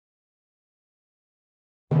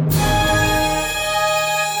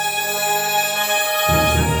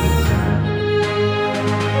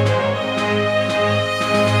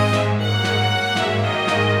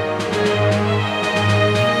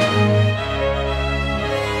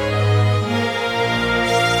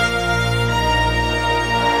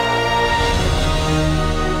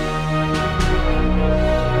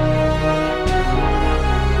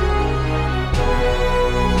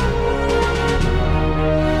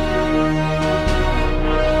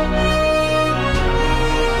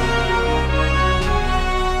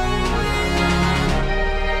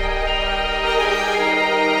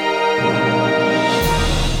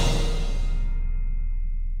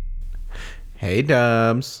Hey,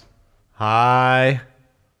 Dubs. Hi.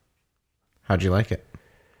 How'd you like it?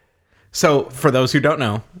 So, for those who don't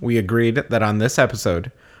know, we agreed that on this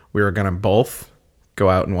episode, we were going to both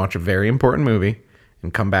go out and watch a very important movie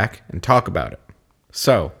and come back and talk about it.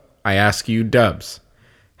 So, I ask you, Dubs,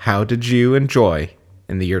 how did you enjoy,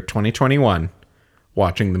 in the year 2021,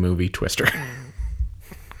 watching the movie Twister?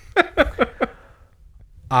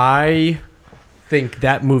 I think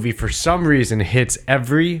that movie, for some reason, hits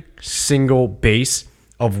every single base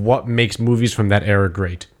of what makes movies from that era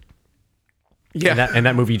great. Yeah. And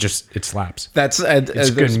that movie just, it slaps. That's It's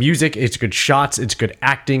good music, it's good shots, it's good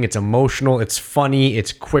acting, it's emotional, it's funny,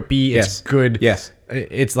 it's quippy, Yes. it's good. Yes.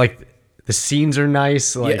 It's like the scenes are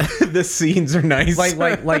nice. Like, Yeah, the scenes are nice.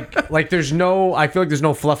 like there's no, I feel like there's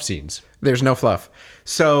no fluff scenes. There's no fluff.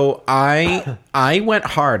 So I went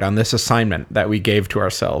hard on this assignment that we gave to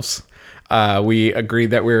ourselves. We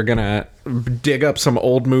agreed that we were gonna dig up some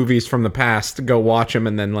old movies from the past, go watch them,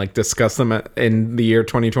 and then like discuss them in the year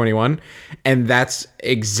 2021. And that's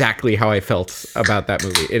exactly how I felt about that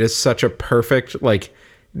movie. It is such a perfect like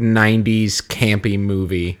 90s campy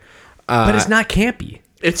movie. But it's not campy.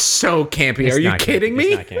 It's so campy. It's Are you not kidding campy.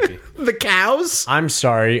 me? It's not campy. The cows? I'm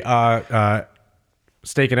sorry.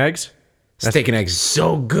 Steak and eggs? Steak and eggs,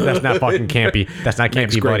 so good. That's not fucking campy. That's not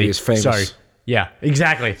Max campy, Grady buddy. is famous. Sorry. Yeah,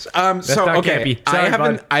 exactly. So not okay, campy.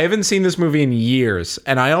 Sorry, I haven't seen this movie in years,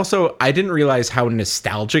 and I didn't realize how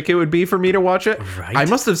nostalgic it would be for me to watch it. Right. I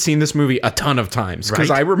must have seen this movie a ton of times because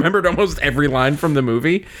Right. I remembered almost every line from the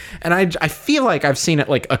movie, and I feel like I've seen it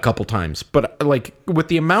like a couple times, but like with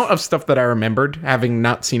the amount of stuff that I remembered, having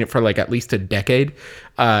not seen it for like at least a decade,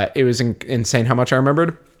 it was insane how much I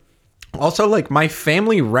remembered. Also, like, my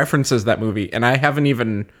family references that movie, and I haven't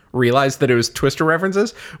even realized that it was Twister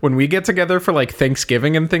references. When we get together for, like,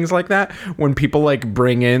 Thanksgiving and things like that, when people, like,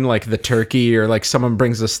 bring in, like, the turkey or, like, someone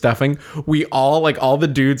brings the stuffing, we all, like, all the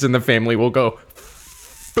dudes in the family will go,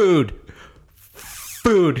 food,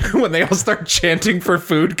 when they all start chanting for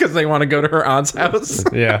food because they want to go to her aunt's house.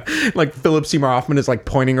 Yeah. Like, Philip Seymour Hoffman is, like,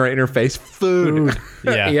 pointing right in her face, food.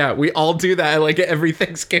 Yeah. Yeah, we all do that, like, every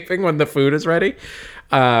Thanksgiving when the food is ready.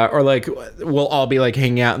 Or like we'll all be like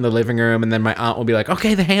hanging out in the living room, and then my aunt will be like,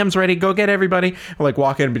 "Okay, the ham's ready. Go get everybody." We'll like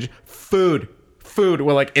walk in and be just, food.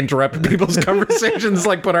 We'll like interrupt people's conversations,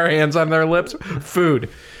 like put our hands on their lips. Food.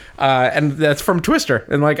 And that's from Twister.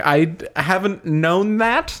 And like I haven't known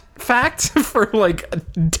that fact for like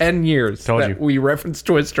 10 years. Told that you. we reference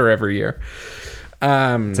Twister every year.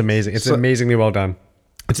 It's amazing. It's amazingly well done.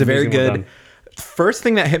 It's very amazingly well good. First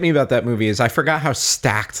thing that hit me about that movie is I forgot how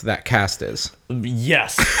stacked that cast is. done.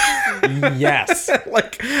 Yes. Yes.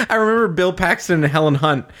 Like, I remember Bill Paxton and Helen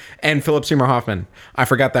Hunt and Philip Seymour Hoffman. I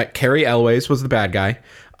forgot that Cary Elwes was the bad guy.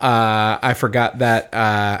 I forgot that,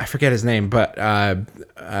 I forget his name, but Ferris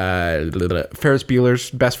Bueller's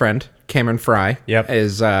best friend, Cameron Fry, Yep.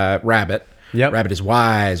 is Rabbit. Yep. Rabbit is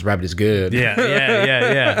wise. Rabbit is good.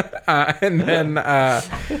 Yeah. And then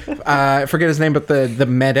I forget his name, but the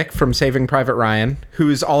medic from Saving Private Ryan, who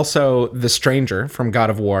is also the stranger from God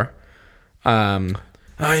of War.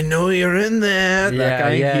 I know you're in there.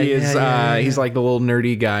 That guy. He's like the little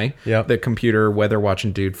nerdy guy. Yep. The computer weather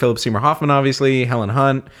watching dude. Philip Seymour Hoffman, obviously. Helen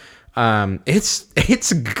Hunt. It's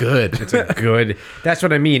good. It's a good. That's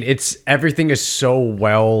what I mean. Everything is so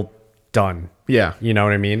well done. Yeah. You know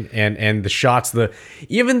what I mean? And the shots,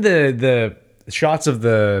 even the shots of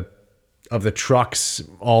the trucks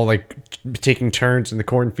all like taking turns in the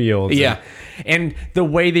cornfields. Yeah. And the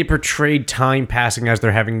way they portrayed time passing as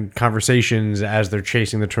they're having conversations, as they're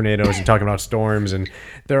chasing the tornadoes and talking about storms, and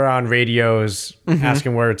they're on radios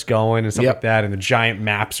asking where it's going and stuff Yep. like that. And the giant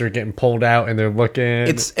maps are getting pulled out and they're looking.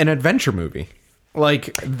 It's an adventure movie.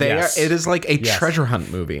 Like Yes. it is like a Yes. treasure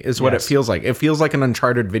hunt movie is what Yes. it feels like. It feels like an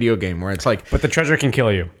Uncharted video game where it's like but the treasure can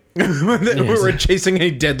kill you. we're chasing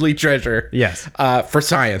a deadly treasure. Yes. For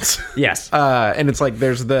science. Yes. And it's like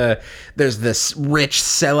there's this rich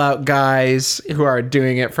sellout guys who are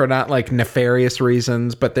doing it for not like nefarious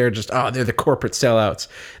reasons, but they're just they're the corporate sellouts.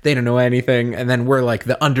 They don't know anything. And then we're like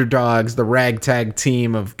the underdogs, the ragtag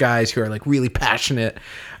team of guys who are like really passionate.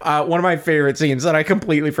 One of my favorite scenes that I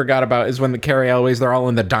completely forgot about is when the Cary Elwes, they're all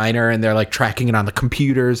in the diner and they're like tracking it on the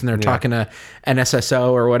computers and they're talking to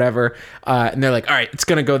NSSO or whatever. And they're like, all right, it's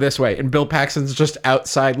going to go this way. And Bill Paxton's just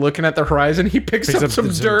outside looking at the horizon. He picks up some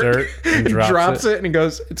dirt and drops it and he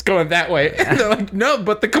goes, it's going that way. And they're like, no,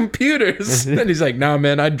 but the computers. And he's like, no,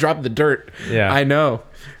 man, I dropped the dirt. Yeah. I know.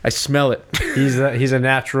 I smell it. He's a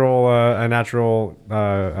natural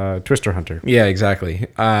Twister hunter. Yeah, exactly.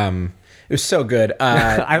 It was so good.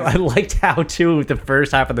 I liked how too the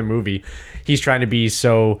first half of the movie, he's trying to be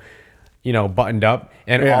so buttoned up,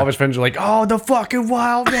 and all of his friends are like, "Oh, the fucking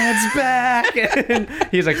wild man's back!" And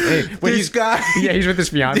he's like, "Hey, This guy, yeah, he's with his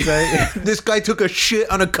fiance." this guy took a shit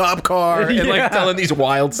on a cop car and Yeah. like telling these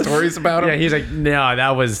wild stories about him. Yeah, he's like, "No,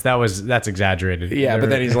 that's exaggerated." Yeah, but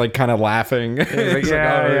then he's like kind of laughing. He's like, It's like,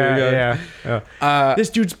 oh, there you go. This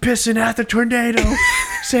dude's pissing at the tornado,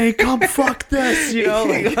 saying, "Come fuck this," He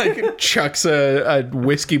like chucks a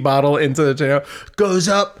whiskey bottle into the tornado, goes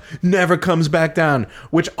up, never comes back down.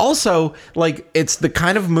 Which also, like, it's the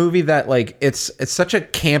kind of movie that like it's such a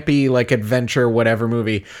campy like adventure whatever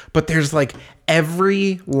movie, but there's like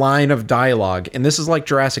every line of dialogue, and this is like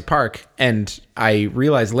Jurassic Park, and I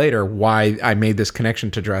realized later why I made this connection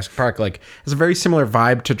to Jurassic Park. Like, it's a very similar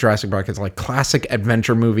vibe to Jurassic Park. It's like classic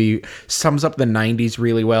adventure movie, sums up the 90s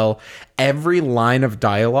really well. Every line of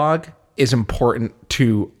dialogue is important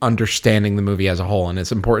to understanding the movie as a whole, and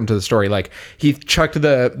it's important to the story. Like, he chucked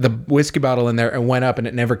the whiskey bottle in there and went up and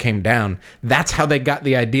it never came down. That's how they got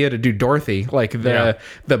the idea to do Dorothy, like the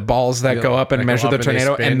balls that go up and measure the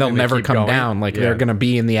tornado, and they'll never come down. Like, they're going to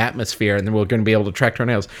be in the atmosphere and then we're going to be able to track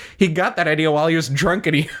tornadoes. He got that idea while he was drunk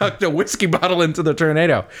and he hucked a whiskey bottle into the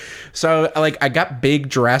tornado. So like, I got big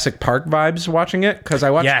Jurassic Park vibes watching it, because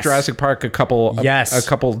I watched Jurassic Park a couple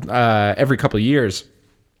every couple years.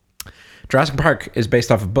 Jurassic Park is based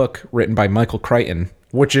off a book written by Michael Crichton,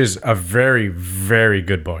 which is a very, very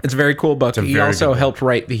good book. It's a very cool book. He also helped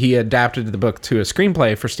write, he adapted the book to a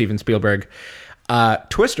screenplay for Steven Spielberg.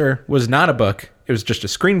 Twister was not a book. It was just a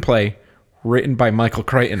screenplay written by Michael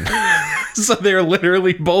Crichton. So they're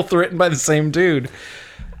literally both written by the same dude.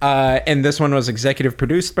 And this one was executive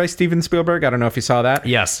produced by Steven Spielberg. I don't know if you saw that.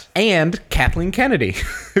 Yes. And Kathleen Kennedy,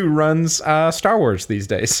 who runs Star Wars these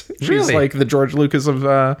days. She's Really? like the George Lucas of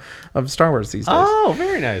Star Wars these days. Oh,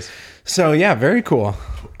 very nice. So yeah, very cool.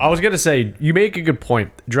 I was going to say, you make a good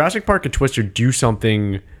point. Jurassic Park and Twister do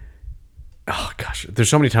something. Oh, gosh. There's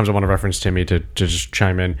so many times I want to reference Timmy to just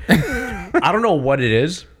chime in. I don't know what it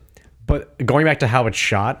is, but going back to how it's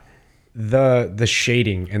shot, the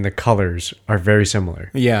shading and the colors are very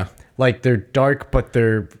similar. Yeah. Like, they're dark, but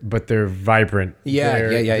they're vibrant. Yeah,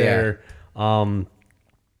 They're,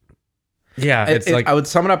 it's like, I would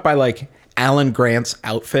sum it up by like Alan Grant's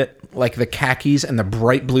outfit, like the khakis and the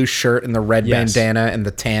bright blue shirt and the red bandana and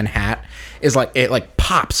the tan hat is like, it like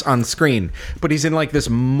pops on screen, but he's in like this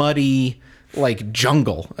muddy like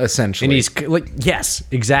jungle essentially, and he's like, yes,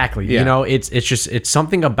 exactly. Yeah. It's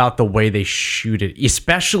something about the way they shoot it,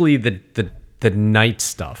 especially the night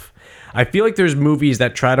stuff. I feel like there's movies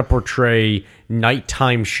that try to portray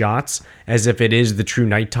nighttime shots as if it is the true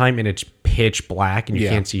nighttime and it's pitch black and you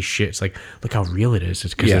can't see shit. It's like, look how real it is.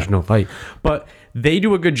 It's because there's no light. But they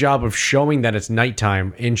do a good job of showing that it's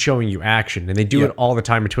nighttime and showing you action. And they do it all the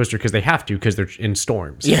time in Twister because they have to, because they're in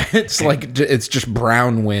storms. Yeah, it's like it's just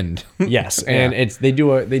brown wind. Yes, and they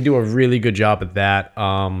do a really good job at that.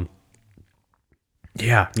 I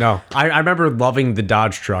remember loving the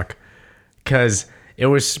Dodge truck because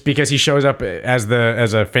he shows up as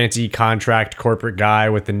a fancy contract corporate guy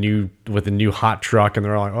with a new hot truck, and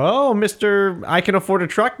they're all like, "Oh, Mister, I can afford a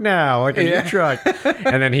truck now, like a new truck."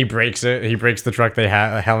 And then he breaks it. He breaks the truck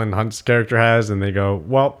Helen Hunt's character has, and they go,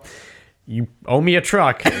 "Well, you owe me a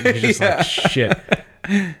truck." And he's just like, "Shit."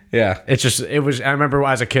 Yeah. I remember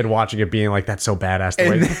as a kid watching it being like, that's so badass.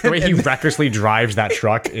 The way he recklessly drives that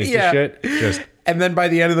truck is the shit. And then by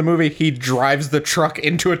the end of the movie, he drives the truck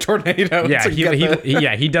into a tornado.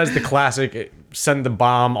 Yeah, he does the classic send the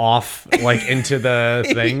bomb off like into the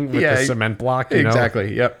thing with the cement block.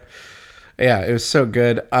 Exactly. Yep. Yeah, it was so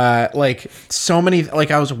good. Like so many. Like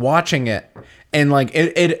I was watching it, and like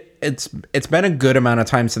it's been a good amount of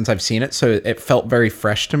time since I've seen it, so it felt very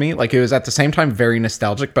fresh to me. Like, it was at the same time very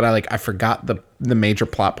nostalgic, but I forgot the major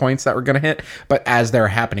plot points that were gonna hit. But as they're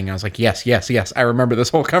happening, I was like, yes, I remember this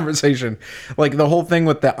whole conversation. Like the whole thing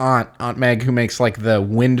with the Aunt Meg, who makes like the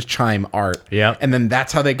wind chime art. Yeah. And then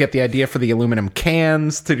that's how they get the idea for the aluminum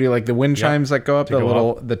cans to do like the wind chimes that go up,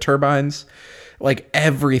 the turbines. Like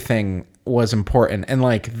everything was important, and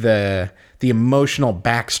like the emotional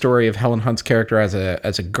backstory of Helen Hunt's character as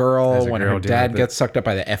a girl when her dad gets sucked up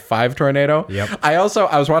by the F5 tornado. Yep. I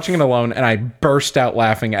was watching it alone, and I burst out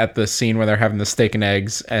laughing at the scene where they're having the steak and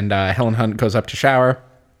eggs, and Helen Hunt goes up to shower,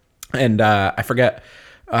 and I forget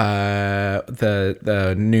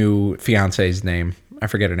the new fiance's name. I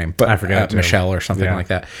forget her name, but I forget it too. Michelle or something Yeah. like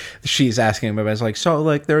that. She's asking him about, it's like, so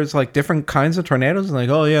like there's like different kinds of tornadoes, and like,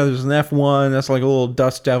 oh yeah, there's an F1 that's like a little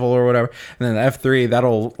dust devil or whatever, and then the F3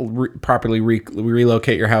 that'll properly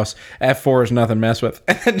relocate your house. F4 is nothing to mess with.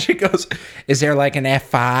 And then she goes, is there like an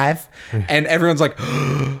F5? And everyone's like,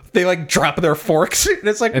 they like drop their forks, and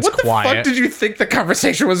it's like, It's what the quiet. fuck did you think the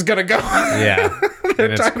conversation was gonna go? Yeah. They're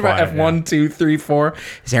And it's talking about quiet, F1, 2, 3, 4.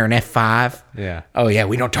 Is there an F5? Yeah. Oh yeah,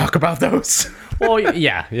 we don't talk about those. Well,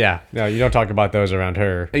 yeah. No, you don't talk about those around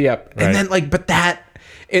her. Yep. Right. And then like, but that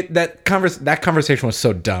conversation was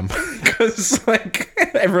so dumb because like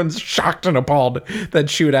everyone's shocked and appalled that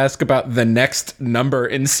she would ask about the next number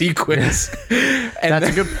in sequence. And That's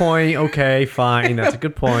a good point. Okay, fine. That's a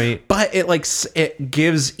good point. but it like it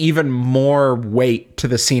gives even more weight to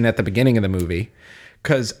the scene at the beginning of the movie.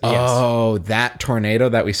 Because, oh, that tornado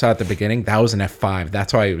that we saw at the beginning, that was an F5.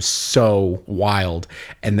 That's why it was so wild.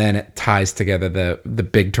 And then it ties together the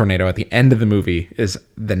big tornado at the end of the movie is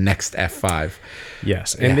the next F5.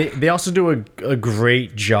 Yes, and they also do a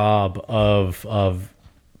great job of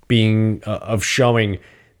being of showing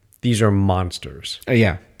these are monsters.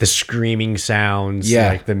 Yeah. The screaming sounds, Yeah.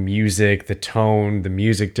 like the music, the tone, the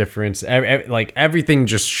music difference, like everything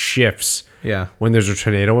just shifts. Yeah. When there's a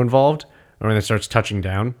tornado involved, or when it starts touching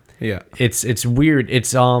down. Yeah. It's weird.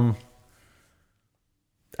 It's I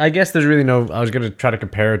guess there's really no. I was gonna try to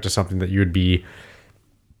compare it to something that you would be,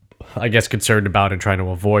 I guess, concerned about and trying to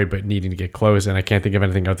avoid, but needing to get close. And I can't think of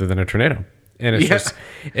anything other than a tornado. And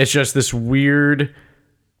it's just this weird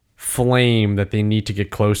flame that they need to get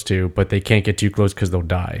close to, but they can't get too close because they'll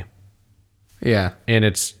die. Yeah. And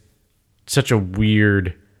it's such a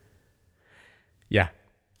weird. Yeah.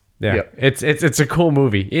 Yeah, Yep. it's a cool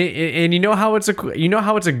movie, and you know how it's a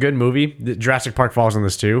good movie. Jurassic Park falls on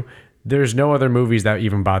this too. There's no other movies that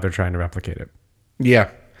even bother trying to replicate it.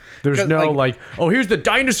 Yeah. There's no like, oh, here's the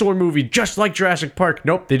dinosaur movie just like Jurassic Park.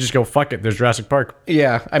 Nope, they just go fuck it. There's Jurassic Park.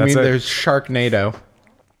 Yeah. I mean, it. there's Sharknado.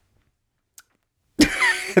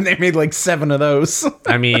 And they made like 7 of those.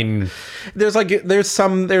 I mean, there's like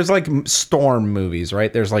Storm movies,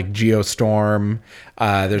 right? There's like Geostorm.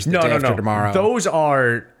 There's The Day After Tomorrow. Those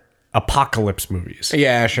are apocalypse movies.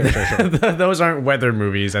 Yeah, sure. Those aren't weather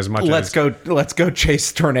movies as much. Let's go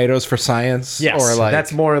chase tornadoes for science. Yes, or like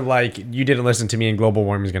that's more like you didn't listen to me and global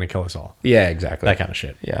warming is going to kill us all. yeah, exactly. That kind of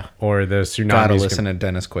shit. Yeah. Or the tsunamis. Gotta listen to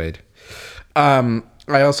Dennis Quaid.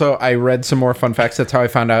 I read some more fun facts. That's how I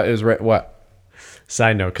found out it was what?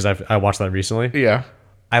 Side note, because I watched that recently. Yeah.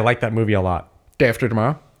 I like that movie a lot. Day After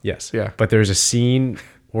Tomorrow? Yes. Yeah. But there's a scene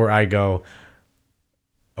where I go,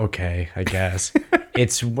 okay, I guess.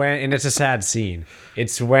 It's a sad scene.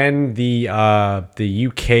 It's when the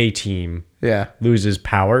UK team Yeah. loses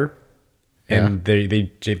power and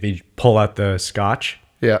they pull out the scotch.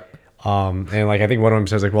 Yeah. And like I think one of them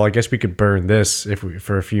says like, well, I guess we could burn this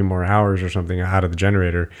for a few more hours or something out of the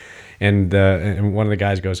generator. And one of the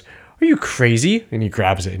guys goes, "Are you crazy?" And he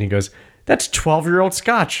grabs it and he goes, "That's 12-year-old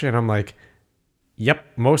scotch." And I'm like, "Yep,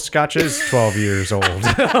 most scotch is 12 years old."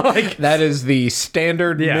 Like That is the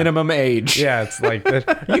standard Yeah. minimum age. yeah, it's like,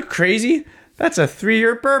 "Are you crazy? That's a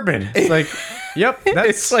 3-year bourbon." It's like, "Yep, that's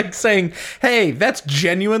It's like saying, "Hey, that's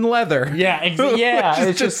genuine leather." yeah, yeah."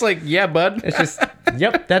 It's just like, "Yeah, bud." It's just,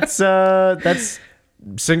 yep, that's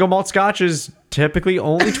single malt scotch is typically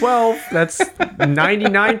only 12. That's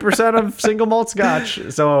 99% of single malt scotch.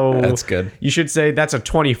 So That's good. You should say that's a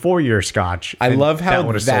 24-year scotch. I and love that how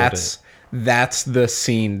would've sold that's the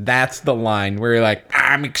scene. That's the line where you're like,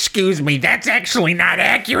 excuse me, that's actually not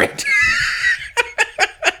accurate.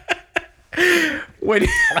 When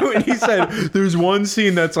he said there's one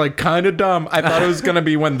scene that's like kind of dumb, I thought it was gonna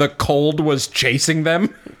be when the cold was chasing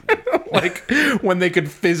them, like when they could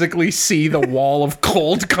physically see the wall of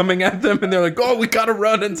cold coming at them, and they're like, "Oh, we gotta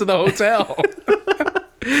run into the hotel." Or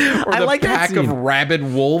the like that pack of scene. rabid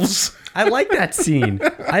wolves. I like that scene.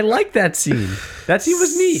 That scene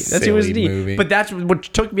was neat. That scene was Silly neat. movie. But that's what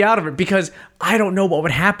took me out of it because I don't know what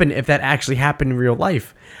would happen if that actually happened in real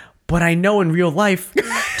life. But I know in real life,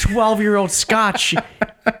 12-year-old scotch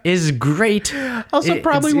is great. Also,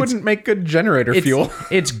 probably wouldn't make good generator fuel.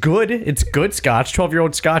 It's good. It's good scotch.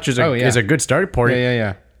 12-year-old scotch is a good start point.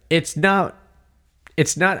 Yeah. It's not.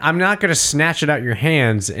 I'm not going to snatch it out your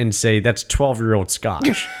hands and say that's 12-year-old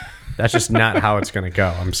scotch. That's just not how it's going to go.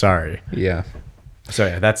 I'm sorry. Yeah. So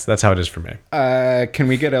yeah, that's how it is for me. Can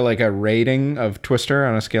we get a rating of Twister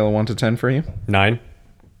on a scale of 1 to 10 for you? 9.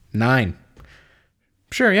 9.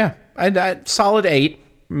 Sure, yeah. I'd solid 8,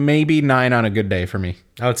 maybe 9 on a good day for me.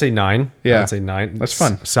 I would say 9. Yeah. I would say 9. That's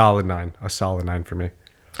fun. Solid 9. A solid 9 for me.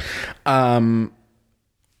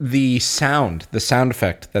 the sound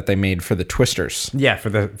effect that they made for the twisters. Yeah,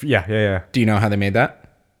 yeah. Do you know how they made that?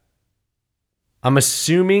 I'm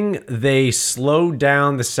assuming they slowed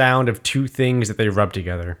down the sound of two things that they rub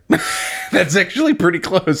together. That's actually pretty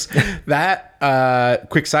close. That,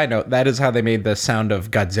 quick side note, that is how they made the sound of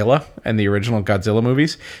Godzilla and the original Godzilla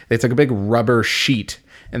movies. They took a big rubber sheet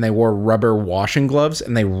and they wore rubber washing gloves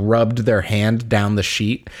and they rubbed their hand down the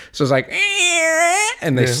sheet. So it's like,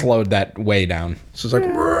 and they slowed that way down. So it's like,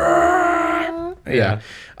 yeah.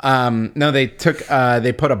 No, they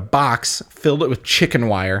put a box, filled it with chicken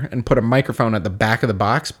wire, and put a microphone at the back of the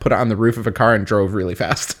box, put it on the roof of a car, and drove really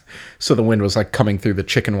fast. So the wind was like coming through the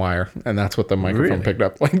chicken wire, and that's what the microphone picked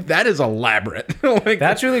up. Like, that is elaborate. Like,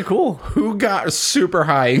 That's really cool. who got super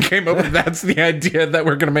high and came up with that's the idea that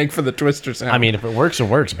we're gonna make for the twister sound. I mean, if it works, it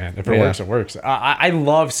works, man. If it works, it works. I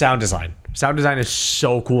love sound design. Sound design is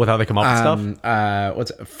so cool with how they come up with stuff. What's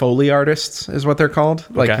it? Foley artists is what they're called.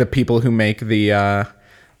 Like the people who make the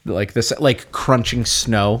like this, like crunching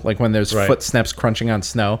snow, like when there's footsteps crunching on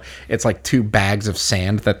snow, it's like two bags of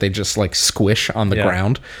sand that they just like squish on the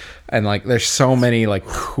ground, and like there's so many like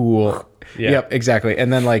cool yep, exactly.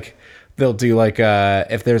 And then like they'll do like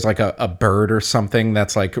if there's like a bird or something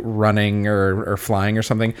that's like running or flying or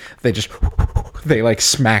something, they like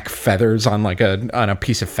smack feathers on like on a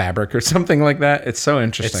piece of fabric or something like that. It's so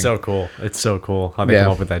interesting. It's so cool how they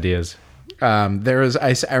come up with ideas. I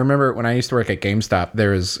remember when I used to work at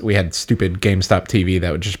GameStop, we had stupid GameStop TV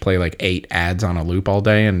that would just play like 8 ads on a loop all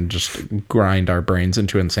day and just grind our brains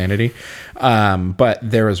into insanity. But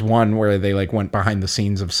there was one where they like went behind the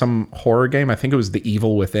scenes of some horror game. I think it was The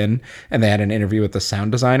Evil Within, and they had an interview with the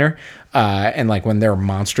sound designer. And like when there were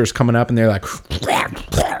monsters coming up and they're like,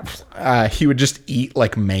 he would just eat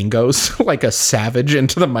like mangoes like a savage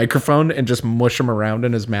into the microphone and just mush them around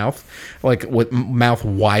in his mouth, like with mouth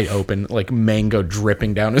wide open, like mango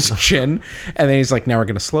dripping down his chin. And then he's like, now we're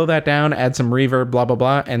going to slow that down, add some reverb, blah, blah,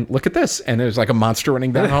 blah. And look at this. And it was like a monster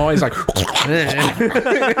running down the hall. He's like,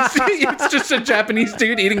 it's just a Japanese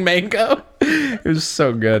dude eating mango. It was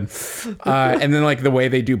so good. And then like the way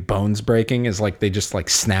they do bones breaking is like they just like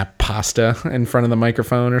snap pasta in front of the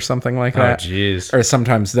microphone or something like that. Oh, jeez. Or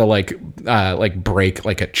sometimes they'll like break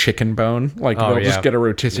like a chicken bone. Like they'll just get a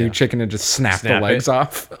rotisserie chicken and just snap the legs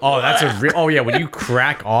off. Oh, that's a real. Oh yeah, when you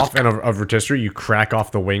crack off a rotisserie, you crack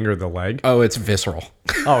off the wing or the leg. Oh, it's visceral.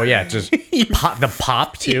 Oh yeah, just the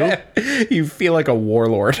pop too. Yeah. You feel like a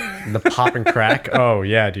warlord. The pop and crack. Oh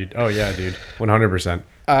yeah, dude. 100%.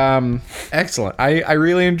 Excellent. I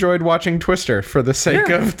really enjoyed watching Twister for the sake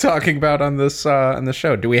of talking about on this on the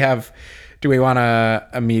show. Do we want to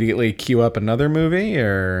immediately queue up another movie,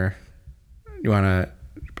 or do you want to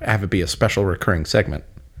have it be a special recurring segment?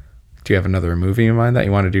 Do you have another movie in mind that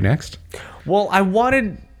you want to do next? Well,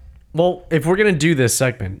 if we're gonna do this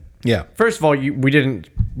segment, First of all, we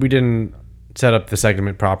didn't set up the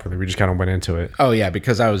segment properly. We just kind of went into it. Oh yeah,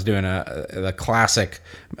 because I was doing the classic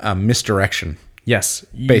misdirection. Yes,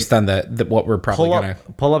 based on the what we're probably gonna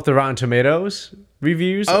pull up the Rotten Tomatoes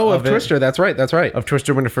reviews. Of Twister. That's right. Of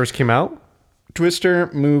Twister when it first came out. Twister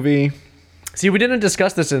movie. See, we didn't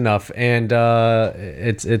discuss this enough, and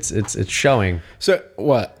it's showing. So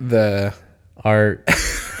what our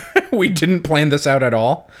we didn't plan this out at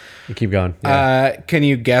all. You keep going. Can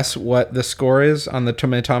you guess what the score is on the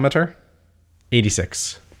tomatometer?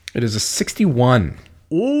 86. It is a 61.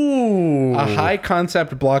 Ooh. A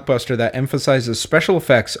high-concept blockbuster that emphasizes special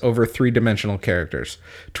effects over three-dimensional characters.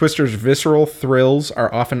 Twister's visceral thrills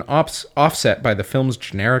are often offset by the film's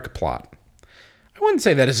generic plot. I wouldn't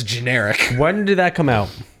say that is generic. When did that come out?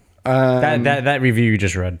 That review you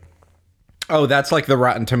just read. Oh, that's like the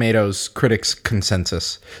Rotten Tomatoes critics'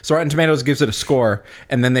 consensus. So Rotten Tomatoes gives it a score,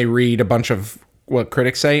 and then they read a bunch of what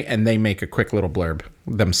critics say, and they make a quick little blurb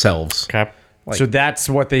themselves. Okay. So that's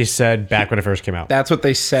what they said back when it first came out. That's what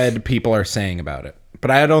they said people are saying about it.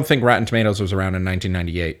 But I don't think Rotten Tomatoes was around in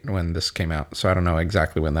 1998 when this came out. So I don't know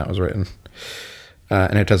exactly when that was written.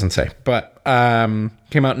 And it doesn't say. But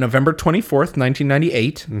came out November 24th,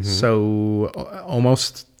 1998. Mm-hmm. So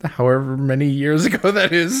almost however many years ago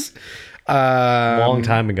that is. Long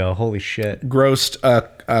time ago. Holy shit. Grossed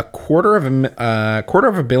a quarter of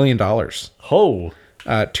 $1 billion. Oh.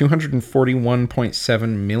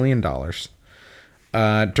 $241.7 million.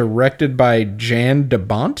 Directed by Jan de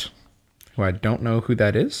Bont, who I don't know who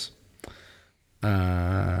that is.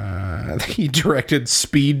 He directed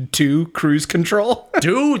Speed 2 Cruise Control.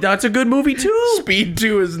 Dude, that's a good movie too. Speed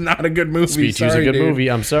 2 is not a good movie. Speed 2 is a good movie.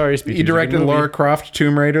 I'm sorry. He directed Lara Croft,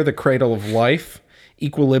 Tomb Raider, The Cradle of Life,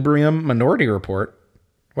 Equilibrium, Minority Report.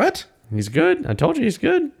 What? He's good. I told you he's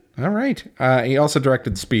good. All right. He also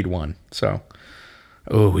directed Speed 1. So,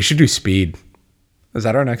 Oh, we should do Speed. Is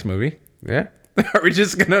that our next movie? Yeah. Are we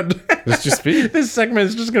just gonna? Let's just Speed. This segment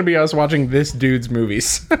is just gonna be us watching this dude's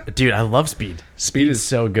movies. Dude, I love Speed. Speed is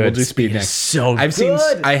so good. We'll do Speed Speed is next. so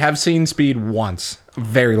I have seen Speed once, a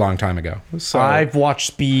very long time ago. So I've watched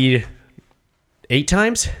Speed 8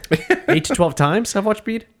 times, 8 to 12 times. I've watched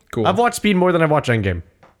Speed. Cool. I've watched Speed more than I've watched Endgame.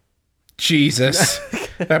 Jesus,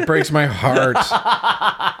 that breaks my heart.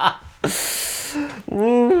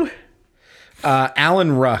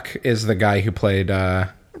 Alan Ruck is the guy who played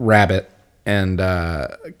Rabbit and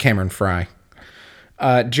Cameron Fry.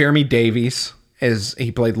 Jeremy Davies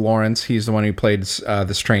he played Lawrence. He's the one who played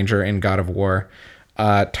the stranger in God of War.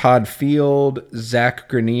 Todd Field, Zach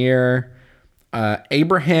Grenier,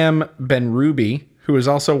 Abraham Benrubi, who is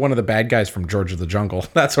also one of the bad guys from George of the Jungle.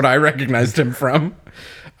 That's what I recognized him from.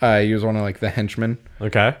 He was one of like the henchmen.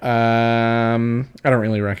 Okay. I don't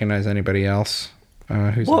really recognize anybody else.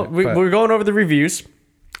 Who's Well, we're going over the reviews.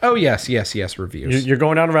 Oh, yes, reviews. You're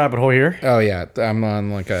going down a rabbit hole here. Oh, yeah, I'm on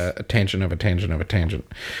like a tangent of a tangent of a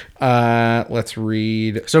tangent. Let's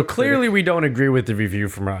read. So clearly we don't agree with the review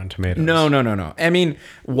from Rotten Tomatoes. No. I mean,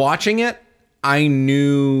 watching it, I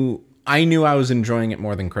knew I was enjoying it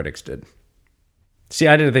more than critics did. See,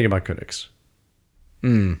 I didn't think about critics.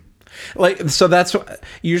 Like, so that's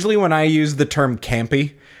usually when I use the term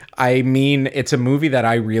campy, I mean it's a movie that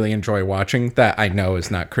I really enjoy watching that I know is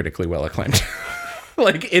not critically well acclaimed.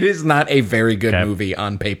 Like, it is not a very good movie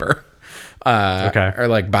on paper. Or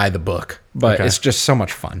like by the book, but it's just so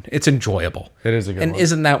much fun. It's enjoyable. It is a good and one.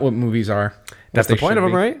 isn't that what movies are? That's the point of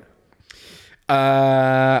them, right?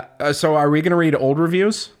 So are we going to read old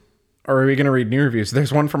reviews or are we going to read new reviews?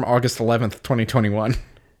 There's one from August 11th, 2021.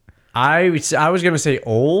 I was going to say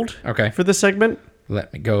old for this segment.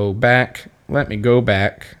 Let me go back.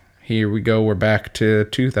 Here we go. We're back to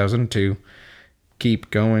 2002. Keep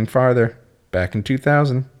going farther. Back in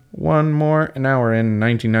 2000. One more an hour in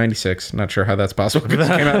 1996. Not sure how that's possible because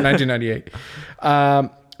it came out in 1998.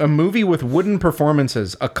 A movie with wooden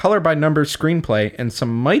performances, a color by numbers screenplay, and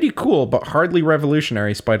some mighty cool but hardly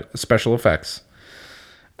revolutionary special effects.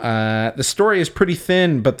 The story is pretty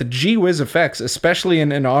thin, but the gee whiz effects, especially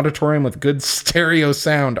in an auditorium with good stereo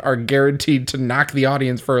sound, are guaranteed to knock the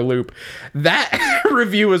audience for a loop. That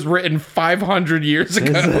review was written 500 years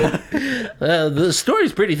ago. The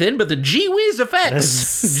story's pretty thin, but the gee whiz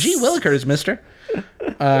effects. Gee willikers, mister.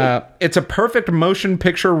 It's a perfect motion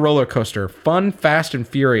picture roller coaster. Fun, fast, and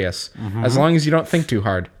furious. As long as you don't think too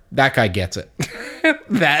hard. That guy gets it.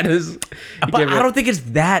 That is... But I don't think it's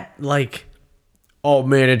that, like... Oh,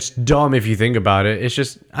 man, it's dumb if you think about it. It's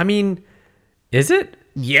just... I mean... Is it?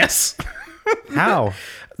 Yes. How?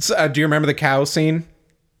 So, do you remember the cow scene?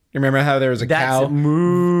 You remember how there was a cow?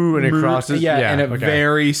 Moo, and it crosses. Yeah, and it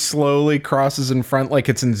very slowly crosses in front like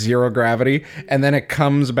it's in zero gravity. And then it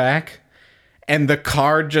comes back. And the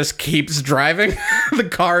car just keeps driving. The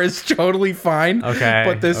car is totally fine. Okay.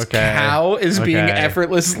 But this cow is being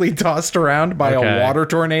effortlessly tossed around by a water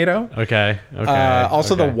tornado. Okay.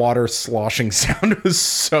 Also, the water sloshing sound was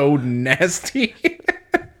so nasty.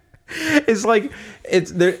 It's like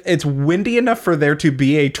it's windy enough for there to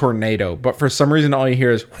be a tornado, but for some reason all you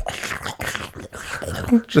hear is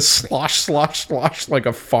just slosh like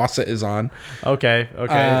a faucet is on. Okay.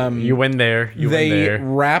 You win there. They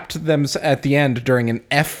wrapped them at the end during an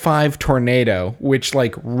F5 tornado, which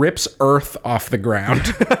like rips earth off the ground.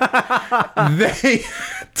 They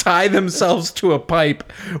tie themselves to a pipe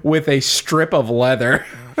with a strip of leather.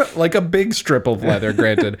 Like a big strip of leather,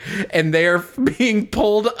 granted. And they're being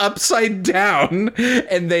pulled upside down.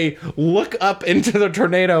 And they look up into the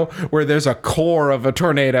tornado where there's a core of a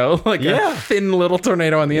tornado. Like a thin little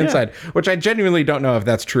tornado on the inside. Which I genuinely don't know if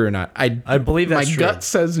that's true or not. I believe that's true. My gut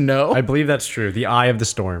says no. I believe that's true. The Eye of the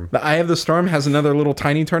Storm. The Eye of the Storm has another little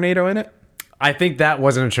tiny tornado in it? I think that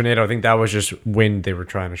wasn't a tornado. I think that was just wind they were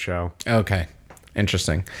trying to show. Okay.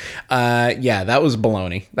 Interesting. Yeah, that was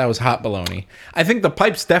baloney. That was hot baloney. I think the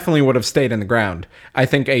pipes definitely would have stayed in the ground. I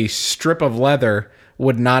think a strip of leather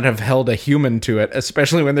would not have held a human to it,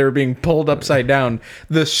 especially when they were being pulled upside down.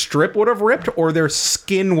 The strip would have ripped or their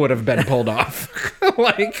skin would have been pulled off.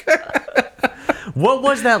 Like, what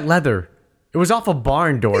was that leather? It was off a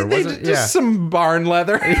barn door, wasn't it? Just some barn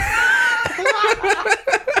leather.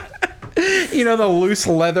 You know the loose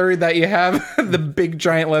leather that you have, the big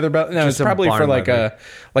giant leather belt. No, it's probably for like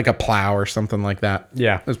a plow or something like that.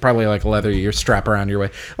 Yeah, it's probably like leather you strap around your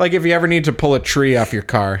way. Like if you ever need to pull a tree off your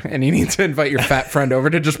car and you need to invite your fat friend over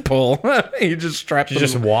to just pull, you just strap.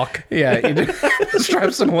 Just walk. Yeah, you just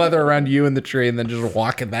strap some leather around you and the tree, and then just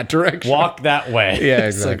walk in that direction. Walk that way. Yeah, exactly.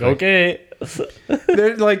 It's like, okay.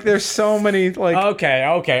 There's so many like. Okay.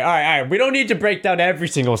 All right. We don't need to break down every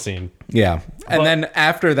single scene. Yeah. And then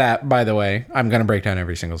after that, by the way, I'm going to break down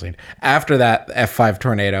every single scene. After that F5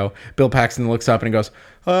 tornado, Bill Paxton looks up and he goes,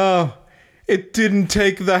 "Oh, it didn't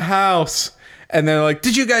take the house." And they're like,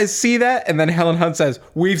 "Did you guys see that?" And then Helen Hunt says,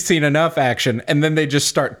 "We've seen enough action." And then they just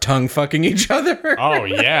start tongue fucking each other. Oh,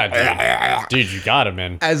 yeah, dude. Dude, you got it,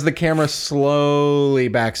 man. As the camera slowly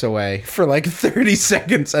backs away for like 30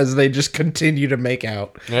 seconds as they just continue to make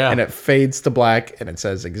out. Yeah. And it fades to black and it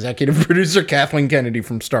says executive producer Kathleen Kennedy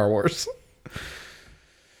from Star Wars.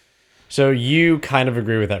 So you kind of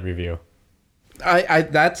agree with that review.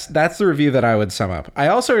 That's the review that I would sum up. I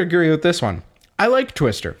also agree with this one. I like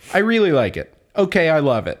Twister. I really like it. Okay, I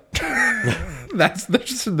love it. That's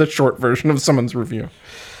the short version of someone's review.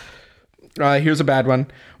 Here's a bad one.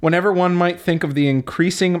 Whenever one might think of the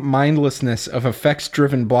increasing mindlessness of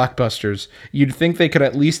effects-driven blockbusters, you'd think they could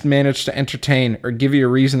at least manage to entertain or give you a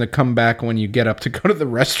reason to come back when you get up to go to the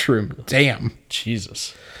restroom. Damn.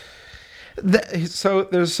 Jesus. So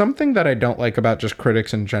there's something that I don't like about just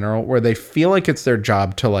critics in general, where they feel like it's their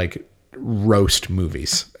job to like roast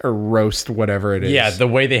movies or roast whatever it is. Yeah, the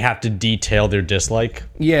way they have to detail their dislike.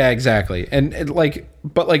 Yeah, exactly. And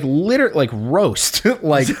literally, like roast.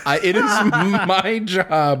 It is my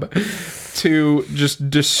job to just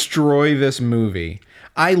destroy this movie.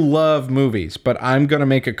 I love movies, but I'm going to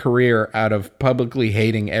make a career out of publicly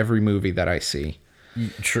hating every movie that I see.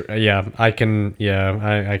 Yeah, I can.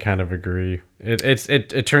 Yeah, I kind of agree.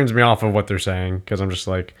 It turns me off of what they're saying because I'm just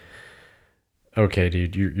like, okay,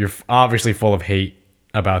 dude, you're obviously full of hate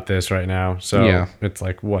about this right now. So yeah. It's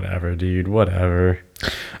like, whatever, dude, whatever.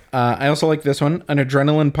 I also like this one, an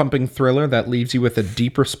adrenaline pumping thriller that leaves you with a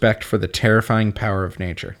deep respect for the terrifying power of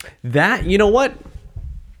nature. That, you know what?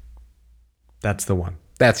 That's the one.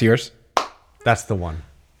 That's yours? That's the one.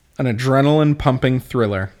 An adrenaline pumping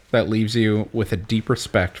thriller that leaves you with a deep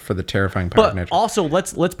respect for the terrifying power of nature. But also,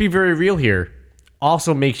 let's be very real here.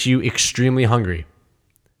 Also makes you extremely hungry.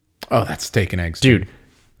 Oh, that's steak and eggs, dude.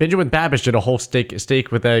 Binging with Babish did a whole steak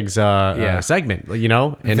with eggs segment, you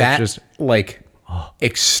know, and that it's just like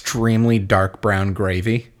extremely dark brown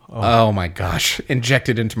gravy. Oh my gosh,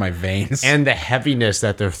 injected into my veins, and the heaviness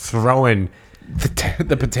that they're throwing.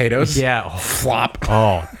 The potatoes, yeah, flop.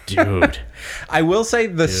 Oh, dude. I will say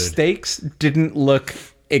the steaks didn't look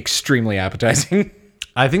extremely appetizing.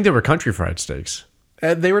 I think they were country fried steaks.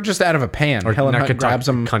 They were just out of a pan. Or Helen Hunt grabs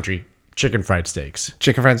them. Country chicken fried steaks.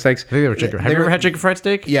 Chicken fried steaks. I think they were chicken. Have you ever had chicken fried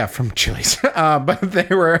steak? Yeah, from Chili's. But they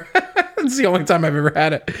were. It's the only time I've ever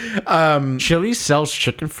had it. Chili's sells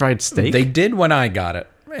chicken fried steak. They did when I got it.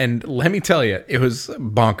 And let me tell you, it was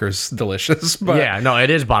bonkers delicious. But yeah, no, it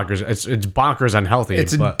is bonkers. It's bonkers unhealthy.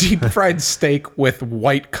 It's a deep fried steak with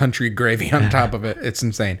white country gravy on top of it. It's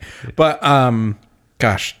insane. But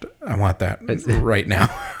gosh, I want that right now.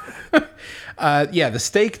 Yeah, the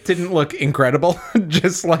steak didn't look incredible.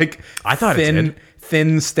 Just like I thought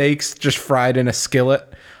thin steaks just fried in a skillet.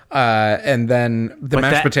 And then the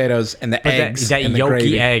mashed potatoes and the eggs. That and the yolky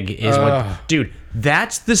gravy. egg is what, dude.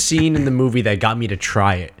 That's the scene in the movie that got me to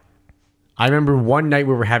try it. I remember one night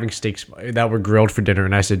we were having steaks that were grilled for dinner,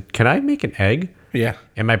 and I said, "Can I make an egg?" Yeah.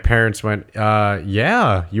 And my parents went,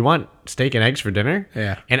 "Yeah, you want steak and eggs for dinner?"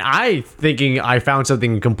 Yeah. And I, thinking I found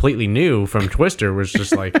something completely new from Twister, was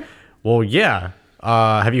just like, "Well, yeah.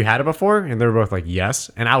 Have you had it before?" And they were both like,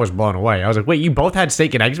 "Yes." And I was blown away. I was like, "Wait, you both had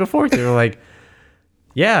steak and eggs before?" They were like,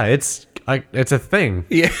 "Yeah, it's a thing."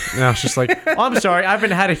 Yeah. And I was just like, "Oh, I'm sorry, I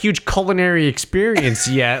haven't had a huge culinary experience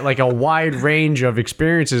yet, like a wide range of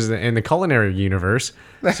experiences in the culinary universe.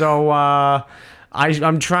 So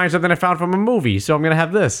I'm trying something I found from a movie, so I'm gonna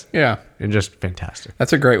have this." Yeah. And just fantastic.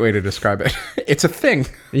 That's a great way to describe it. It's a thing.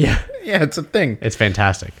 Yeah. Yeah, it's a thing. It's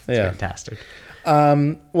fantastic. It's Yeah. fantastic.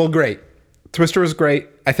 Well, great. Twister was great.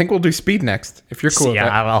 I think we'll do Speed next, if you're cool with that.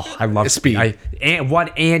 Yeah, I love Speed. And 1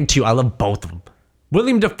 and 2. I love both of them.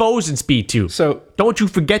 William Dafoe's in Speed 2. So don't you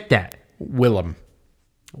forget that. Willem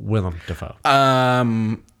Dafoe.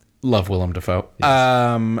 Love Willem Dafoe.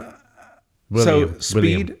 Yes.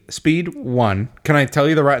 Speed 1. Can I tell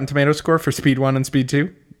you the Rotten Tomatoes score for Speed 1 and Speed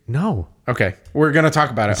 2? No. Okay. We're going to talk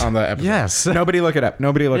about it on the episode. Yes. Nobody look it up.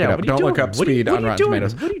 Don't look up Speed on Rotten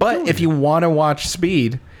Tomatoes. But if you want to watch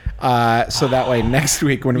Speed, so that way next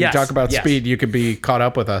week when we talk about Speed, you could be caught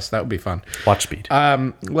up with us. That would be fun. Watch Speed.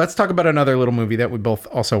 Let's talk about another little movie that we both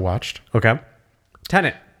also watched. Okay.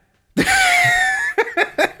 Tenet.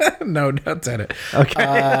 No, not Tenet.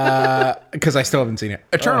 Okay. Because I still haven't seen it.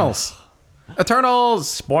 Eternals. Eternals.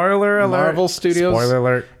 Spoiler alert. Marvel Studios. Spoiler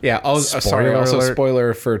alert. Yeah. Also Spoiler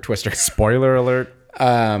spoiler for Twister. Spoiler alert.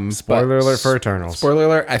 Spoiler alert for Eternals. Spoiler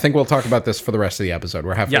alert. I think we'll talk about this for the rest of the episode.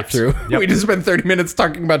 We're halfway Yes. through. Yep. We just spent 30 minutes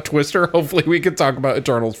talking about Twister. Hopefully we can talk about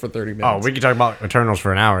Eternals for 30 minutes. Oh, we can talk about Eternals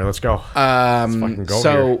for an hour. Let's go. Let's fucking go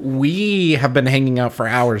So here. we have been hanging out for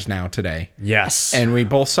hours now today. Yes. And we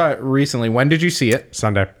both saw it recently. When did you see it?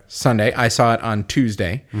 Sunday. Sunday. I saw it on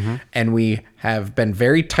Tuesday. And we have been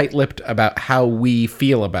very tight-lipped about how we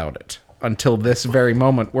feel about it until this very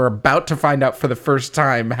moment. We're about to find out for the first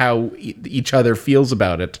time how each other feels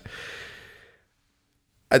about it.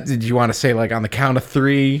 Did you want to say, like, on the count of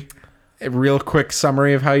three, a real quick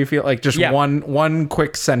summary of how you feel? Like, just Yeah. one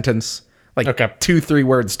quick sentence, like Okay. 2-3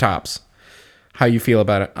 words tops. How you feel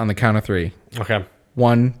about it on the count of three. Okay.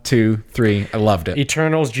 1, 2, 3. I loved it.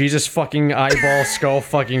 Eternals, Jesus fucking eyeball, skull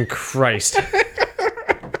fucking Christ.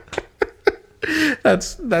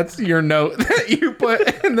 That's your note that you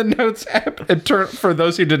put in the notes app. For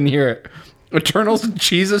those who didn't hear it, Eternals,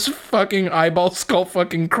 Jesus fucking eyeball, skull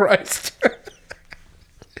fucking Christ.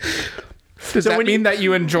 Does that mean that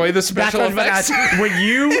you enjoy the special effects?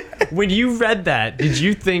 When you read that, did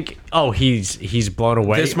you think, oh, he's blown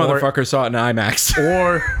away? This motherfucker saw it in IMAX.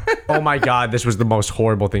 Or, oh my God, this was the most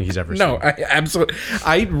horrible thing he's ever seen. No, absolutely.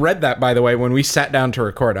 I read that, by the way, when we sat down to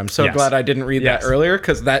record. I'm so Yes. glad I didn't read Yes. that earlier,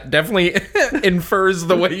 because that definitely infers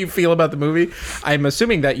the way you feel about the movie. I'm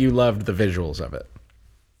assuming that you loved the visuals of it.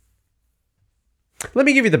 Let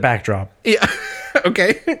me give you the backdrop. Yeah.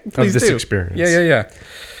 Okay. Please this do. experience. Yeah.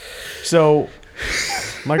 So,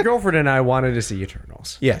 my girlfriend and I wanted to see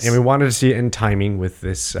Eternals. Yes. And we wanted to see it in timing with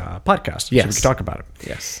this podcast. So we Yes. could talk about it.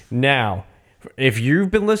 Yes. Now, if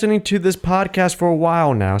you've been listening to this podcast for a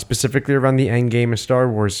while now, specifically around the Endgame and Star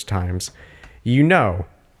Wars times, you know,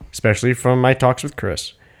 especially from my talks with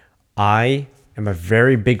Chris, I am a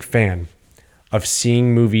very big fan of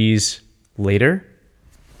seeing movies later,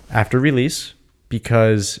 after release,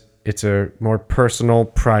 because it's a more personal,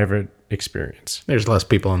 private experience. There's less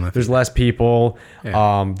people in the There's less people.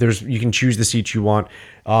 There's you can choose the seats you want.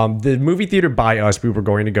 The movie theater by us we were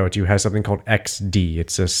going to go to has something called XD.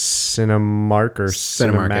 It's a Cinemark or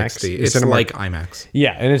Cinemark Cinemax. XD. It's Cinemark. like IMAX.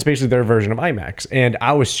 Yeah, and it's basically their version of IMAX. And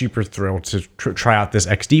I was super thrilled to try out this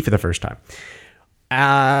XD for the first time.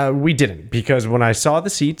 We didn't, because when I saw the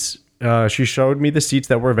seats, she showed me the seats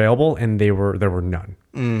that were available, and there were none.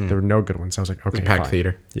 There were no good ones. I was like, okay, Packed fine.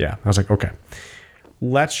 theater. Yeah, I was like, okay,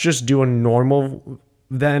 let's just do a normal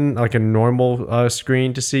then, like a normal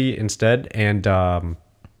screen to see instead, and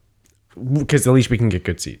because at least we can get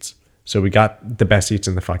good seats. So we got the best seats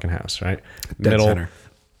in the fucking house, right? Dead center.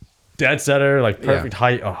 Dead center, like perfect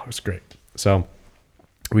height. Oh, it was great. So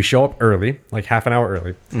we show up early, like half an hour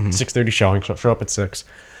early, 6:30 showing. So show up at 6,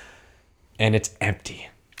 and it's empty.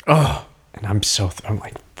 Oh, And I'm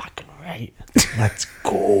like, fucking right. Let's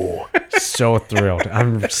go. So thrilled.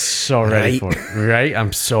 I'm so ready for it. Right?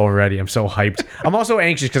 I'm so ready. I'm so hyped. I'm also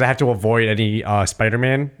anxious because I have to avoid any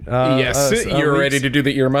Spider-Man. yes. You're ready to do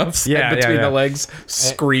the earmuffs between yeah. the legs,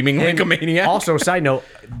 screaming like a maniac. Also, side note,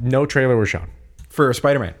 no trailer was shown. For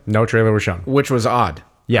Spider-Man, No trailer was shown. which was odd.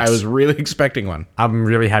 Yes. I was really expecting one. I'm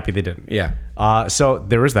really happy they didn't. Yeah. So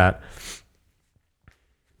there was that.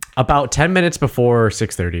 About 10 minutes before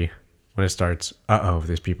 6:30, when it starts,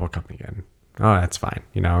 there's people coming in. Oh, that's fine.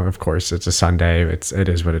 You know, of course, it's a Sunday. It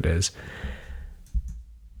is what it is.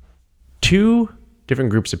 2 different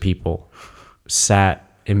groups of people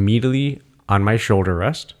sat immediately on my shoulder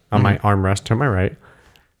rest, on my arm rest to my right.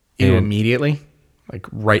 You And- immediately, like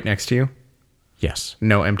right next to you. Yes.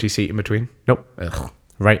 No empty seat in between. Nope. Ugh.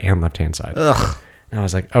 Right and left hand side. Ugh. And I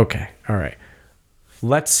was like, okay, all right.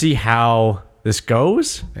 Let's see how this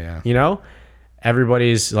goes. Yeah. You know?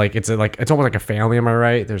 Everybody's like it's almost like a family, am I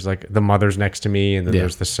right? There's like the mother's next to me, and then Yeah.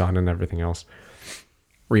 there's the son and everything else.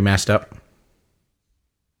 Were you masked up?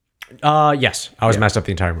 Yes. I was messed up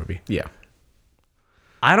the entire movie. Yeah.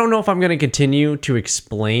 I don't know if I'm going to continue to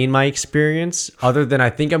explain my experience, other than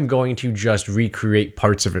I think I'm going to just recreate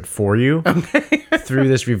parts of it for you through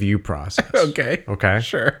this review process. Okay. Okay.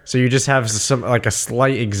 Sure. So you just have some like a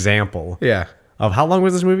slight example Yeah. of how long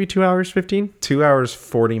was this movie? 2 hours 15? 2 hours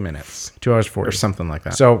 40 minutes 2 hours 40. or something like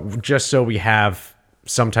that. So just so we have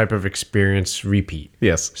some type of experience repeat,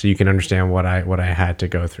 yes. so you can understand what I had to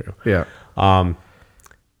go through. Yeah.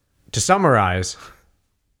 To summarize,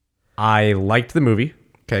 I liked the movie.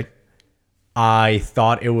 Okay. I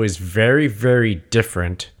thought it was very, very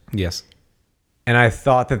different. Yes. And I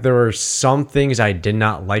thought that there were some things I did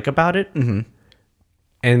not like about it. Mm-hmm.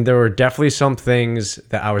 And there were definitely some things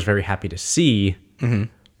that I was very happy to see. Mm-hmm.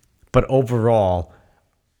 But overall,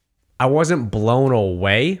 I wasn't blown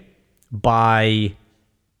away by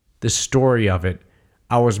the story of it.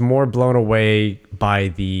 I was more blown away by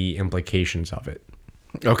the implications of it.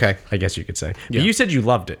 Okay. I guess you could say. But you said you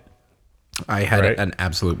loved it. I had Right. an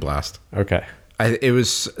absolute blast. Okay. It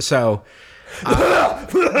was so.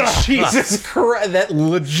 Jesus Christ, that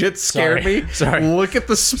legit scared Sorry. me. Sorry. Look at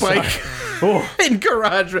the spike Oh. in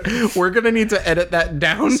Garage. We're going to need to edit that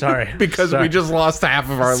down. Sorry. Because Sorry. we just lost half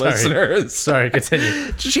of our Sorry. listeners. Sorry, continue.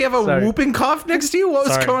 Did she have a Sorry. whooping cough next to you? What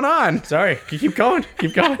was Sorry. going on? Sorry. Keep going.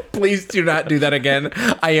 Keep going. Please do not do that again.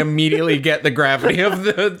 I immediately get the gravity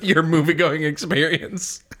of your movie going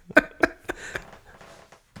experience.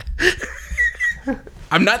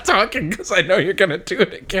 I'm not talking because I know you're going to do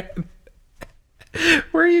it again.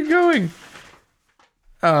 Where are you going?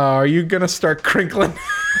 Oh, are you going to start crinkling?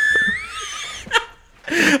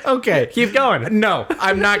 Okay. Keep going. No,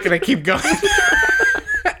 I'm not going to keep going.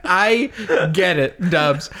 I get it,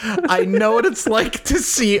 Dubs. I know what it's like to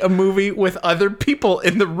see a movie with other people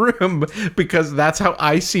in the room because that's how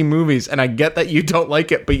I see movies. And I get that you don't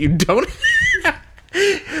like it, but you don't.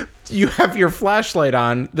 You have your flashlight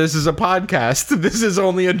on. This is a podcast. This is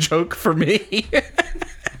only a joke for me.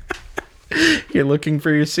 You're looking for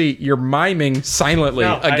your seat. You're miming silently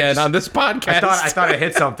on this podcast. I thought I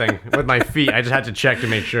hit something with my feet. I just had to check to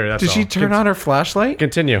make sure. That's Did all. she turn on her flashlight?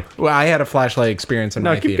 Continue. Well, I had a flashlight experience in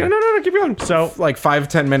my Keep theater. going. No, keep going. So, Like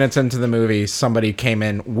 5-10 minutes into the movie, somebody came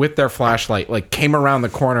in with their flashlight, like came around the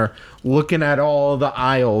corner looking at all the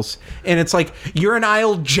aisles. And it's like, you're in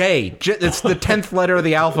aisle J. It's the 10th letter of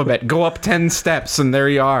the alphabet. Go up 10 steps and there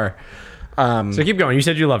you are. so keep going. You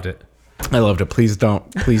said you loved it. I loved it. Please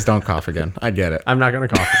don't cough again. I get it. I'm not going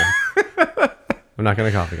to cough again. I'm not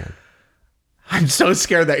going to cough again. I'm so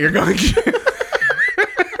scared that you're going to.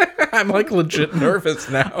 I'm like legit nervous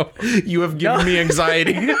now. You have given me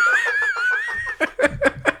anxiety.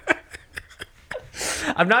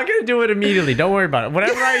 I'm not going to do it immediately. Don't worry about it.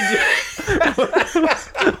 Whatever I do.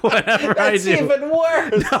 Whatever I do. even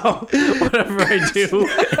worse. No, whatever I do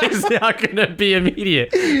is not going to be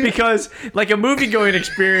immediate because, like a movie-going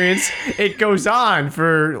experience, it goes on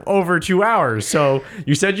for over 2 hours. So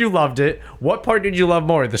you said you loved it. What part did you love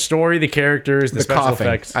more? The story, the characters, the special Coughing.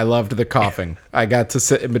 effects? I loved the coughing. I got to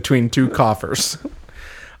sit in between two coughers.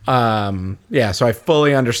 So I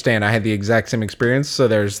fully understand. I had the exact same experience, so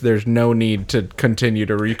there's no need to continue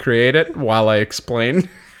to recreate it while I explain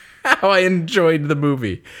how I enjoyed the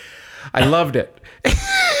movie. I loved it.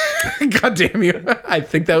 God damn you. I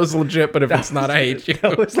think that was legit, but if it's not, I hate you.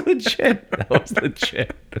 That was legit. That was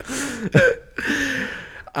legit.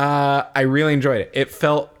 I really enjoyed it. It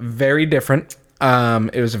felt very different.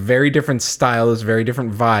 It was a very different style. It was a very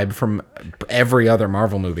different vibe from every other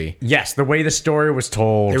Marvel movie. Yes, the way the story was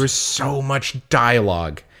told. There was so much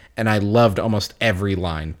dialogue, and I loved almost every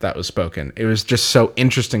line that was spoken. It was just so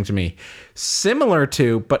interesting to me. Similar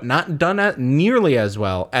to, but not done at nearly as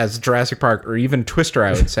well as Jurassic Park or even Twister,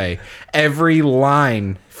 I would say. Every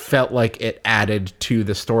line felt like it added to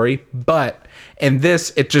the story, but in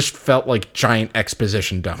this, it just felt like giant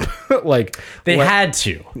exposition dump. Like they had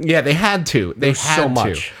to. Yeah, they had to. They had so to.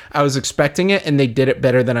 much. I was expecting it, and they did it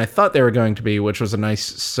better than I thought they were going to be, which was a nice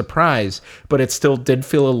surprise. But it still did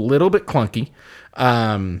feel a little bit clunky.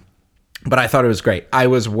 But I thought it was great. I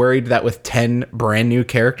was worried that with 10 brand new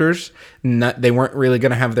characters, they weren't really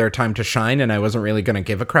going to have their time to shine, and I wasn't really going to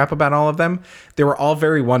give a crap about all of them. They were all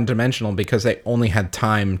very one-dimensional because they only had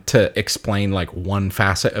time to explain like one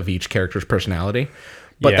facet of each character's personality.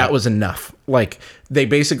 But that was enough. Like they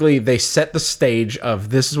set the stage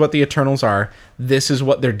of this is what the Eternals are. This is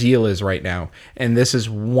what their deal is right now. And this is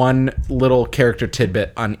one little character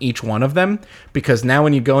tidbit on each one of them. Because now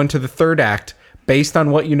when you go into the third act, based on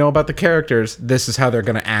what you know about the characters, this is how they're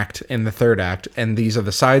going to act in the third act. And these are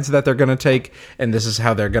the sides that they're going to take. And this is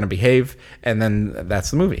how they're going to behave. And then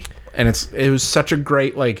that's the movie. And it was such a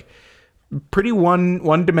great, like, pretty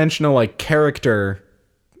one-dimensional, like, character,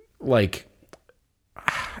 like,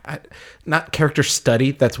 not character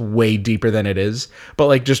study, that's way deeper than it is, but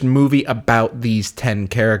like just movie about these 10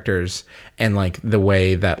 characters and like the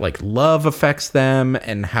way that like love affects them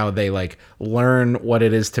and how they like learn what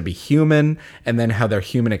it is to be human, and then how their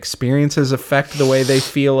human experiences affect the way they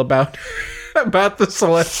feel about the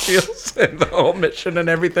Celestials and the whole mission and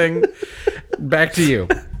everything. Back to you.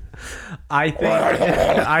 I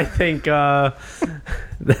think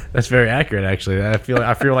that's very accurate. Actually, I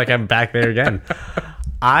feel like I'm back there again.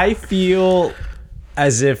 I feel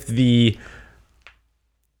as if the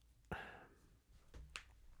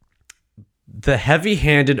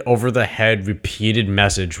heavy-handed, over-the-head, repeated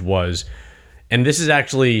message was, and this is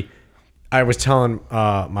actually, I was telling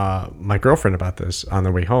my girlfriend about this on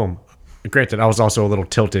the way home. Granted, I was also a little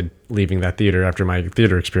tilted leaving that theater after my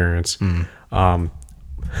theater experience.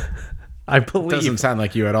 I believe Doesn't sound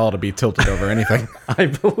like you at all to be tilted over anything. I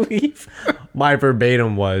believe my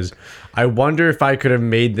verbatim was, I wonder if I could have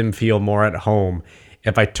made them feel more at home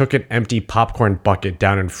if I took an empty popcorn bucket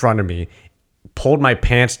down in front of me, pulled my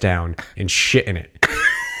pants down, and shit in it.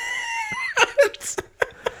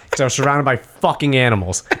 Because I was surrounded by fucking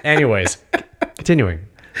animals. Anyways, continuing.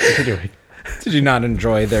 Did you not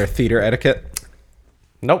enjoy their theater etiquette?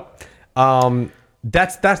 Nope.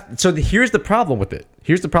 Here's the problem with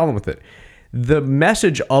it. The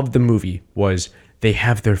message of the movie was, they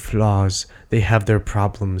have their flaws, they have their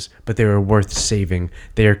problems, but they are worth saving.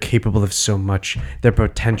 They are capable of so much. Their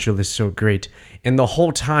potential is so great. And the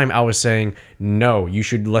whole time I was saying, no, you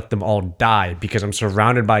should let them all die, because I'm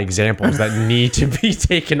surrounded by examples that need to be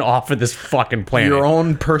taken off of this fucking planet. Your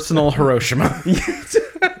own personal Hiroshima.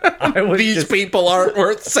 These people aren't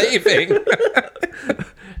worth saving.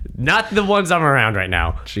 Not the ones I'm around right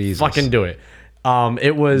now. Jesus. Fucking do it.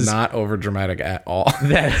 It was not over dramatic at all.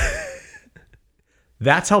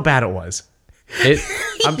 That's how bad it was.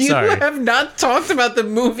 I'm sorry. You have not talked about the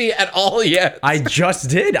movie at all yet. I just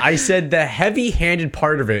did. I said the heavy-handed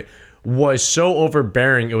part of it was so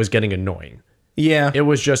overbearing, it was getting annoying. Yeah. It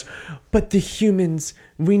was just, but the humans,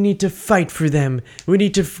 we need to fight for them. We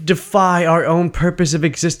need to defy our own purpose of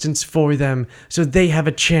existence for them, so they have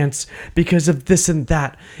a chance because of this and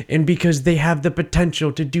that, and because they have the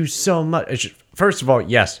potential to do so much. First of all,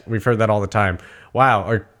 yes, we've heard that all the time. Wow,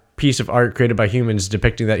 our piece of art created by humans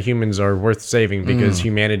depicting that humans are worth saving because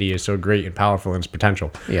humanity is so great and powerful in its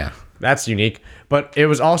potential. Yeah. That's unique. But it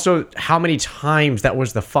was also how many times that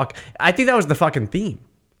was I think that was the fucking theme.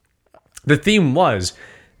 The theme was,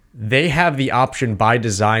 they have the option by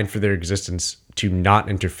design for their existence to not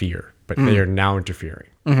interfere, but they are now interfering.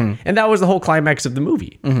 And that was the whole climax of the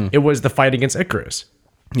movie. It was the fight against Icarus.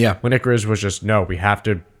 Yeah. When Icarus was just, no, we have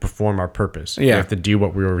to perform our purpose. Yeah. We have to do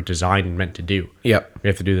what we were designed and meant to do. Yep. We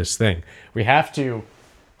have to do this thing. We have to,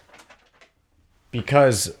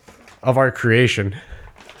 because of our creation,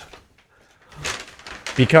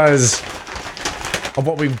 because of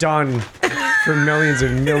what we've done for millions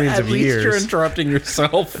and millions of years. At least you're interrupting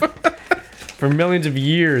yourself. For millions of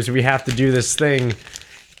years, we have to do this thing.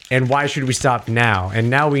 And why should we stop now? And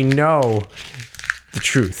now we know the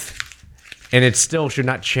truth. And it still should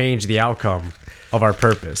not change the outcome of our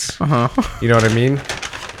purpose. You know what I mean?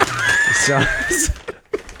 So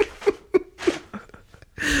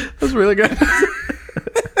That's really good.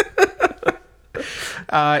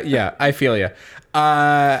 Yeah, I feel you.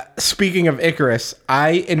 Speaking of Icarus,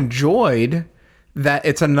 I enjoyed that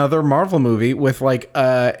it's another Marvel movie with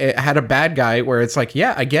it had a bad guy where it's like,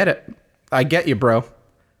 yeah, I get it. I get you, bro.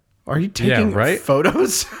 Are you taking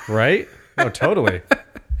photos? Right? Oh, totally.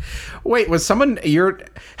 Wait, was someone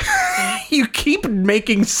you keep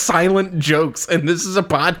making silent jokes, and this is a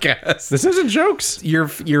podcast. This isn't jokes. You're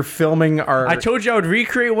filming our. I told you I would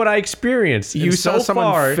recreate what I experienced. You saw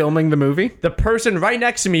someone filming the movie? The person right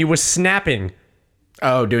next to me was snapping.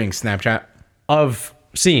 Oh, doing Snapchat of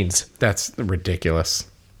scenes. That's ridiculous.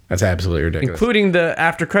 That's absolutely ridiculous. Including the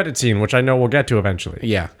after credit scene, which I know we'll get to eventually.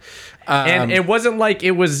 Yeah. And it wasn't like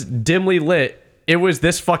it was dimly lit. It was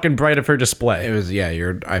this fucking bright of her display. It was, yeah,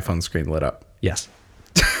 your iPhone screen lit up. Yes.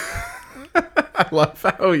 I love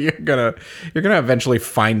how you're gonna eventually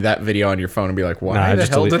find that video on your phone and be like, why the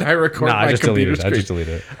hell did I record my computer screen? I just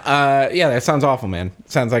deleted it. Yeah, that sounds awful, man.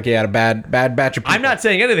 Sounds like you had a bad batch of people. I'm not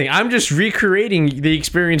saying anything. I'm just recreating the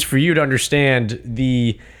experience for you to understand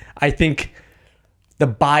I think the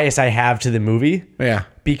bias I have to the movie. Yeah.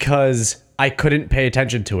 Because I couldn't pay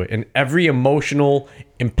attention to it. And every emotional,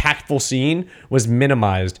 impactful scene was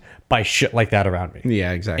minimized by shit like that around me.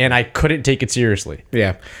 Yeah, exactly. And I couldn't take it seriously.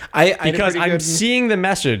 Yeah. Because I'm seeing the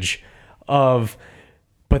message of,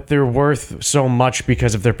 but they're worth so much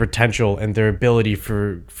because of their potential and their ability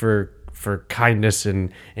for kindness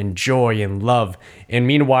and joy and love. And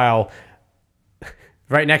meanwhile,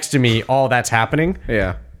 right next to me, all that's happening.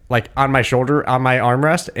 Yeah. Like on my shoulder, on my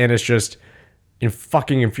armrest, and it's just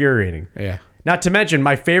fucking infuriating. Yeah. Not to mention,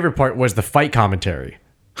 my favorite part was the fight commentary.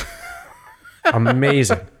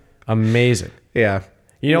 Amazing. Amazing. Yeah.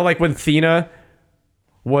 You know, like when Thena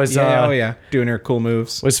was doing her cool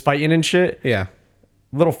moves, was fighting and shit. Yeah.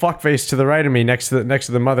 Little fuckface to the right of me, next to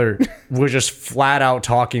the mother, was just flat out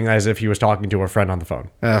talking as if he was talking to a friend on the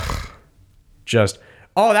phone. Ugh. Just,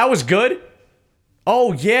 oh, that was good.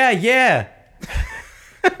 Oh yeah.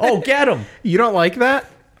 Oh, get him. You don't like that?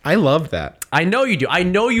 I love that. I know you do. I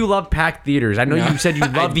know you love packed theaters. I know you said you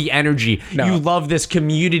love the energy. No. You love this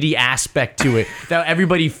community aspect to it that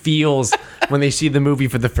everybody feels when they see the movie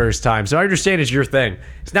for the first time. So I understand it's your thing.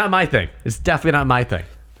 It's not my thing. It's definitely not my thing.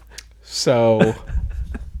 So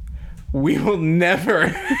we will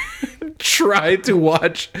never try to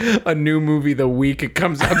watch a new movie the week it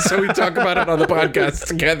comes out so we talk about it on the podcast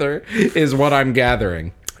together, is what I'm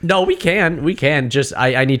gathering. No, we can. Just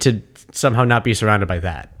I need to somehow not be surrounded by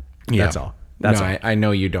that. That's all. That's all. I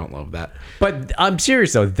know you don't love that. But I'm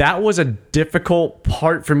serious though. That was a difficult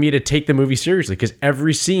part for me to take the movie seriously because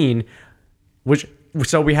every scene,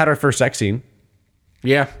 so we had our first sex scene.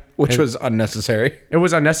 Yeah, which was unnecessary. It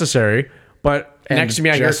was unnecessary, but next to me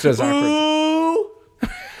I hear, just as awkward. "Ooh."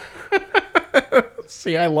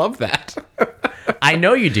 See, I love that. I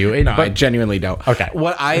know you do, No, I but genuinely don't. Okay.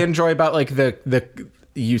 What I enjoy about like the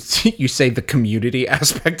you say the community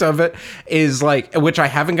aspect of it is like, which I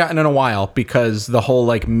haven't gotten in a while because the whole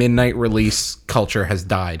like midnight release culture has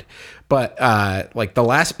died. But like the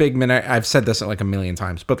last big midnight, I've said this like a million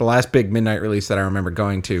times, but the last big midnight release that I remember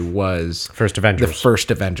going to was First Avengers. The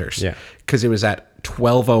first Avengers. Yeah. Because it was at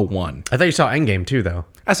 12:01. I thought you saw Endgame too, though.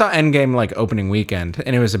 I saw Endgame like opening weekend,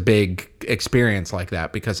 and it was a big experience like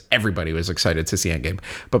that because everybody was excited to see Endgame.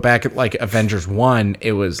 But back at like Avengers 1,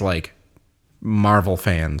 it was like Marvel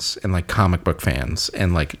fans and like comic book fans,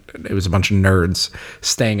 and like it was a bunch of nerds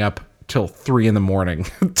staying up till 3 a.m.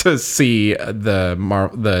 to see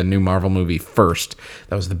the new Marvel movie first.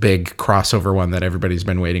 That was the big crossover one that everybody's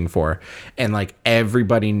been waiting for, and like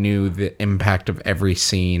everybody knew the impact of every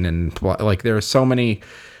scene, and like there were so many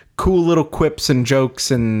cool little quips and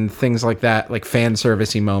jokes and things like that, like fan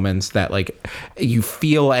servicey moments that like you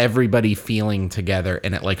feel everybody feeling together,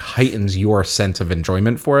 and it like heightens your sense of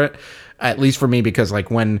enjoyment for it. At least for me, because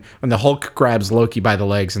like when the Hulk grabs Loki by the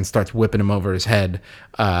legs and starts whipping him over his head,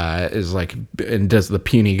 is like, and does the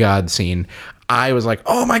puny god scene, I was like,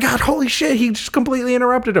 oh my God, holy shit, he just completely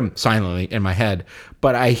interrupted him, silently in my head.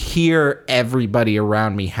 But I hear everybody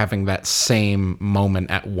around me having that same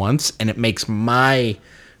moment at once, and it makes my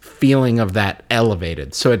feeling of that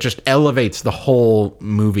elevated. So it just elevates the whole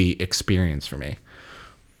movie experience for me.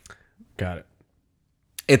 Got it.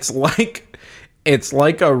 It's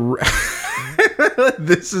like a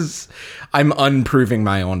I'm unproving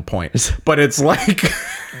my own point, but it's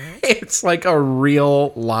like a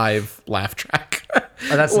real live laugh track. Oh,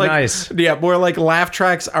 that's like, nice. Yeah, more like laugh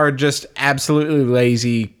tracks are just absolutely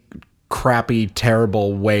lazy, crappy,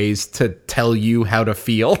 terrible ways to tell you how to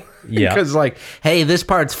feel. Yeah. Because like, hey, this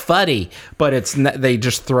part's funny, but they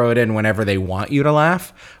just throw it in whenever they want you to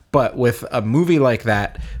laugh. But with a movie like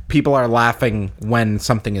that, people are laughing when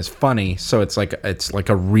something is funny, so it's like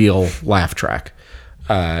a real laugh track.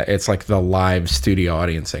 It's like the live studio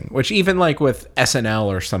audiencing, which even like with SNL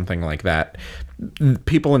or something like that,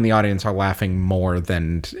 people in the audience are laughing more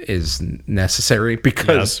than is necessary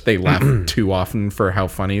because they laugh too often for how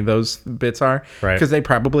funny those bits are. Right. Because they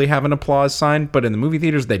probably have an applause sign, but in the movie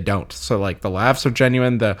theaters they don't. So like the laughs are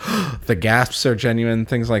genuine, the gasps are genuine,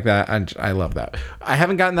 things like that. I love that. I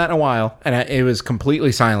haven't gotten that in a while, and it was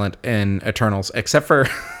completely silent in Eternals, except for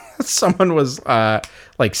someone was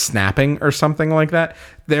like snapping or something like that.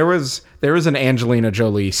 There was an Angelina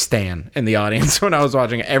Jolie stan in the audience when I was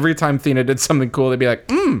watching it. Every time Thena did something cool, they'd be like,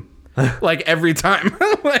 like every time.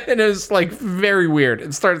 And it was like very weird.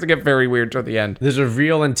 It starts to get very weird toward the end. There's a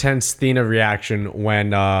real intense Thena reaction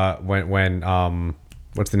when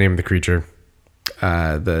what's the name of the creature?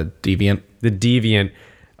 The Deviant. The Deviant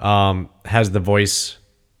has the voice.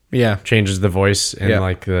 Yeah. Changes the voice and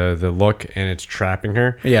like the look, and it's trapping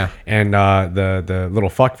her. Yeah. And the little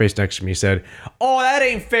fuckface next to me said, "Oh, that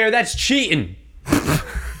ain't fair. That's cheating."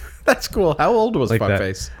 That's cool. How old was Like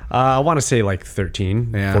Fuckface? I want to say like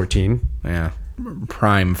 13, Yeah. 14. Yeah.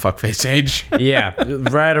 Prime Fuckface age. Yeah,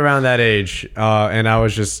 right around that age. And I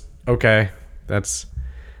was just, okay, this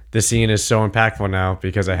scene is so impactful now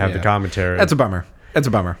because I have the commentary. That's a bummer. That's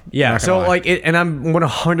a bummer. Yeah, Not so gonna lie. like, and I'm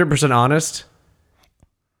 100% honest.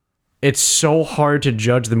 It's so hard to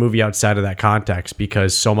judge the movie outside of that context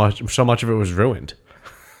because so much of it was ruined.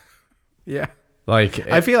 Yeah. Like,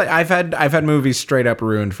 I feel like I've had movies straight up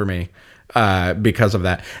ruined for me because of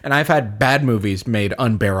that, and I've had bad movies made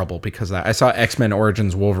unbearable because of that. I saw X-Men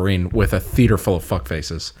Origins Wolverine with a theater full of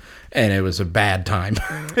fuckfaces, and it was a bad time.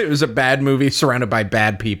 It was a bad movie surrounded by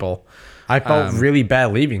bad people. I felt really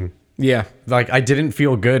bad leaving. Yeah, Like, I didn't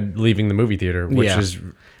feel good leaving the movie theater, which Yeah. is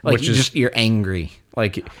like which is you're angry.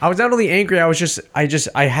 Like I was not only angry, I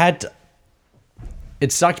had to,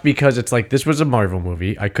 it sucked because it's like, this was a Marvel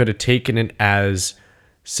movie. I could have taken it as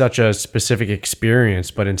such a specific experience,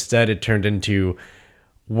 but instead it turned into,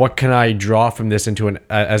 what can I draw from this into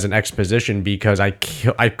as an exposition, because I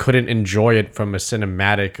couldn't enjoy it from a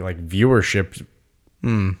cinematic like viewership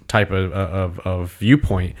type of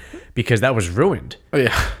viewpoint because that was ruined.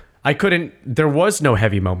 yeah, There was no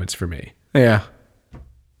heavy moments for me. yeah.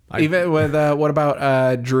 Even with what about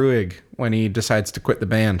Druig when he decides to quit the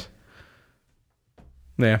band?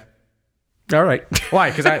 Yeah. All right. Why?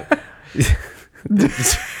 Because I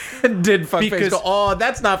Did fuckface go, oh,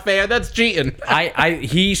 that's not fair. That's cheating.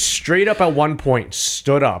 he straight up at one point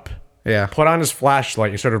stood up, Yeah. put on his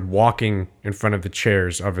flashlight, and started walking in front of the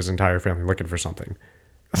chairs of his entire family looking for something.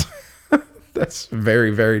 That's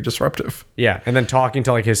very, very disruptive. Yeah, and then talking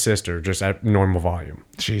to like his sister just at normal volume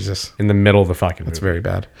Jesus. in the middle of the fucking movie. It's very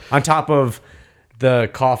bad. On top of the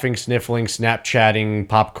coughing, sniffling, Snapchatting,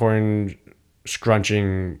 popcorn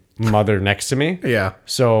scrunching mother next to me. Yeah.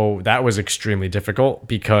 So that was extremely difficult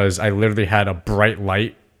because I literally had a bright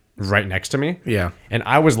light right next to me. Yeah. And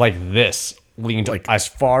I was like this, leaned like as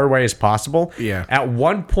far away as possible. Yeah. At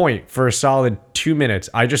one point, for a solid 2 minutes,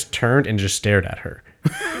 I just turned and just stared at her.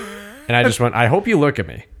 And I just went, I hope you look at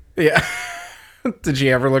me. Yeah. Did she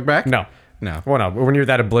ever look back? No. No. Well, no. When you're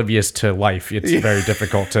that oblivious to life, it's very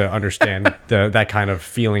difficult to understand that kind of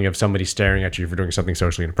feeling of somebody staring at you for doing something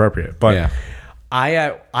socially inappropriate. But Yeah.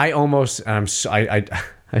 I almost, and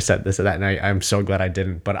I said this that night. I'm so glad I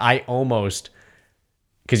didn't. But I almost,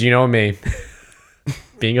 because you know me,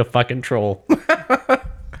 being a fucking troll,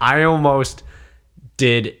 I almost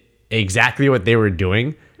did exactly what they were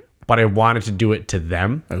doing, but I wanted to do it to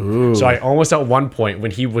them. Ooh. So I almost at one point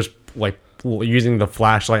when he was like using the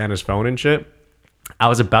flashlight on his phone and shit, I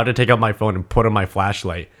was about to take out my phone and put on my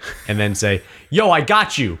flashlight and then say, yo, I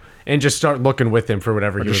got you. And just start looking with him for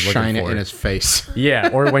whatever he was looking for. Shine it in his face. Yeah,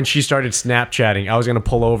 or when she started Snapchatting, I was gonna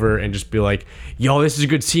pull over and just be like, "Yo, this is a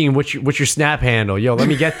good scene. What's your Snap handle? Yo, let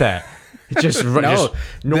me get that." Just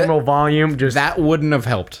normal volume, just That wouldn't have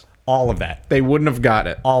helped. all of that, They wouldn't have got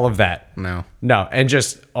it. all of that. No. No, and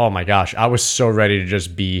just oh my gosh, I was so ready to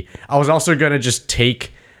just be. I was also gonna just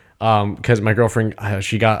take, because my girlfriend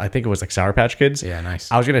she got, I think it was like Sour Patch Kids. Yeah,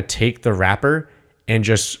 nice. I was gonna take the wrapper and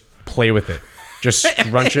just play with it. Just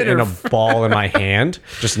scrunch it in a ball in my hand,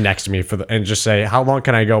 just next to me and just say, how long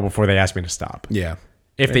can I go before they ask me to stop? Yeah.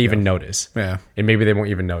 If they even notice. Yeah. And maybe they won't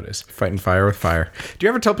even notice. Fighting fire with fire. Do you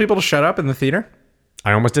ever tell people to shut up in the theater?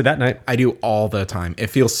 I almost did that night. I do all the time. It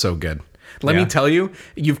feels so good. Let Yeah. me tell you,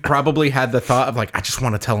 you've probably had the thought of like, I just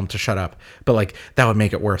want to tell them to shut up, but like that would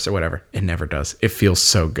make it worse or whatever. It never does. It feels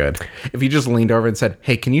so good. If you just leaned over and said,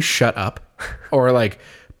 hey, can you shut up? Or like,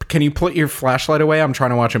 can you put your flashlight away? I'm trying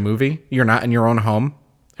to watch a movie. You're not in your own home.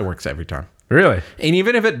 It works every time. Really? And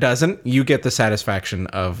even if it doesn't, you get the satisfaction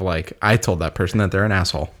of like, I told that person that they're an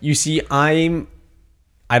asshole. You see, I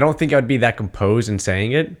don't think I'd be that composed in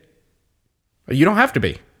saying it. You don't have to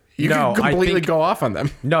be. You No, can I completely think- go off on them.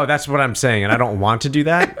 No, that's what I'm saying. And I don't want to do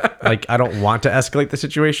that. Like, I don't want to escalate the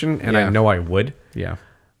situation. And Yeah. I know I would. Yeah.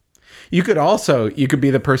 You could be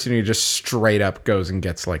the person who just straight up goes and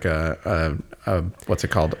gets like a what's it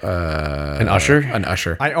called? An usher? An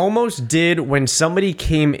usher. I almost did when somebody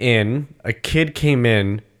came in, a kid came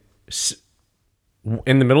in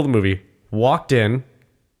in the middle of the movie, walked in,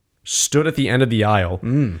 stood at the end of the aisle,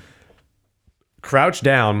 crouched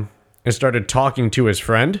down, and started talking to his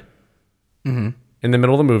friend in the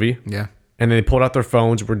middle of the movie. Yeah. And then they pulled out their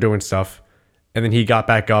phones, were doing stuff. And then he got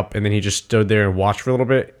back up, and then he just stood there and watched for a little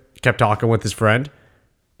bit, kept talking with his friend.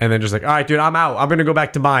 And then just like, all right, dude, I'm out. I'm going to go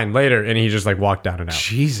back to mine later. And he just like walked down and out.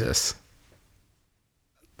 Jesus.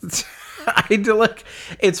 I do like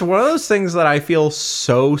it's one of those things that I feel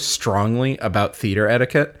so strongly about theater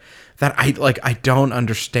etiquette that I don't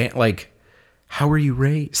understand. Like, how were you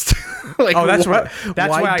raised? Like, Oh, that's why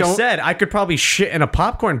I don't- said I could probably shit in a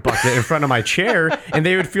popcorn bucket in front of my chair and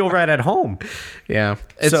they would feel right at home. Yeah.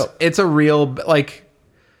 So- It's a real like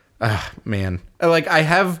man. Like I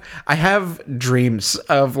have dreams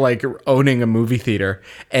of like owning a movie theater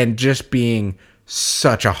and just being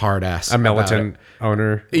such a hard ass. A militant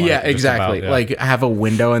owner. like, Yeah, just exactly. about, yeah. Like have a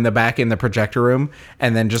window in the back in the projector room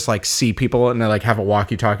and then just like see people and they like have a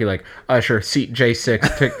walkie-talkie like usher seat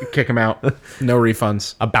J6 kick him out. No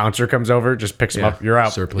refunds. a bouncer comes over, just picks him up. You're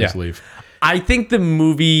out. Sir, please Yeah. leave. I think the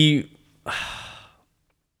movie.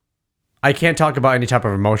 I can't talk about any type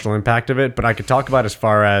of emotional impact of it, but I could talk about as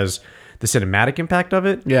far as the cinematic impact of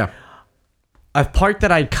it. Yeah. A part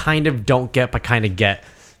that I kind of don't get, but kind of get.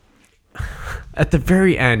 At the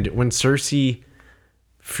very end, when Cersei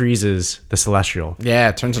freezes the Celestial. Yeah,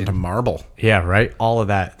 it turns into marble. Yeah, right? All of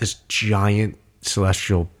that. This giant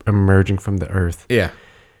Celestial emerging from the earth. Yeah.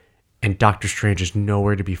 And Doctor Strange is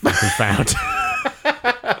nowhere to be fucking found.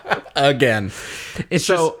 Again. It's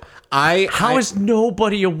So just, how is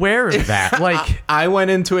nobody aware of that? Like, I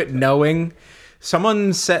went into it knowing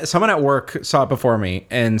someone at work saw it before me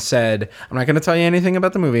and said, I'm not going to tell you anything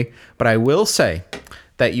about the movie, but I will say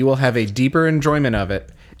that you will have a deeper enjoyment of it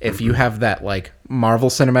if you have that like Marvel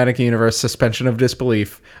Cinematic Universe suspension of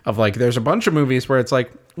disbelief of like, there's a bunch of movies where it's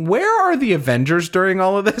like, where are the Avengers during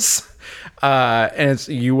all of this? And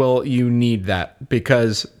you need that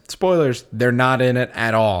because spoilers, they're not in it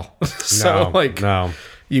at all. So no.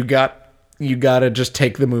 you got to just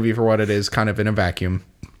take the movie for what it is, kind of in a vacuum.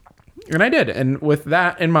 And I did. And with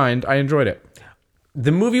that in mind, I enjoyed it.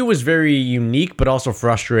 The movie was very unique, but also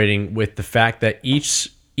frustrating with the fact that each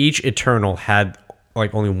Eternal had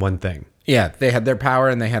like only one thing. Yeah, they had their power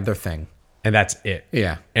and they had their thing. And that's it.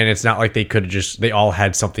 Yeah. And it's not like they all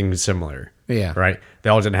had something similar. Yeah. Right? They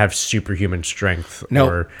all didn't have superhuman strength. No,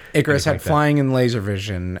 or Icarus had like flying and laser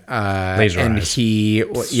vision. Laser and eyes.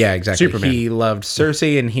 Yeah, exactly. Superman. He loved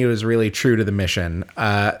Cersei and he was really true to the mission.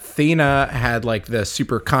 Athena had like the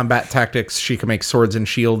super combat tactics. She could make swords and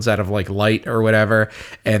shields out of like light or whatever.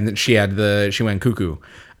 And she went cuckoo.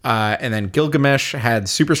 And then Gilgamesh had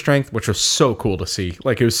super strength, which was so cool to see.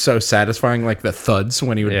 Like, it was so satisfying, like the thuds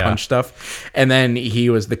when he would punch stuff. And then he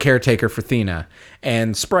was the caretaker for Athena.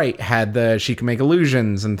 And Sprite had she could make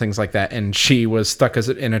illusions and things like that. And she was stuck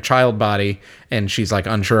in a child body. And she's like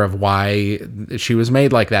unsure of why she was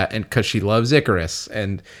made like that. And because she loves Icarus.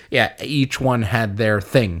 And yeah, each one had their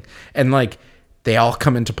thing. And like, they all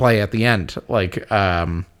come into play at the end. Like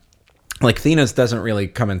Athena's doesn't really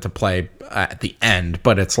come into play at the end,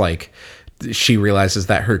 but it's like she realizes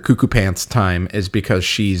that her cuckoo pants time is because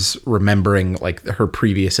she's remembering like her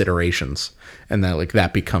previous iterations, and that like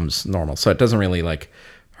that becomes normal. So it doesn't really like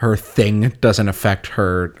her thing doesn't affect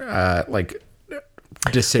her like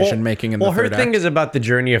decision making in the third her thing act. is about the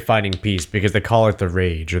journey of finding peace because they call it the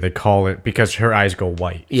rage, or they call it because her eyes go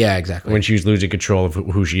white. Yeah, exactly. When she's losing control of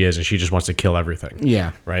who she is and she just wants to kill everything.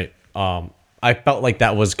 Yeah. Right. I felt like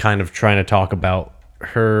that was kind of trying to talk about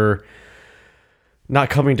her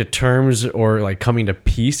not coming to terms or like coming to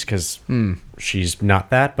peace because she's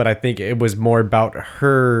not that. But I think it was more about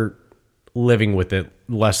her living with it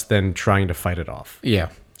less than trying to fight it off. Yeah.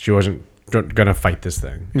 She wasn't going to fight this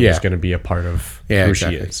thing. It was going to be a part of who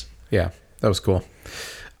she is. Yeah, that was cool.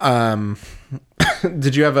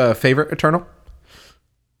 Did you have a favorite Eternal?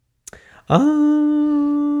 I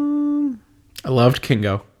loved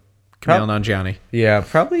Kingo. Kumail Nanjiani. Yeah,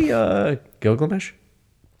 probably Gilgamesh.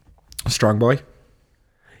 Strong boy.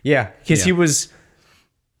 Yeah, because he was,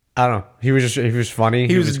 I don't know, he was funny.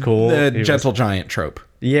 He was cool. The He gentle giant trope.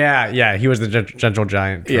 Yeah, he was the gentle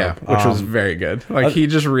giant trope. Yeah, which was very good. Like, he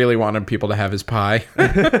just really wanted people to have his pie.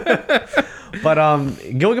 But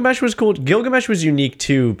Gilgamesh was cool. Gilgamesh was unique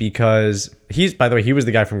too because by the way, he was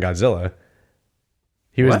the guy from Godzilla.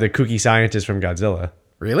 He was the kooky scientist from Godzilla.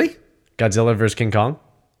 Really? Godzilla vs. King Kong?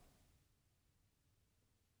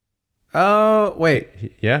 Oh, wait.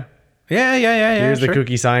 Yeah. Yeah. He was sure. the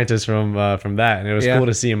kooky scientist from that, and it was cool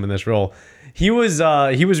to see him in this role. He was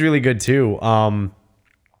really good too.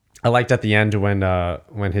 I liked at the end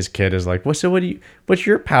when his kid is like, what's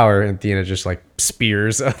your power? And Athena just like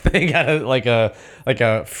spears a thing out of like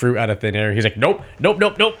a fruit out of thin air. He's like, nope.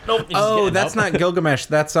 Oh, that's not Gilgamesh.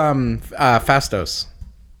 That's Phastos.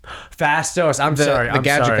 Phastos. I'm sorry. The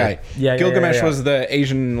gadget guy. Yeah, Gilgamesh was the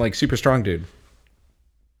Asian, like, super strong dude.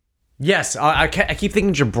 Yes, I keep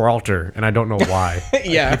thinking Gibraltar, and I don't know why.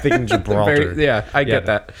 Yeah. I keep thinking Gibraltar. I get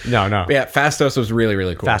that. No. But yeah, Phastos was really,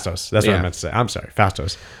 really cool. Phastos. That's what I meant to say. I'm sorry,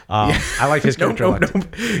 Phastos. I like his character.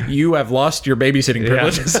 No. You have lost your babysitting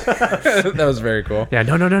privileges. That was very cool. Yeah.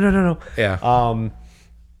 No. Yeah.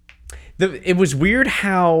 It was weird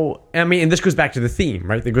how, I mean, and this goes back to the theme,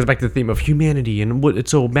 right? It goes back to the theme of humanity and what it's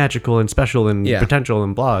so magical and special and potential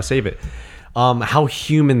and blah, save it. How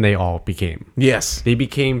human they all became. Yes. They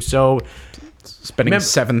became so... Spending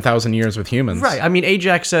 7,000 years with humans. Right. I mean,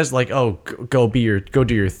 Ajax says like, oh, go do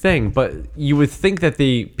your thing. But you would think that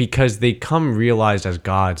because they come realized as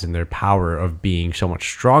gods in their power of being so much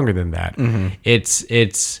stronger than that,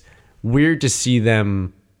 it's weird to see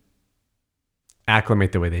them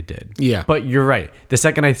acclimate the way they did. Yeah. But you're right. The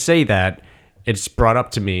second I say that, it's brought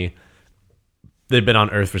up to me, they've been on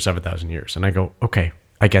Earth for 7,000 years. And I go, okay,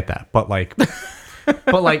 I get that. But like,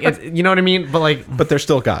 it's, you know what I mean? But they're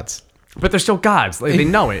still gods. But they're still gods. Like, they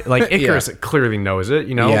know it. Like, Icarus clearly knows it,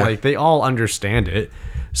 you know? Yeah. Like, they all understand it.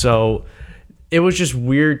 So, it was just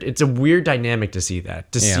weird. It's a weird dynamic to see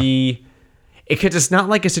that. To see... Because it's not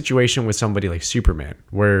like a situation with somebody like Superman,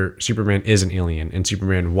 where Superman is an alien, and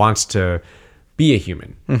Superman wants to be a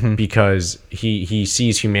human. Because he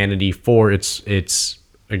sees humanity for its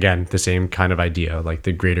again, the same kind of idea, like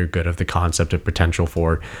the greater good of the concept of potential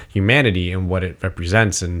for humanity and what it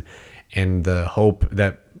represents, and the hope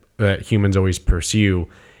that humans always pursue,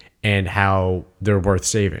 and how they're worth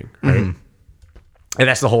saving, right? And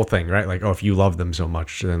that's the whole thing, right? Like, oh, if you love them so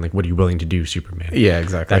much, then like, what are you willing to do, Superman? Yeah,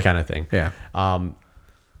 exactly. That kind of thing. Yeah.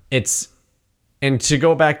 It's, and to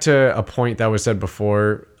go back to a point that was said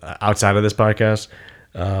before outside of this podcast,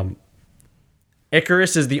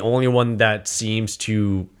 Icarus is the only one that seems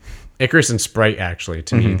to, Icarus and Sprite actually,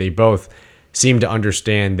 to me, they both seem to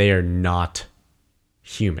understand they are not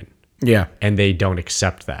human. Yeah. And they don't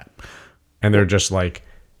accept that. And they're just like,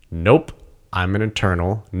 nope, I'm an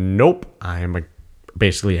Eternal. Nope, I'm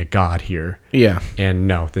basically a god here. Yeah. And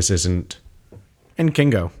no, this isn't. And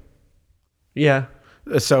Kingo. Yeah.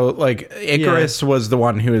 So like Icarus was the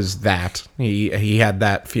one who is that. He had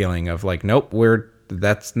that feeling of like, nope,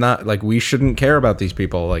 that's not like, we shouldn't care about these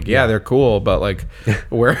people. Like, yeah, they're cool, but like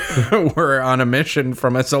we're on a mission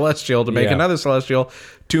from a celestial to make another celestial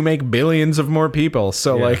to make billions of more people.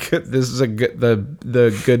 So like this is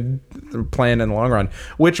the good plan in the long run,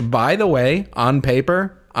 which by the way, on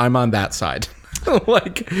paper, I'm on that side.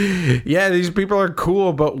 Like, yeah, these people are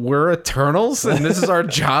cool, but we're Eternals and this is our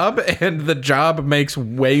job, and the job makes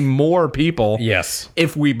way more people. Yes.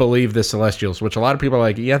 If we believe the Celestials, which a lot of people are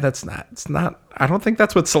like, yeah, it's not, I don't think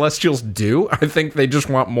that's what Celestials do. I think they just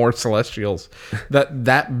want more Celestials.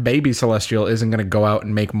 That baby Celestial isn't going to go out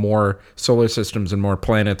and make more solar systems and more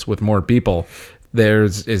planets with more people.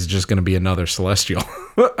 Theirs is just going to be another Celestial.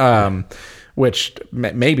 Which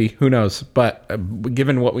maybe, who knows? But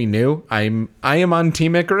given what we knew, I am on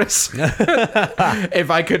Team Icarus.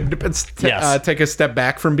 If I could take a step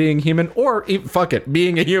back from being human, or fuck it,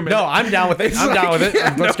 being a human. No, I'm down with it. I'm down with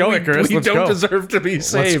it. Let's go, Icarus. We Let's don't go. deserve to be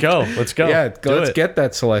saved. Let's go. Yeah, let's get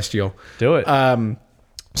that Celestial. Do it.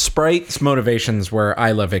 Sprite's motivations were,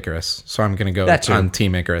 I love Icarus, so I'm going to go on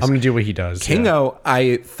Team Icarus. I'm going to do what he does. Kingo,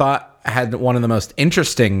 I thought, had one of the most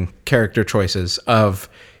interesting character choices of,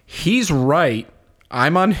 he's right,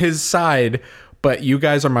 I'm on his side, but you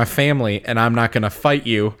guys are my family and I'm not going to fight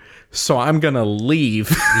you, so I'm going to leave.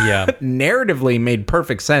 Yeah. Narratively made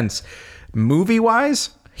perfect sense.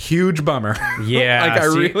 Movie-wise, huge bummer. Yeah. Like, I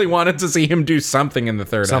really wanted to see him do something in the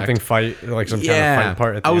third act. Fight, like some kind of fight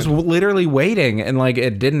part at the I was end. literally waiting, and like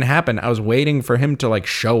it didn't happen. I was waiting for him to like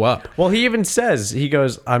show up. Well, he even says, he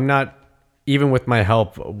goes, I'm not, even with my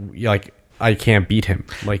help, like, I can't beat him.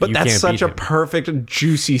 Like, But you that's can't such beat a him. perfect,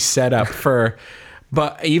 juicy setup for.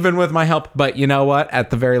 But even with my help, but you know what? At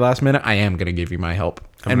the very last minute, I am going to give you my help,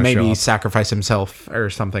 and maybe sacrifice himself or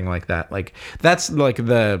something like that. Like, that's like it's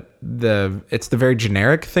the very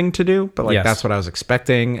generic thing to do, but like that's what I was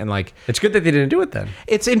expecting, and like It's good that they didn't do it then.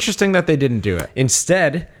 it's interesting that they didn't do it.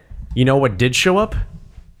 Instead, you know what did show up?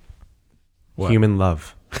 Human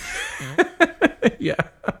love. Yeah.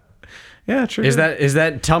 Yeah, true. Is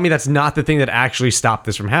that tell me that's not the thing that actually stopped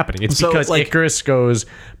this from happening? It's So, because like- Icarus goes,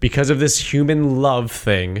 because of this human love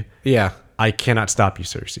thing, Yeah. I cannot stop you,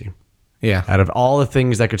 Cersei. Yeah. Out of all the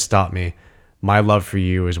things that could stop me, my love for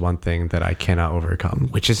you is one thing that I cannot overcome.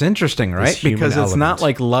 Which is interesting, right? human Because it's not element.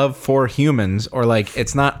 like love for humans, or like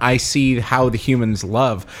it's not I see how the humans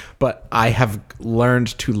love, but I have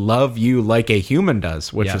learned to love you like a human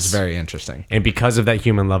does, which Yes. is very interesting. And because of that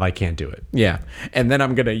human love, I can't do it. Yeah. And then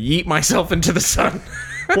I'm going to yeet myself into the sun.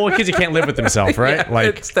 Well, because he can't live with himself, right? Yeah,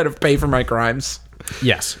 Like, instead of pay for my crimes.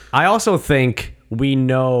 yes. I also think we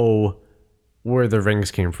know where the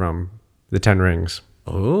rings came from. The 10 rings.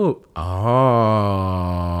 Oh.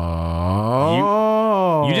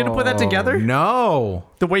 Oh. You didn't put that together? No.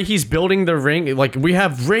 The way he's building the ring, like, we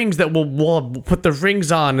have rings that we'll put the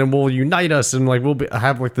rings on and will unite us, and like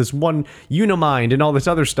have like this one unimind and all this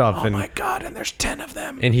other stuff. Oh and my God. And there's 10 of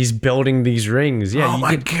them. and he's building these rings. Yeah, Oh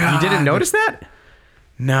my you didn't God. notice that?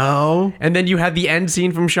 No. And then you had the end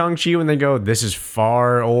scene from Shang-Chi when they go, this is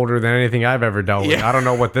far older than anything I've ever dealt with. Yeah. I don't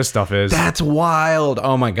know what this stuff is. That's wild.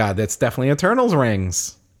 Oh my God. That's definitely Eternals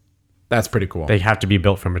rings. That's pretty cool. They have to be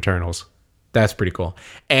built from Eternals. That's pretty cool.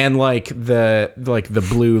 And like the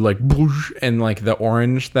blue, like boosh, and like the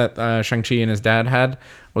orange that Shang-Chi and his dad had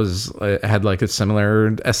had like a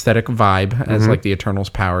similar aesthetic vibe as like the Eternals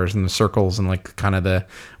powers and the circles and like kind of the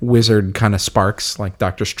wizard kind of sparks, like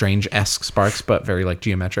Doctor Strange-esque sparks, but very like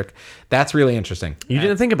geometric. That's really interesting. You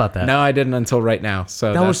didn't think about that. No, I didn't until right now.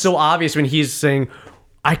 So That was so obvious when he's saying,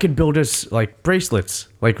 I could build us like bracelets.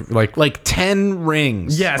 like 10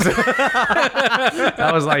 rings. Yes.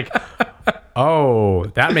 I was like, oh,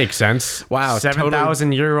 that makes sense. Wow,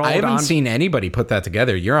 7,000-year-old. I haven't seen anybody put that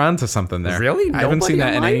together. You're onto something there. Really? I haven't seen Nobody that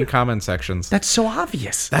in online? any comment sections. That's so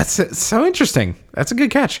obvious. That's so interesting. That's a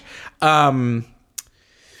good catch. Blah,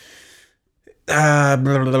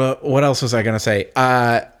 blah, blah. What else was I going to say?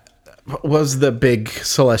 What was the big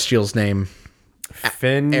celestial's name?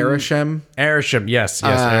 Finn. Arishem? Arishem. Yes.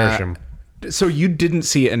 Arishem. So you didn't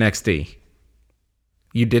see it in XD?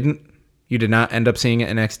 You didn't? You did not end up seeing it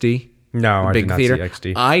in XD? No, I Big did not theater.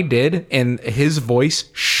 see XD. I did, and his voice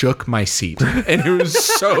shook my seat, and it was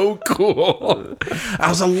so cool.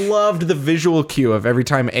 I loved the visual cue of every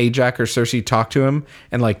time Ajax or Cersei talked to him,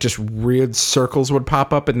 and like just weird circles would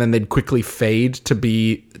pop up, and then they'd quickly fade to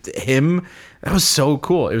be him. That was so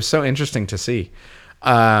cool. It was so interesting to see.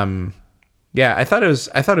 Yeah, I thought it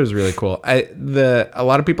was really cool. A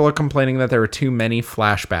lot of people are complaining that there were too many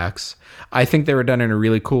flashbacks. I think they were done in a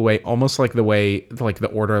really cool way, almost like the way, like the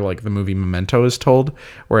order, like the movie Memento is told,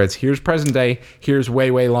 where it's here's present day, here's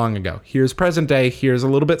way, way long ago, here's present day, here's a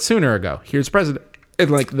little bit sooner ago, here's present.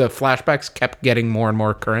 And like the flashbacks kept getting more and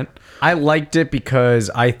more current. I liked it because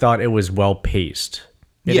I thought it was well paced.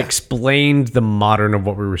 It explained the modern of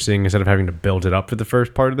what we were seeing instead of having to build it up for the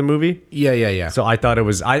first part of the movie. Yeah. So I thought it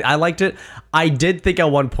was, I liked it. I did think at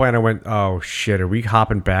one point I went, oh shit, are we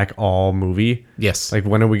hopping back all movie? Yes. Like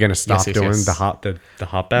when are we going to stop Yes. doing the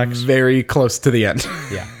hopbacks? Very close to the end.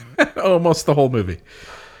 Yeah. Almost the whole movie.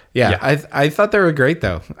 Yeah. I thought they were great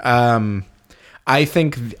though. I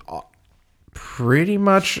think pretty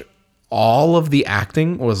much all of the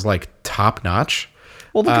acting was like top notch.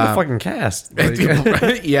 Well, look at the fucking cast.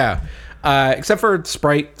 Like, Yeah. Except for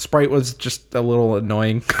Sprite. Sprite was just a little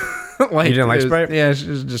annoying. Like, You didn't like Sprite? Yeah, she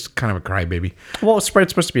was just kind of a crybaby. well,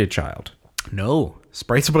 Sprite's supposed to be a child. No.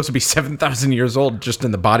 Sprite's supposed to be 7,000 years old just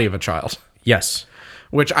in the body of a child. Yes.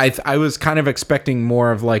 Which I was kind of expecting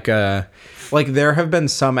more of like a... Like, there have been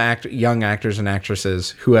some young actors and actresses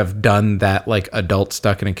who have done that, like, adult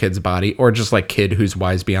stuck in a kid's body, or just, like, kid who's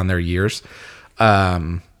wise beyond their years.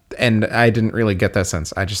 And I didn't really get that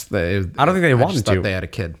sense. I don't think they wanted to. They had a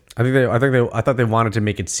kid. I thought they wanted to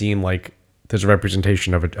make it seem like there's a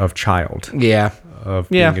representation of child, Yeah. of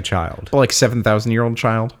being a child. But like 7,000-year-old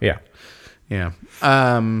child. Yeah. Yeah.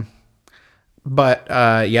 But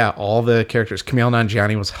yeah, all the characters. Kumail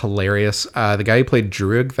Nanjiani was hilarious. The guy who played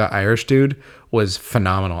Druig, the Irish dude, was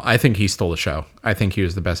phenomenal. I think he stole the show. I think he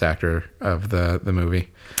was the best actor of the movie.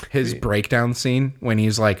 His breakdown scene when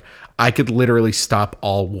he's like, I could literally stop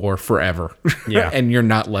all war forever. Yeah. And you're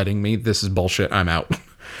not letting me. This is bullshit. I'm out.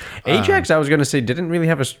 Ajax, I was going to say, didn't really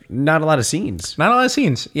have not a lot of scenes. Not a lot of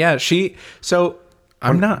scenes. Yeah,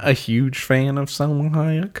 I'm not a huge fan of Salma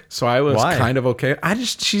Hayek, so I was Why? kind of okay.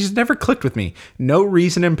 She's never clicked with me. No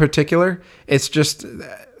reason in particular. It's just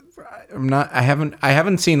I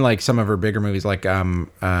haven't seen like some of her bigger movies like Frida.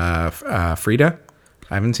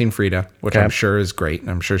 I haven't seen Frida, which Okay. I'm sure is great.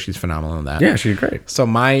 I'm sure she's phenomenal in that. Yeah, she's great. So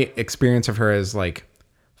my experience of her is like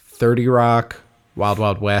 30 Rock, Wild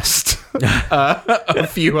Wild West, a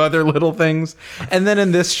few other little things, and then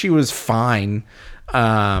in this she was fine.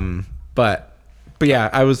 But yeah,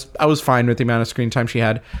 I was fine with the amount of screen time she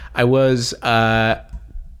had. I was a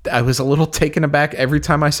little taken aback every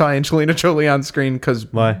time I saw Angelina Jolie on screen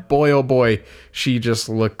because Why? boy oh boy, she just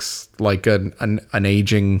looks like an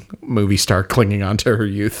aging movie star clinging onto her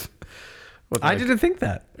youth. I didn't think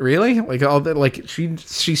that. Really? Like all that? Like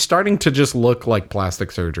she's starting to just look like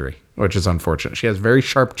plastic surgery, which is unfortunate. She has very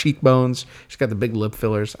sharp cheekbones. She's got the big lip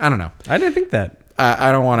fillers. I don't know. I didn't think that.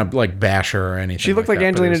 I don't want to like bash her or anything. She looked like that, but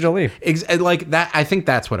Angelina it Jolie. Like that. I think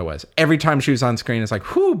that's what it was. Every time she was on screen, it's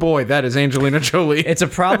like, whoo boy, that is Angelina Jolie. It's a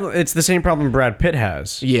problem. It's the same problem Brad Pitt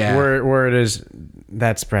has. Yeah. Where it is,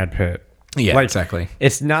 that's Brad Pitt. Yeah, Like, exactly.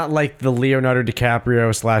 It's not like the Leonardo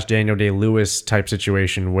DiCaprio / Daniel Day-Lewis type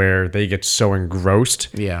situation where they get so engrossed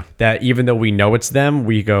Yeah. that even though we know it's them,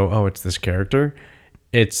 we go, oh, it's this character.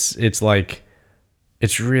 It's like,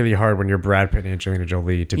 it's really hard when you're Brad Pitt and Angelina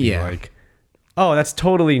Jolie to be Yeah. like, oh, that's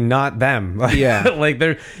totally not them. Like, Yeah. like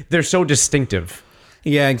they're so distinctive,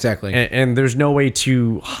 Yeah, exactly. and there's no way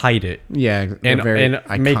to hide it. yeah, And very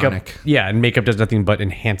iconic. makeup does nothing but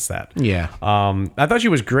enhance that. Yeah. I thought she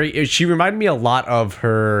was great. She reminded me a lot of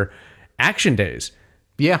her Action Days.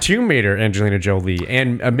 Yeah. Tomb Raider, Angelina Jolie,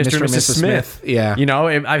 and Mr. and Mrs. Smith. Yeah. You know,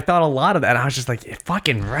 I thought a lot of that. And I was just like,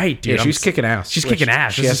 fucking right, dude. Yeah, she's kicking ass. She's which kicking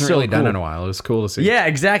ass. She This is hasn't so really done cool. in a while. It was cool to see. Yeah,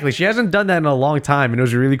 exactly. She hasn't done that in a long time, and it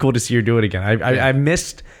was really cool to see her do it again. I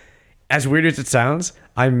missed, as weird as it sounds,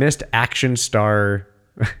 I missed action star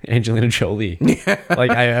Angelina Jolie.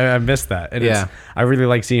 Like I missed that. And Yeah. I really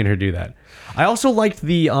like seeing her do that. I also liked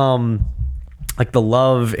the like the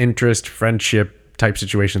love interest friendship type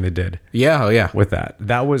situation they did Yeah. Oh, yeah. with that.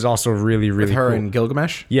 That was also really, really Her cool. and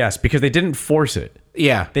Gilgamesh. Yes, because they didn't force it.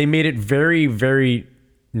 Yeah. They made it very, very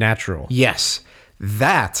natural. Yes.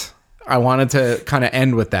 That I wanted to kind of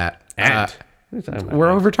end with that. We're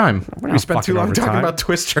over time. We not spent too fucking long over talking time. about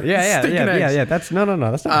Twister. Yeah. That's no.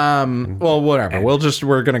 That's not. Well, whatever.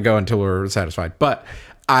 We're gonna go until we're satisfied. But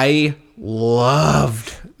I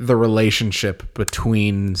loved the relationship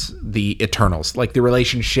between the Eternals, like the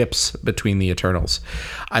relationships between the Eternals.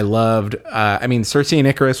 I loved, Cersei and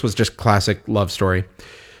Icarus was just classic love story.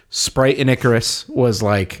 Sprite and Icarus was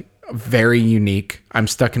like very unique. I'm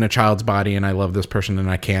stuck in a child's body and I love this person and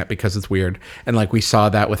I can't because it's weird. And like we saw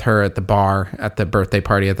that with her at the bar at the birthday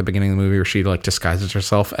party at the beginning of the movie where she like disguises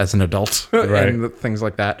herself as an adult and things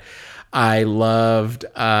like that. I loved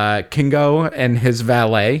Kingo and his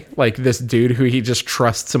valet, like this dude who he just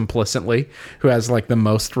trusts implicitly, who has like the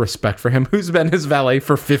most respect for him, who's been his valet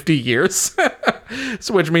for 50 years.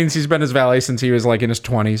 So, which means he's been his valet since he was like in his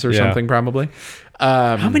 20s or something, probably.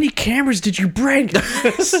 How many cameras did you bring?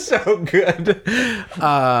 So good.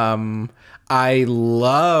 I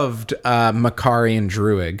loved Makari and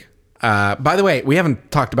Druig. By the way, we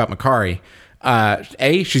haven't talked about Makari.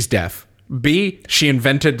 A, she's deaf. B, she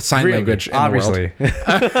invented sign language in obviously. the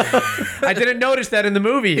world. I didn't notice that in the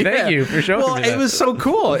movie. Thank you for showing me that. It was so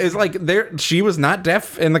cool. It's like she was not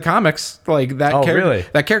deaf in the comics. Like that. Really?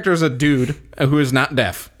 That character is a dude who is not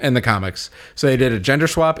deaf in the comics. So they did a gender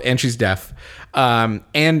swap, and she's deaf.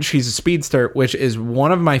 And she's a speedster, which is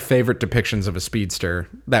one of my favorite depictions of a speedster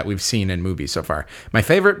that we've seen in movies so far. My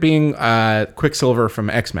favorite being Quicksilver from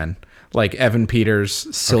X-Men. Like Evan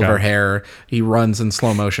Peters, silver hair. He runs in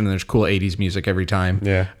slow motion and there's cool 80s music every time.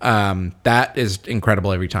 Yeah. That is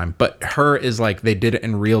incredible every time. But her is like, they did it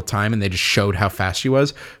in real time and they just showed how fast she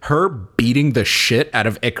was. Her beating the shit out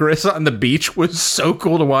of Icarus on the beach was so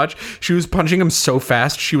cool to watch. She was punching him so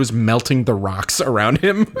fast, she was melting the rocks around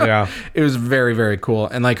him. Yeah. It was very, very cool.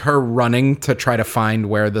 And like her running to try to find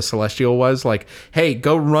where the Celestial was, like, hey,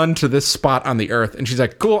 go run to this spot on the earth. And she's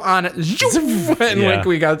like, cool, on it. And like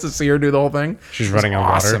we got to see her do the whole thing. She's running on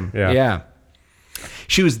water. Yeah.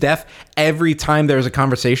 She was deaf every time there was a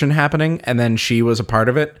conversation happening and then she was a part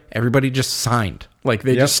of it. Everybody just signed. Like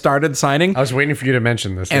they just started signing. I was waiting for you to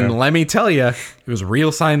mention this. And let me tell you, it was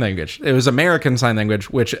real sign language. It was American Sign Language,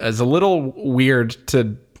 which is a little weird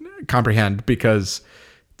to comprehend because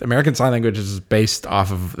the American Sign Language is based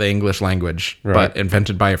off of the English language, but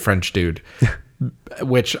invented by a French dude.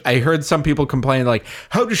 Which I heard some people complain, like,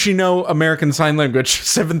 how does she know American Sign Language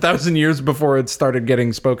 7,000 years before it started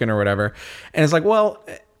getting spoken or whatever? And it's like, well,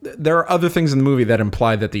 there are other things in the movie that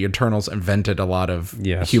imply that the Eternals invented a lot of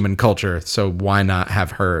human culture. So why not have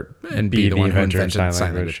her and be the one who invented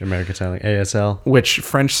sign language? American Sign Language, ASL. Which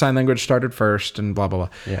French Sign Language started first and blah, blah, blah.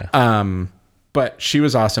 Yeah. But she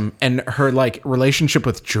was awesome. And her like relationship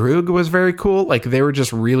with Druig was very cool. Like they were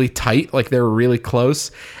just really tight. Like they were really close.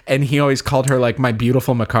 And he always called her like my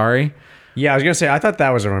beautiful Makari. Yeah, I was going to say, I thought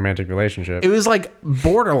that was a romantic relationship. It was like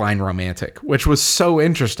borderline romantic, which was so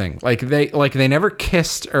interesting. Like they never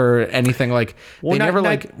kissed or anything. Like they never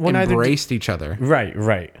embraced each other.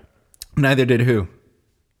 Right. Neither did who?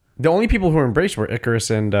 The only people who were embraced were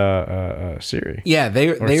Icarus and Ciri. Yeah, they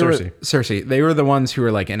Cersei. were Cersei. They were the ones who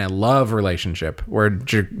were like in a love relationship, where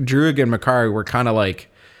Druig and Makari were kind of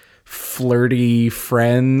like flirty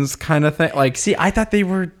friends, kind of thing. Like, see, I thought they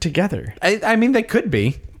were together. I mean, they could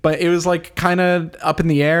be, but it was like kind of up in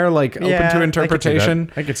the air, like open to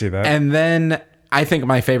interpretation. I could see that. And then I think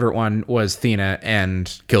my favorite one was Thena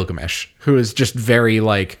and Gilgamesh, who is just very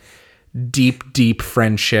like deep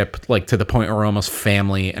friendship, like to the point where we're almost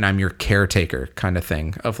family and I'm your caretaker kind of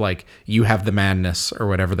thing of like, you have the madness or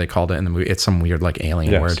whatever they called it in the movie. It's some weird like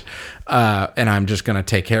alien word. And I'm just going to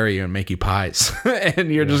take care of you and make you pies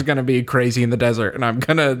and you're just going to be crazy in the desert. And I'm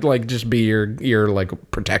going to like, just be your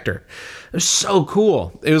like protector. It was so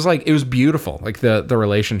cool. It was like, it was beautiful. Like the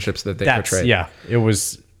relationships that they portrayed. Yeah, it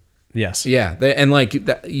was. Yes. Yeah. And like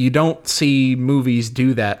you don't see movies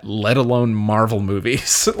do that, let alone Marvel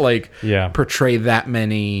movies, like portray that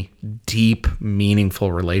many deep,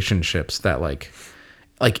 meaningful relationships that like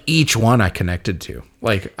each one I connected to.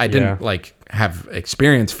 Like I didn't like have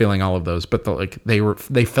experience feeling all of those, but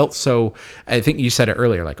they felt so, I think you said it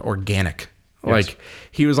earlier, like organic. Yes. Like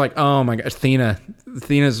he was like, oh my gosh,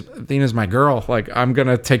 Thena's my girl. Like I'm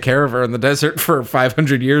gonna take care of her in the desert for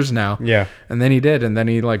 500 years now. Yeah. And then he did, and then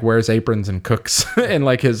he like wears aprons and cooks in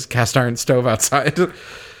like his cast iron stove outside.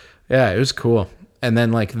 Yeah, it was cool. And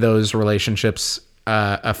then like those relationships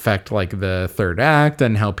affect like the third act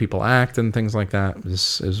and how people act and things like that. It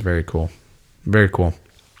was very cool. Very cool.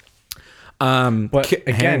 But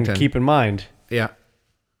again, Harrington, keep in mind, it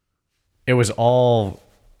was all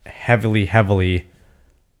heavily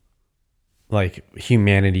like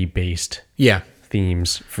humanity based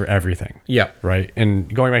themes for everything. Right.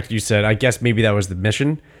 And going back to what you said, I guess maybe that was the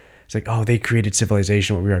mission. It's like, oh, they created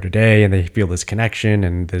civilization what we are today, and they feel this connection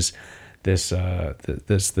and this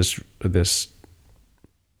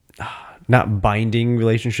not binding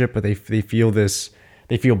relationship, but they feel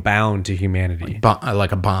bound to humanity.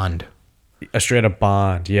 Like a bond. A straight up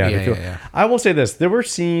bond. Yeah. Yeah. I will say this. There were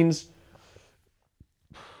scenes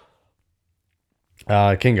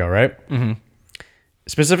Kingo, right? Mm-hmm.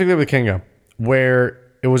 Specifically with Kingo, where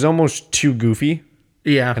it was almost too goofy.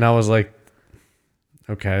 Yeah. And I was like,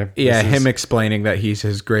 okay. Yeah, him explaining that he's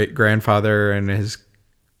his great grandfather and his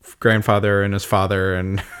grandfather and his father,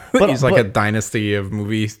 and he's like a dynasty of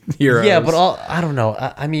movie heroes. Yeah, but I don't know.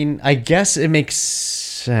 I mean, I guess it makes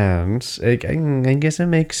sense. I guess it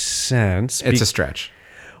makes sense. It's a stretch.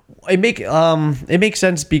 It makes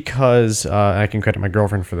sense because I can credit my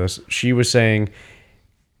girlfriend for this. She was saying,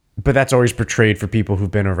 but that's always portrayed for people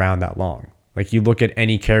who've been around that long. Like, you look at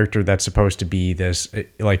any character that's supposed to be this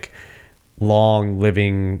like long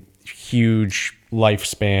living, huge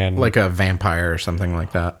lifespan, like a vampire or something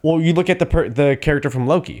like that. Well, you look at the character from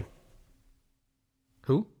Loki.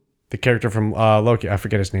 Who? The character from Loki. I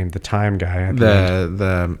forget his name. The time guy. At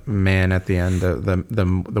the man at the end.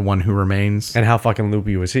 The one who remains. And how fucking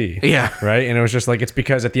loopy was he? Yeah. Right. And it was just like, it's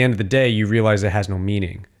because at the end of the day, you realize it has no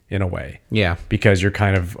meaning in a way. Yeah. Because you're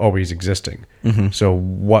kind of always existing. Mm-hmm. So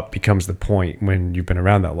what becomes the point when you've been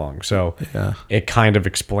around that long? So it kind of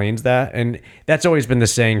explains that. And that's always been the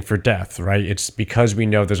saying for death, right? It's because we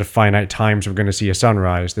know there's a finite times we're going to see a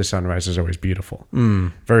sunrise. The sunrise is always beautiful.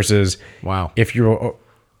 Versus, wow. If you're...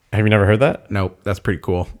 Have you never heard that? Nope. That's pretty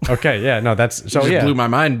cool. Okay. Yeah. No, that's... So, just blew my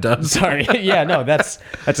mind, Doug. Sorry. Yeah. No, that's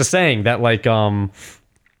a saying that, like...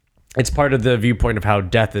 It's part of the viewpoint of how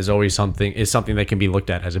death is always something that can be looked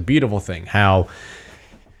at as a beautiful thing. How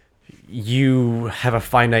you have a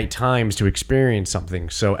finite times to experience something.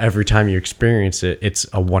 So every time you experience it, it's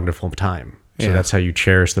a wonderful time. So that's how you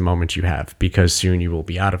cherish the moments you have, because soon you will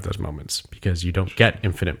be out of those moments because you don't get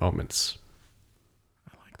infinite moments.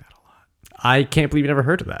 I like that a lot. I can't believe you never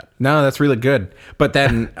heard of that. No, that's really good. But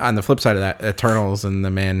then on the flip side of that, Eternals and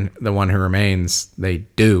the one who remains, they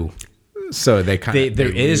do. So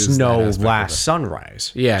there is no last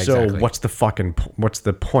sunrise. Yeah, exactly. So what's the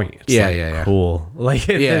point? It's yeah. Cool. Like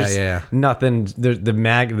yeah. Nothing. The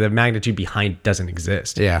magnitude behind it doesn't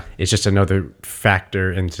exist. Yeah. It's just another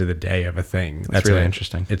factor into the day of a thing. That's really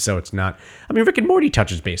interesting. It's not. I mean, Rick and Morty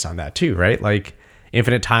touches base on that too, right? Like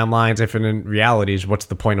infinite timelines, infinite realities. What's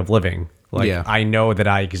the point of living? Like I know that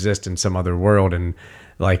I exist in some other world, and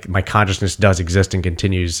like my consciousness does exist and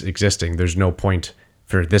continues existing. There's no point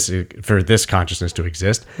for this consciousness to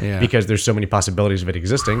exist because there's so many possibilities of it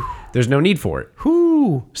existing. There's no need for it.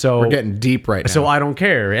 So we're getting deep right now. So I don't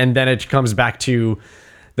care. And then it comes back to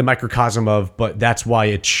the microcosm of, but that's why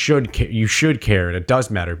you should care, and it does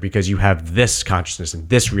matter because you have this consciousness and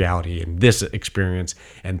this reality and this experience,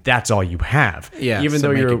 and that's all you have. Yeah, even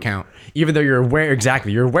though you're aware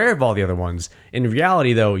of all the other ones. In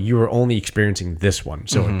reality, though, you are only experiencing this one,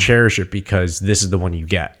 so cherish it because this is the one you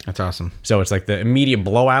get. That's awesome. So it's like the immediate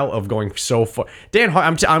blowout of going so far.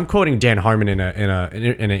 I'm quoting Dan Harmon in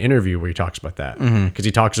an interview where he talks about that, because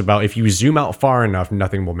he talks about if you zoom out far enough,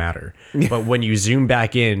 nothing will matter, but when you zoom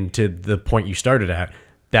back in to the point you started at,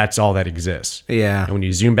 that's all that exists. Yeah. And when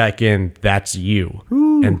you zoom back in, that's you.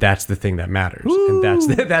 Ooh. And that's the thing that matters. Ooh. And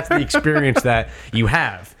that's the experience that you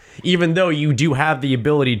have. Even though you do have the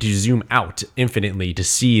ability to zoom out infinitely to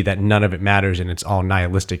see that none of it matters and it's all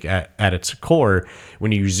nihilistic at its core,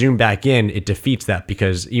 when you zoom back in, it defeats that,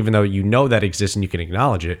 because even though you know that exists and you can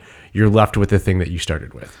acknowledge it, you're left with the thing that you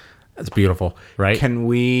started with. That's beautiful. Right? Can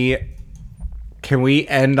we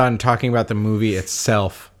end on talking about the movie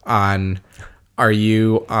itself? Are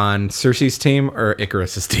you on Cersei's team or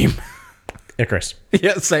Icarus's team? Icarus.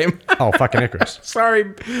 Yeah, same. Oh, fucking Icarus.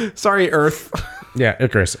 Sorry, Earth. Yeah,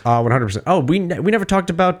 Icarus. 100%. Oh, we never talked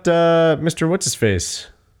about Mr. What's his face.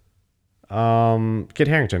 Kit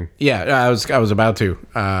Harington. Yeah, I was about to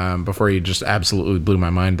before you just absolutely blew my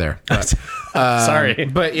mind there. But, sorry,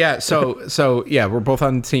 but yeah. So yeah, we're both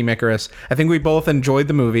on Team Icarus. I think we both enjoyed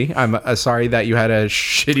the movie. I'm sorry that you had a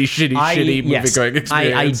shitty movie going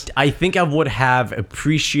experience. I think I would have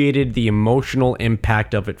appreciated the emotional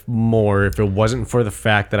impact of it more if it wasn't for the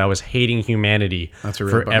fact that I was hating humanity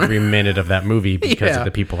for every minute of that movie because of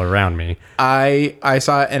the people around me. I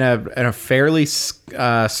saw it in a fairly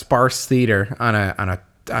sparse theater on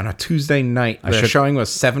a Tuesday night. The showing was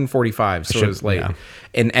 7:45, so it was late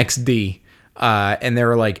in XD. And there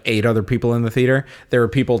were like 8 other people in the theater. There were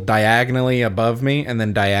people diagonally above me and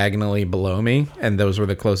then diagonally below me, and those were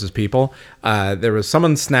the closest people. There was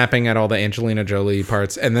someone snapping at all the Angelina Jolie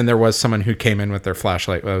parts, and then there was someone who came in with their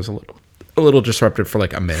flashlight. That was a little disruptive for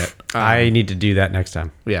like a minute. I need to do that next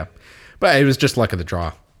time. Yeah, but it was just luck of the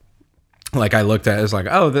draw. Like I looked at it, was like,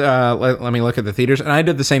 oh, let me look at the theaters, and I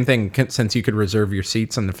did the same thing since you could reserve your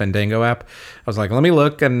seats on the Fandango app. I was like, let me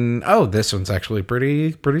look, and oh, this one's actually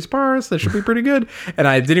pretty sparse. This should be pretty good. And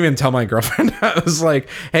I didn't even tell my girlfriend. I was like,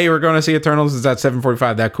 hey, we're going to see Eternals. It's at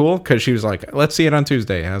 7:45. That cool? Because she was like, let's see it on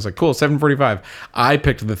Tuesday. And I was like, cool, 7:45. I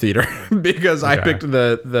picked the theater because I picked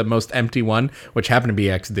the most empty one, which happened to be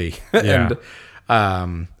XD. Yeah.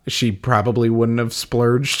 And she probably wouldn't have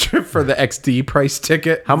splurged for the XD price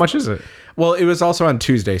ticket. How much is it? Well, it was also on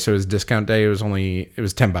Tuesday, so it was discount day. It was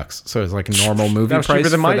 $10, so it was like a normal movie That was price cheaper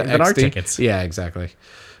than for the our XD. tickets. Yeah, exactly.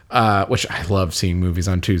 Which I love seeing movies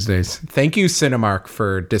on Tuesdays. Thank you, Cinemark,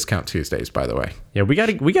 for discount Tuesdays. By the way, Yeah, we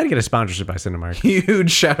gotta get a sponsorship by Cinemark.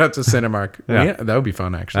 huge shout out to Cinemark. Yeah. That would be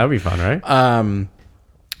fun, actually. That'd be fun, right?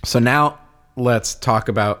 So now let's talk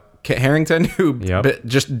about Kit Harington, who Yep.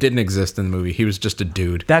 just didn't exist in the movie. He was just a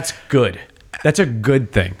dude. That's good. That's a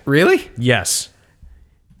good thing. Really? Yes.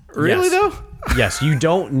 Really Yes. though? Yes, you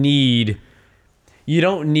don't need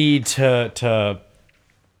to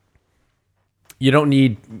you don't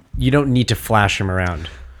need to flash him around.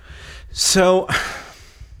 So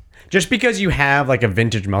Just because you have like a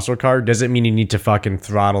vintage muscle car doesn't mean you need to fucking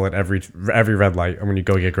throttle at every red light when you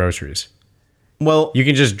go get groceries. well, You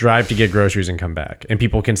can just drive to get groceries and come back, and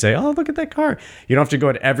people can say, "Oh, look at that car." You don't have to go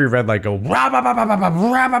at every red light. Go.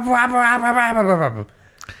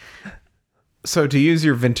 so to use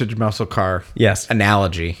your vintage muscle car Yes.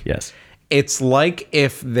 analogy, Yes. it's like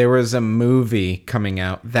if there was a movie coming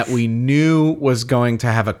out that we knew was going to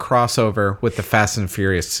have a crossover with the Fast and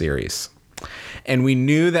Furious series. And we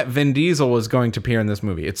knew that Vin Diesel was going to appear in this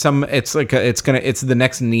movie. It's the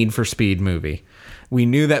next Need for Speed movie. We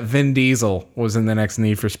knew that Vin Diesel was in the next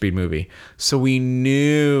Need for Speed movie. So we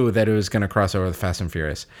knew that it was going to cross over with Fast and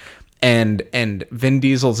Furious. And Vin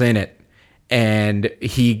Diesel's in it. And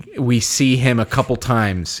we see him a couple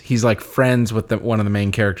times. He's like friends with one of the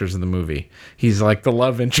main characters of the movie. He's like the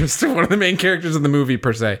love interest of one of the main characters of the movie,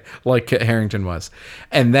 per se, like Kit Harington was.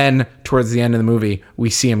 And then towards the end of the movie, we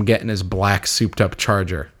see him get in his black souped up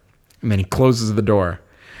Charger. And then he closes the door.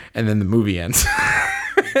 And then the movie ends.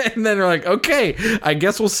 And then they're like, okay, I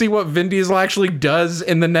guess we'll see what Vin Diesel actually does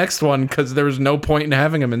in the next one, because there was no point in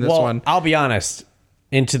having him in this one. I'll be honest.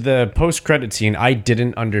 Into the post-credit scene, I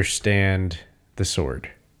didn't understand the sword,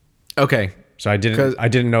 Okay. so I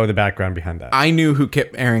didn't know the background behind that. I knew who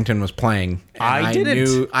Kit Harington was playing. And I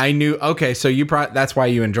didn't. I knew. Okay, so that's why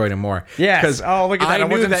you enjoyed him more. Yes. Because Oh, look at that. I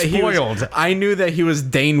wasn't spoiled. I knew that he was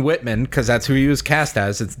Dane Whitman, because that's who he was cast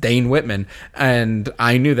as. It's Dane Whitman, and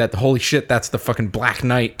I knew that. Holy shit, that's the fucking Black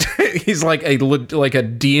Knight. He's like a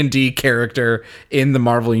D&D character in the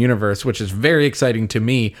Marvel universe, which is very exciting to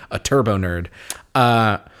me, a turbo nerd.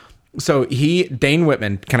 So Dane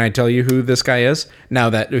Whitman, can I tell you who this guy is now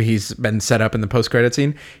that he's been set up in the post-credit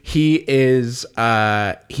scene? He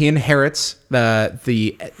inherits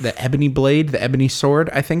the ebony blade, the ebony sword,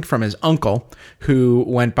 I think, from his uncle, who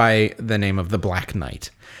went by the name of the Black Knight.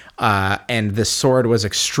 And this sword was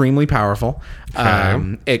extremely powerful.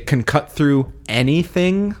 It can cut through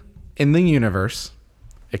anything in the universe.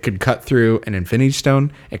 It could cut through an Infinity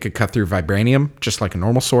Stone. It could cut through vibranium, just like a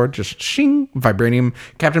normal sword. Just shing, vibranium.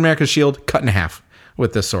 Captain America's shield cut in half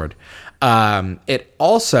with this sword. It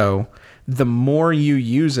also, the more you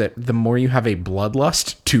use it, the more you have a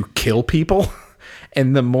bloodlust to kill people.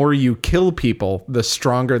 And the more you kill people, the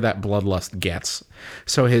stronger that bloodlust gets.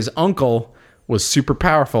 So his uncle was super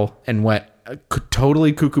powerful and went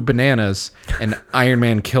totally cuckoo bananas, and Iron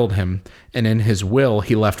Man killed him. And in his will,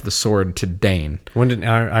 he left the sword to Dane. When did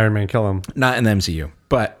Iron Man kill him? Not in the MCU,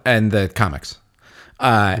 but in the comics.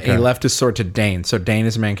 He left his sword to Dane. So Dane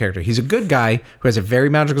is a main character. He's a good guy who has a very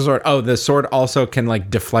magical sword. Oh, the sword also can like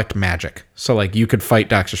deflect magic. So like you could fight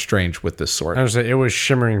Doctor Strange with this sword. It was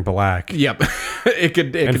shimmering black. Yep. it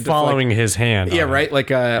could Following his hand. Yeah, right. Like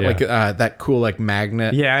that cool like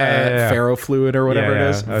magnet. ferrofluid or whatever it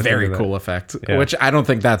is. Very cool effect. Yeah. Which I don't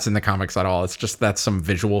think that's in the comics at all. It's just that's some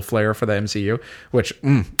visual flair for the MCU. Which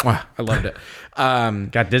I loved it.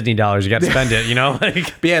 Got Disney dollars. You got to spend it. You know.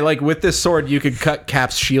 But yeah, like with this sword, you could cut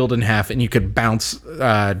Cap's shield in half, and you could bounce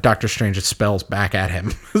Doctor Strange's spells back at him.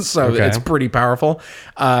 So it's pretty powerful.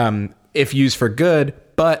 If used for good,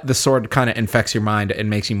 but the sword kind of infects your mind and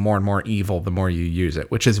makes you more and more evil the more you use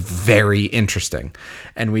it, which is very interesting.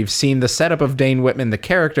 And we've seen the setup of Dane Whitman, the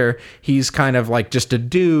character. He's kind of like just a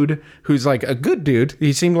dude who's like a good dude.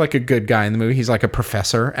 He seemed like a good guy in the movie. He's like a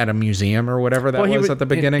professor at a museum or whatever that was at the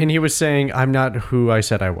beginning. And he was saying, "I'm not who I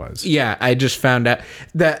said I was." Yeah, I just found out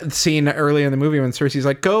that scene early in the movie when Cersei's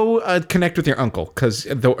like, go connect with your uncle because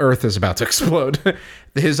the earth is about to explode.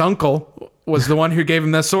 His uncle was the one who gave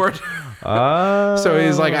him that sword. So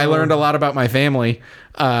he's like, I learned a lot about my family.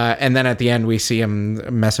 And then at the end, we see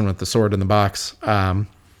him messing with the sword in the box. And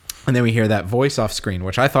then we hear that voice off screen,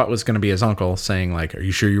 which I thought was going to be his uncle saying, like, are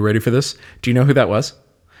you sure you're ready for this? Do you know who that was?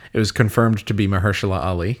 It was confirmed to be Mahershala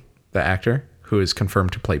Ali, the actor, who is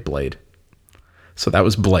confirmed to play Blade. So that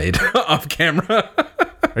was Blade off camera.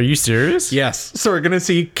 Are you serious? Yes. So we're going to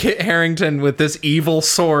see Kit Harington with this evil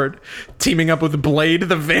sword teaming up with Blade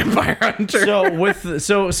the Vampire Hunter.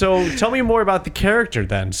 So tell me more about the character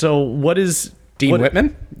then. So what is Dean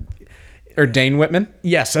Whitman? Or Dane Whitman?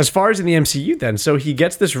 Yes, as far as in the MCU then. So he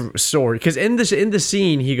gets this sword because in the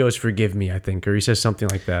scene he goes, "Forgive me," I think, or he says something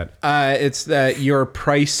like that. It's that your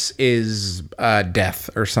price is death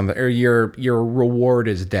or something, or your reward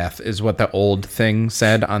is death, is what the old thing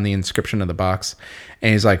said on the inscription of the box.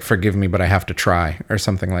 And he's like, "Forgive me, but I have to try," or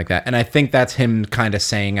something like that. And I think that's him kind of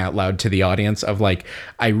saying out loud to the audience of like,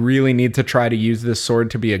 I really need to try to use this sword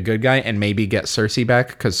to be a good guy and maybe get Cersei back,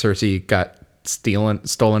 because Cersei got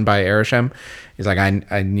stolen by Arishem. He's like,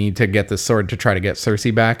 I need to get this sword to try to get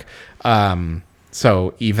Cersei back.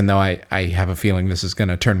 So even though I have a feeling this is going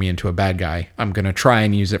to turn me into a bad guy, I'm going to try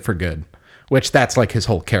and use it for good. Which that's like his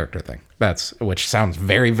whole character thing. Which sounds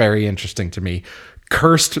very, very interesting to me.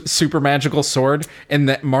 Cursed super magical sword in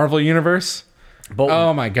the Marvel universe. But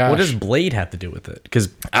oh my gosh. What does Blade have to do with it? Because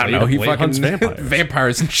I don't know. He fucking hunts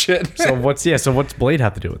vampires and shit. So what's Blade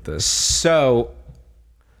have to do with this? So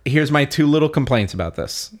here's my two little complaints about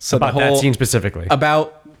this. So about that scene specifically.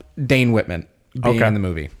 About Dane Whitman being in the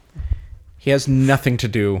movie. He has nothing to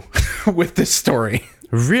do with this story.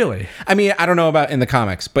 Really? I mean, I don't know about in the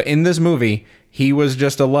comics, but in this movie, he was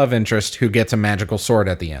just a love interest who gets a magical sword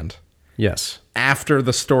at the end. Yes. After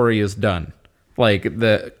the story is done. Like,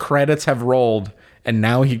 the credits have rolled, and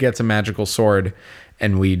now he gets a magical sword,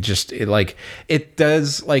 and we just, it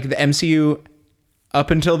does, like, the MCU up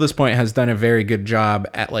until this point has done a very good job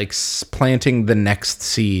at like planting the next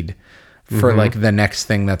seed for like the next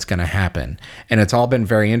thing that's going to happen. And it's all been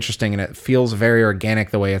very interesting, and it feels very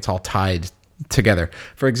organic the way it's all tied together.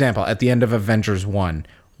 For example, at the end of Avengers 1,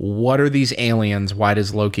 what are these aliens? Why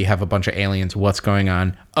does Loki have a bunch of aliens? What's going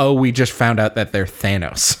on? Oh, we just found out that they're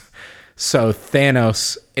Thanos. So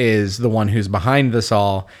Thanos is the one who's behind this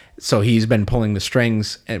all. So he's been pulling the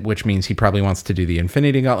strings, which means he probably wants to do the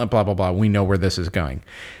Infinity Gauntlet, blah, blah, blah. We know where this is going.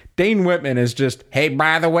 Dane Whitman is just, hey,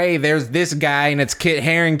 by the way, there's this guy, and it's Kit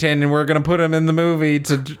Harington, and we're going to put him in the movie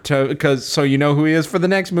because so you know who he is for the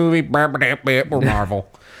next movie. We're Marvel.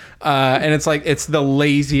 And it's like, it's the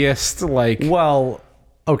laziest, like... Well,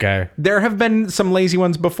 okay. There have been some lazy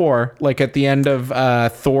ones before, like at the end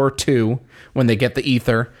of Thor 2, when they get the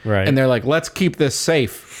ether. Right. And they're like, let's keep this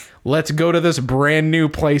safe. Let's go to this brand new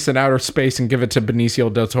place in outer space and give it to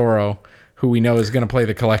Benicio del Toro, who we know is going to play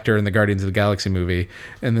the Collector in the Guardians of the Galaxy movie.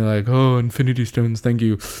 And they're like, oh, Infinity Stones, thank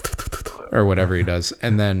you. Or whatever he does.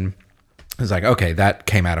 And then it's like, okay, that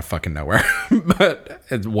came out of fucking nowhere. But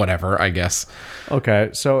it's whatever, I guess. Okay,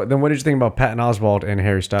 so then what did you think about Patton Oswalt and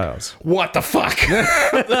Harry Styles? What the fuck?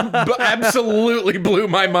 Absolutely blew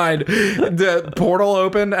my mind. The portal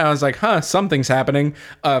opened, and I was like, huh, something's happening.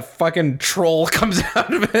 A fucking troll comes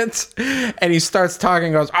out of it, and he starts talking,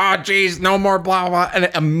 and goes, oh, geez, no more blah, blah. And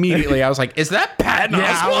immediately I was like, is that Patton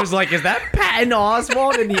Oswalt? I was like, is that Patton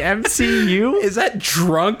Oswalt in the MCU? Is that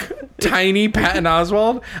drunk, tiny Patton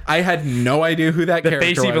Oswalt? I had no idea who that character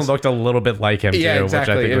was. The face even looked a little bit like him, too, yeah, exactly. which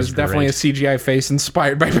I think it was definitely a CGI face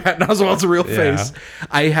inspired by Patton Oswalt's real face.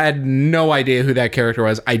 I had no idea who that character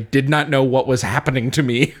was. I did not know what was happening to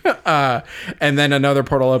me. And then another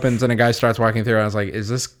portal opens and a guy starts walking through. I was like, is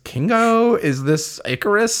this Kingo? Is this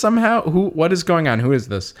Icarus somehow? What is going on? Who is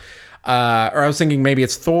this? Or I was thinking maybe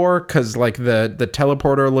it's Thor, because like the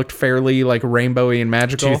teleporter looked fairly like rainbowy and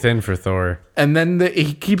magical. Too thin for Thor. And then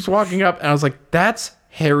he keeps walking up, and I was like, that's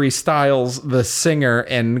Harry Styles, the singer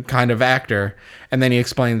and kind of actor. And then he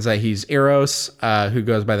explains that he's Eros, who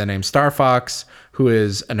goes by the name Star Fox, who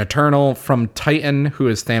is an Eternal from Titan, who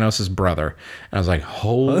is Thanos' brother. And I was like,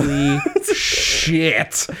 holy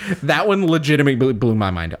shit. That one legitimately blew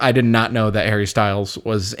my mind. I did not know that Harry Styles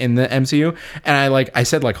was in the MCU. And I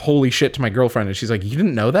said like, holy shit to my girlfriend. And she's like, you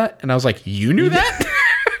didn't know that? And I was like, you knew that?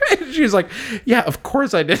 She was like, yeah, of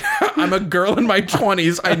course I did. I'm a girl in my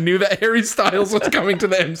 20s. I knew that Harry Styles was coming to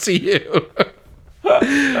the MCU.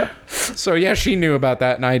 So yeah, she knew about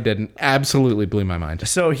that and I didn't. Absolutely blew my mind.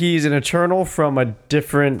 So he's an Eternal from a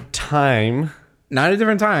different time. Not a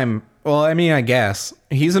different time. Well, I mean, I guess.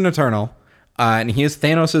 He's an Eternal. And he is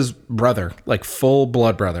Thanos' brother. Like, full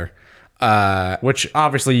blood brother. Which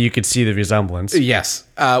obviously you could see the resemblance. Yes.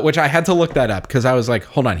 Which I had to look that up because I was like,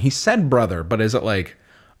 hold on. He said brother, but is it like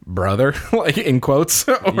brother, like in quotes,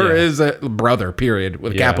 or is it brother, period,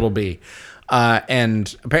 with capital B.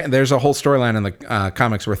 And apparently there's a whole storyline in the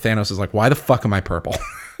comics where Thanos is like, why the fuck am I purple?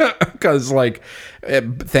 Because like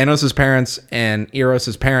Thanos' parents and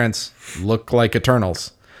Eros' parents look like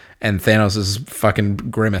Eternals. And Thanos is fucking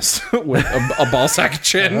Grimace with a ball sack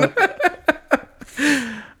chin.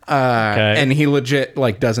 And he legit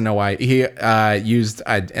like doesn't know why. He used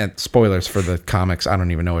and spoilers for the comics. I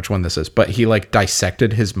don't even know which one this is, but he like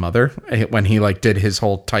dissected his mother when he like did his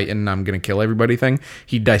whole Titan I'm gonna kill everybody thing.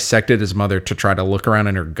 He dissected his mother to try to look around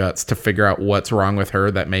in her guts to figure out what's wrong with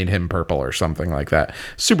her that made him purple or something like that.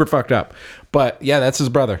 Super fucked up. But yeah, that's his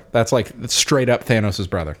brother. That's like straight up Thanos'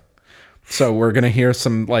 brother. So we're gonna hear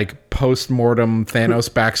some like post-mortem Thanos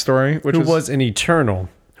backstory, which was an Eternal.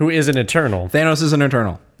 Who is an Eternal? Thanos is an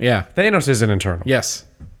Eternal. Yeah. Thanos is an Eternal. Yes.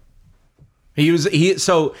 So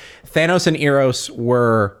Thanos and Eros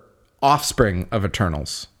were offspring of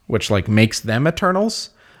Eternals, which like makes them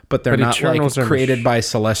Eternals, but they're not Eternals like created by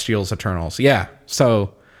Celestials Eternals. Yeah.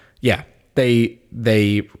 So yeah,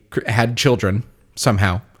 they had children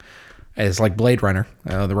somehow. It's like Blade Runner.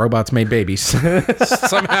 The robots made babies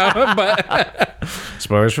somehow, but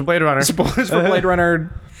spoilers for Blade Runner. Spoilers for Blade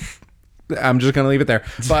Runner. I'm just gonna leave it there.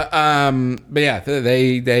 But yeah,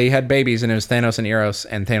 they had babies, and it was Thanos and Eros,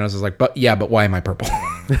 and Thanos is like, but why am I purple?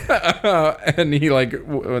 And he like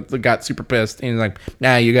got super pissed, and he's like,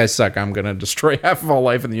 nah, you guys suck. I'm gonna destroy half of all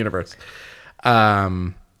life in the universe.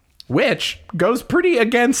 Which goes pretty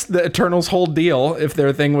against the Eternals' whole deal. If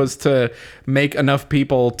their thing was to make enough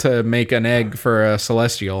people to make an egg for a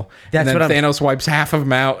Celestial, and then Thanos wipes half of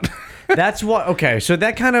them out. That's what. Okay, so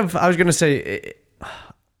that kind of I was gonna say.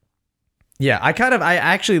 Yeah, I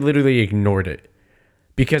actually literally ignored it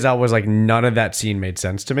because I was like, none of that scene made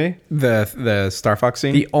sense to me. The Star Fox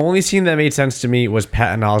scene? The only scene that made sense to me was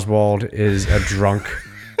Patton Oswalt is a drunk,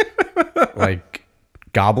 like,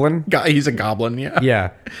 goblin. He's a goblin, yeah. Yeah.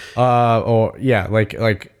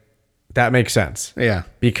 Like that makes sense. Yeah.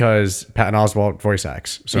 Because Patton Oswalt voice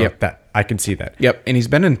acts. So that I can see that. Yep. And he's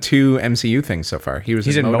been in 2 MCU things so far.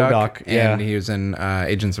 He's in MODOK, yeah. And he was in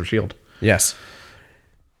Agents of S.H.I.E.L.D. Yes.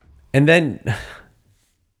 And then,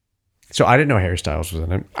 so I didn't know Harry Styles was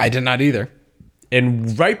in it. I did not either.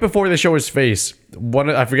 And right before they show his face,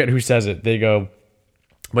 I forget who says it. They go,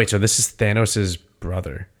 wait, so this is Thanos'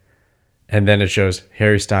 brother. And then it shows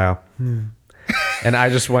Harry Styles. And I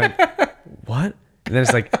just went, what? And then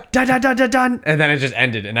it's like, dun, dun, dun, dun, dun. And then it just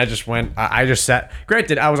ended. And I just went, I just sat.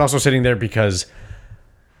 Granted, I was also sitting there because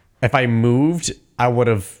if I moved, I would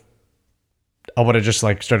have just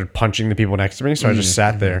like started punching the people next to me. So I just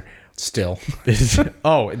sat there. Still.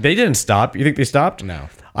 Oh, they didn't stop. You think they stopped? No.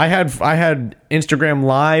 I had Instagram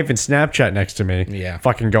Live and Snapchat next to me. Yeah.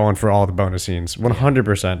 Fucking going for all the bonus scenes.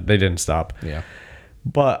 100%. They didn't stop. Yeah.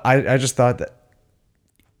 But I just thought that,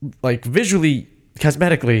 like, visually,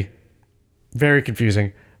 cosmetically, very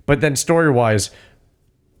confusing. But then story-wise,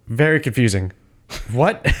 very confusing.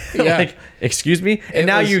 What? Yeah. Like, excuse me? And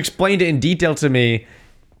now you explained it in detail to me,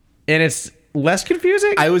 and it's less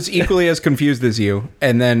confusing? I was equally as confused as you.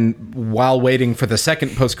 And then while waiting for the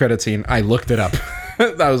second post-credit scene, I looked it up.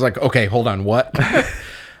 I was like, okay, hold on, what?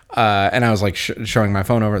 And I was like showing my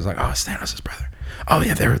phone over. I was like, oh, it's Thanos' brother. Oh,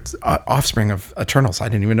 yeah, they're offspring of Eternals. I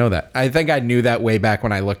didn't even know that. I think I knew that way back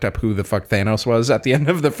when I looked up who the fuck Thanos was at the end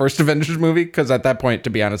of the first Avengers movie. Because at that point,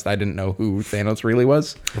 to be honest, I didn't know who Thanos really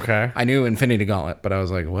was. Okay. I knew Infinity Gauntlet, but I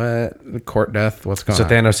was like, what? Court Death? What's going on?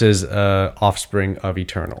 So Thanos is offspring of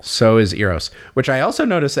Eternals. So is Eros. Which I also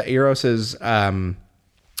noticed that Eros's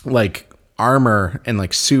like armor and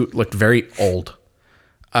like suit looked very old.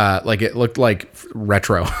 Like it looked like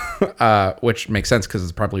retro, which makes sense because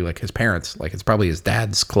it's probably like his parents, like it's probably his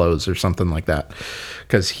dad's clothes or something like that,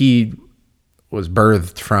 because he was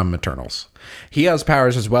birthed from Eternals. He has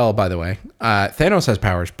powers as well, by the way. Thanos has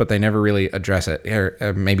powers, but they never really address it.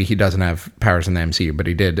 Or maybe he doesn't have powers in the MCU, but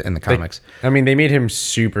he did in the comics. They made him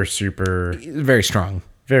super very strong,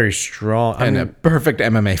 and a perfect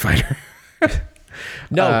MMA fighter.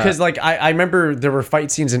 No, because like I remember there were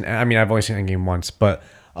fight scenes in. I mean, I've only seen Endgame once, but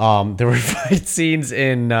there were fight scenes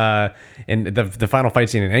in the final fight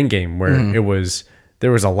scene in Endgame where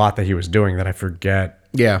there was a lot that he was doing that I forget.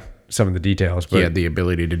 Yeah, some of the details. But he had the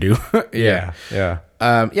ability to do. Yeah.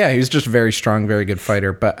 He was just very strong, very good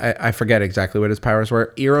fighter. But I forget exactly what his powers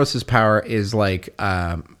were. Eros's power is like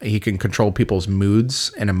he can control people's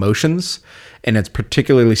moods and emotions. And it's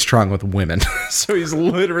particularly strong with women. So he's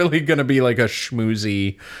literally going to be like a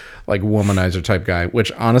schmoozy, like womanizer type guy,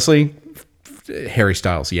 which honestly, Harry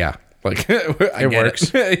Styles, yeah. Like it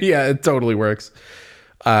works. Yeah, it totally works.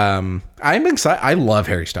 I'm excited. I love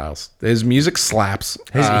Harry Styles. His music slaps.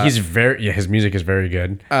 His music is very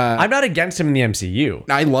good. I'm not against him in the MCU.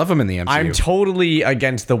 I love him in the MCU. I'm totally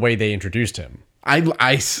against the way they introduced him.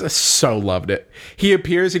 I so loved it. He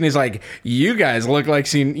appears and he's like, "You guys look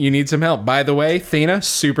like you need some help. By the way, Thena,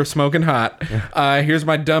 super smoking hot. Here's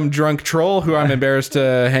my dumb drunk troll who I'm embarrassed to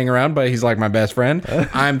hang around, but he's like my best friend.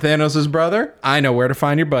 I'm Thanos' brother. I know where to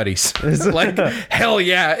find your buddies." Like, hell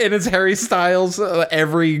yeah! And it's Harry Styles,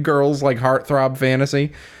 every girl's like heartthrob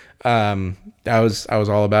fantasy. I was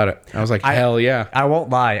all about it. I was like, hell yeah! I won't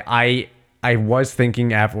lie. I was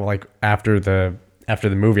thinking after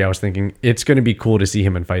the movie, I was thinking it's going to be cool to see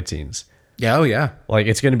him in fight scenes. Yeah, oh yeah. Like,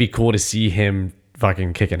 it's going to be cool to see him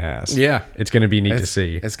fucking kicking ass. Yeah. It's going to be neat to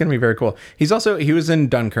see. It's going to be very cool. He was in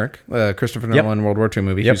Dunkirk, Christopher Nolan World War II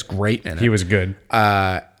movie. He was great in it. He was good.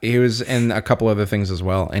 He was in a couple other things as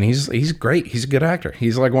well. And he's great. He's a good actor.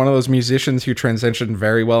 He's like one of those musicians who transitioned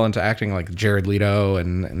very well into acting, like Jared Leto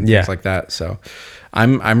and things like that. So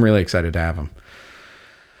I'm really excited to have him.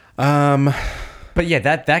 But yeah,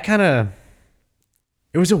 that kind of...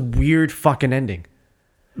 It was a weird fucking ending.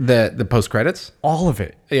 The post credits, all of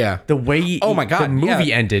it. Yeah. The way oh my god, the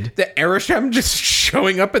movie ended. The Arishem just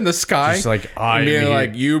showing up in the sky, just like being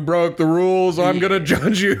like, "You broke the rules. I'm gonna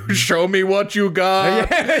judge you. Show me what you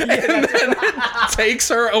got." And then takes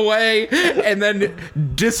her away, and then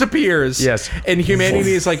disappears. Yes. And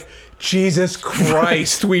humanity is like, Jesus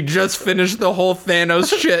Christ, we just finished the whole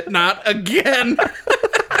Thanos shit. Not again.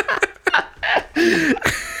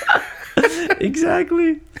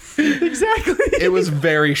 Exactly. It was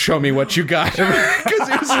very show me what you got, because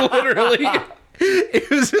it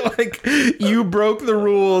was like, you broke the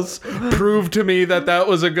rules, prove to me that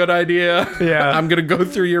was a good idea. Yeah. I'm gonna go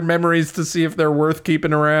through your memories to see if they're worth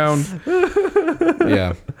keeping around.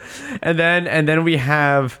 Yeah. And then we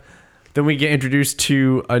get introduced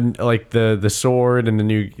to the sword and the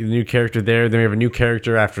new character there. Then we have a new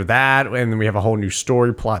character after that, and then we have a whole new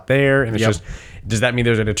story plot there. And it's just, does that mean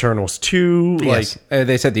there's an Eternals 2? Yes.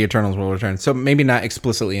 They said the Eternals will return. So maybe not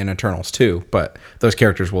explicitly in Eternals 2, but those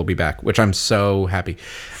characters will be back, which I'm so happy.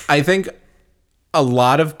 I think a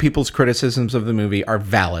lot of people's criticisms of the movie are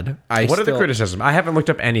valid. What are the criticisms? I haven't looked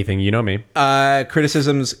up anything. You know me.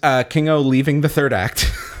 Criticisms, Kingo leaving the third act,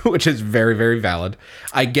 which is very, very valid.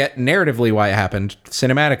 I get narratively why it happened.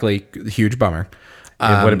 Cinematically, huge bummer.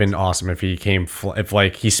 It would have been awesome if he came, if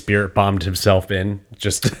he spirit bombed himself in.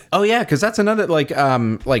 Just oh yeah, because that's another like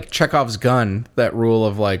Chekhov's gun. That rule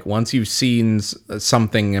of like, once you've seen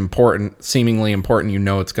something important, seemingly important, you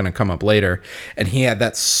know it's going to come up later. And he had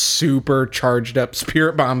that super charged up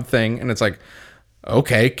spirit bomb thing, and it's like,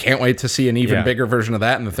 okay, can't wait to see an even bigger version of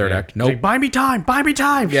that in the third act. Nope. Like, buy me time.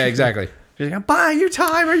 Yeah, exactly. I'm buying you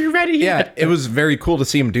time. Are you ready? Yeah, it was very cool to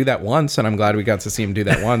see him do that once, and I'm glad we got to see him do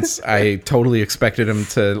that once. I totally expected him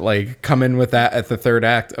to like come in with that at the third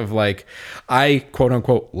act of like, I quote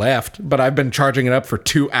unquote left, but I've been charging it up for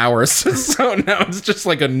 2 hours, so now it's just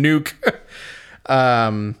like a nuke.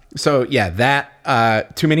 So yeah,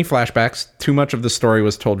 that too many flashbacks. Too much of the story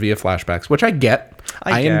was told via flashbacks, which I get.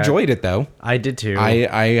 I enjoyed it though. I did too.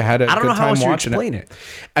 I had a I don't good know how time else you watching explain it.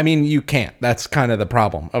 I mean, you can't. That's kind of the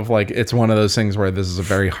problem of like, it's one of those things where this is a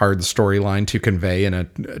very hard storyline to convey in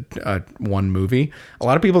a one movie. A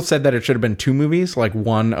lot of people said that it should have been 2 movies, like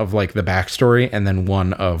one of like the backstory and then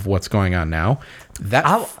one of what's going on now.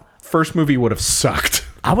 That first movie would have sucked.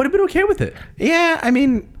 I would have been okay with it. Yeah, I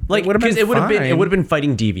mean, like, because it would have been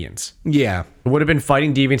fighting deviants. Yeah, it would have been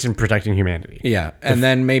fighting deviants and protecting humanity. Yeah, and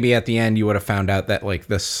then maybe at the end you would have found out that like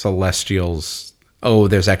the Celestials. Oh,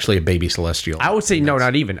 there's actually a baby Celestial. I would say no,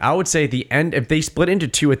 not even. I would say at the end, if they split into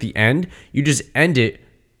 2 at the end, you just end it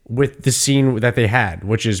with the scene that they had,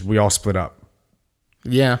 which is we all split up.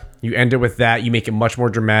 Yeah. You end it with that. You make it much more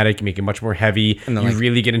dramatic. You make it much more heavy. And then, you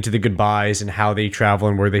really get into the goodbyes and how they travel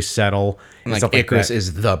and where they settle. And like Icarus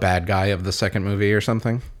is the bad guy of the second movie or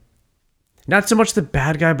something. Not so much the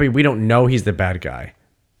bad guy, but we don't know he's the bad guy.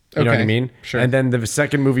 You know what I mean? Sure. And then the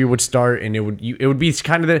second movie would start, and it would be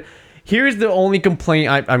kind of the. Here's the only complaint.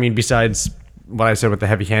 I mean, besides what I said with the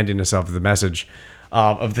heavy-handedness of the message,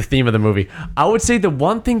 of the theme of the movie, I would say the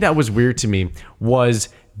one thing that was weird to me was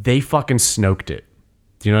they fucking Snoked it.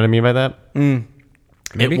 Do you know what I mean by that?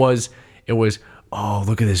 Maybe? It was. Oh,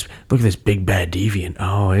 look at this big bad deviant.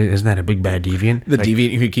 Oh, isn't that a big bad deviant? The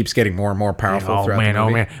deviant who keeps getting more and more powerful throughout the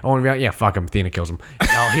movie. Oh man, yeah, fuck him. Athena kills him.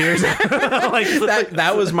 Oh, here's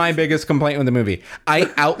that was my biggest complaint with the movie.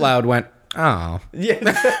 I out loud went, Oh.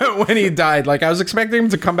 Yeah. When he died, like I was expecting him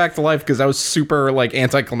to come back to life because I was super like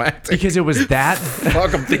anticlimactic. Because it was that.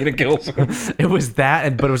 Fuck him, Tina kills him. It was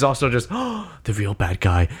that, but it was also just the real bad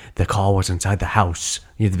guy. The call was inside the house.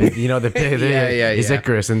 He's Yeah.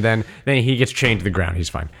 Icarus, and then he gets chained to the ground. He's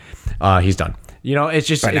fine. He's done. It's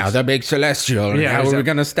just But now the big celestial. Yeah, How are we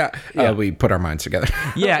gonna stop? We put our minds together.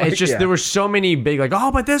 yeah. It's just there were so many big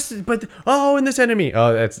and this enemy.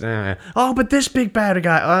 Oh, that's but this big bad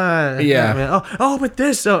guy. Yeah. But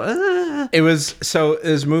this. It was so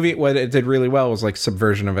this movie. What it did really well was like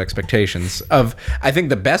subversion of expectations. I think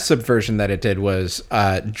the best subversion that it did was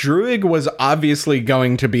Druig was obviously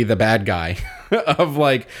going to be the bad guy. Of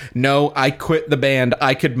like, no, I quit the band.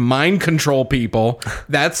 I could mind control people.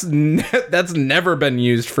 That's never been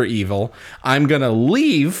used for evil. I'm gonna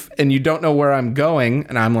leave, and you don't know where I'm going.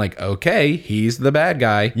 And I'm like, okay, he's the bad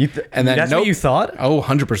guy. And then that's what you thought? Oh,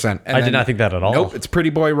 100%. I did not think that at all. Nope, it's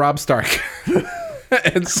pretty boy Rob Stark. I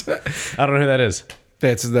don't know who that is.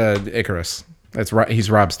 It's the Icarus. He's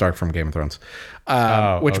Rob Stark from Game of Thrones.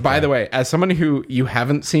 Which, by the way, as someone who you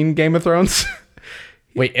haven't seen Game of Thrones.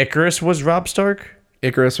 Wait, Icarus was Rob Stark?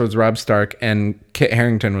 Icarus was Rob Stark, and Kit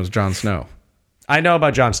Harington was Jon Snow. I know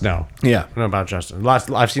about Jon Snow. Yeah. I know about Jon Snow.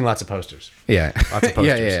 I've seen lots of posters. Yeah. Lots of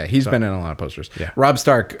posters. Yeah. He's been in a lot of posters. Yeah. Rob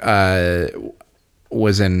Stark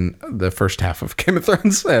was in the first half of Game of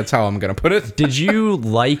Thrones. That's how I'm going to put it. Did you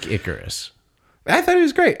like Icarus? I thought he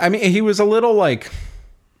was great. I mean, he was a little, like,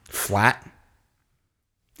 flat.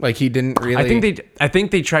 Like he didn't really. I think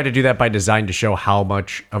they tried to do that by design to show how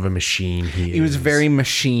much of a machine he is. He was very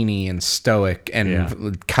machiney and stoic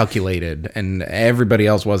and calculated, and everybody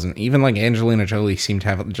else wasn't. Even like Angelina Jolie seemed to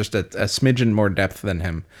have just a smidgen more depth than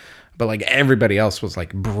him. But like everybody else was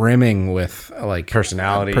like brimming with like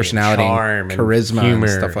personality, charm, and charisma, humor,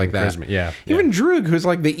 and stuff like that. Yeah. Even Druig, who's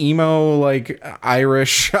like the emo, like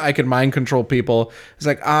Irish, I could mind control people. He's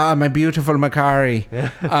like, my beautiful Makari,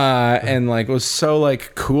 and like was so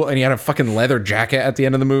like cool. And he had a fucking leather jacket at the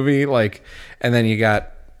end of the movie, like. And then you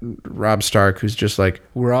got Rob Stark, who's just like,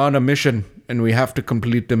 we're on a mission and we have to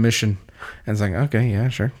complete the mission. And it's like, okay, yeah,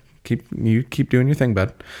 sure. Keep doing your thing,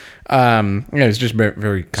 bud. It's just very,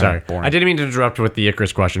 very kind of boring. I didn't mean to interrupt with the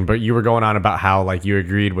Icarus question, but you were going on about how like you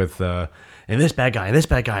agreed with and this bad guy and this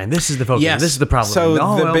bad guy and this is the focus. Yes. And this is the problem. So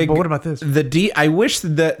but what about this? I wish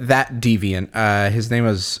that deviant. His name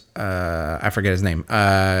was I forget his name.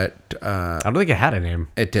 I don't think it had a name.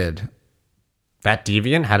 It did. That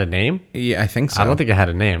deviant had a name? Yeah, I think so. I don't think it had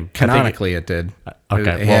a name. Canonically, it did.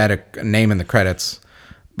 Okay, it had a name in the credits.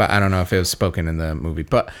 But I don't know if it was spoken in the movie.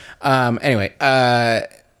 But anyway,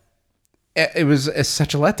 it was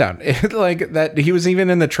such a letdown. Like that, he was even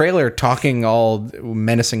in the trailer talking all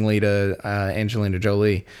menacingly to Angelina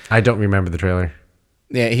Jolie. I don't remember the trailer.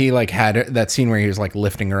 Yeah, he like had that scene where he was like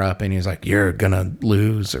lifting her up, and he was like, "You're gonna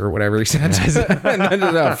lose" or whatever he said. And then,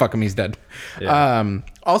 oh, fuck him, he's dead. Yeah.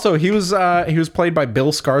 Also, he was played by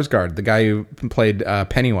Bill Skarsgård, the guy who played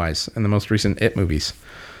Pennywise in the most recent It movies.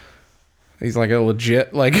 He's like a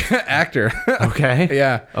legit like actor. Okay.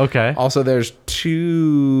 Yeah. Okay. Also, there's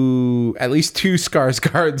at least two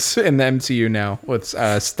Skarsgårds in the MCU now, with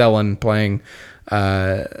Stellan playing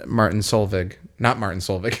Martin Solveig. Not Martin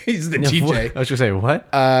Solveig. He's the TJ. I was gonna say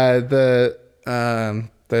what? The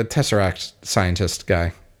Tesseract scientist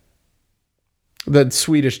guy. The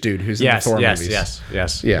Swedish dude who's in the Thor movies.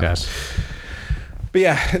 Yes. But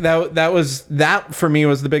yeah, that for me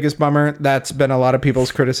was the biggest bummer. That's been a lot of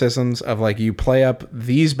people's criticisms of like you play up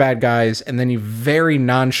these bad guys and then you very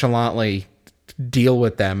nonchalantly deal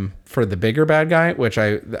with them for the bigger bad guy, which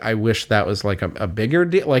I wish that was like a bigger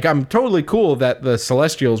deal. Like I'm totally cool that the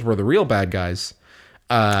Celestials were the real bad guys.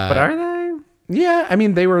 But are they? Yeah, I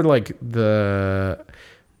mean they were like the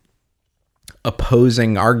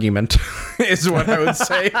opposing argument is what I would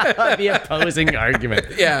say. The opposing argument.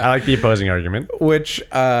 Yeah. I like the opposing argument. Which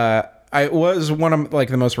I was one of like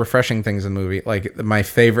the most refreshing things in the movie. Like my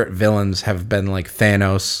favorite villains have been like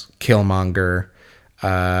Thanos, Killmonger.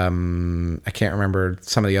 I can't remember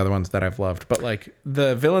some of the other ones that I've loved, but like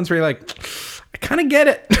the villains where you're like, I kind of get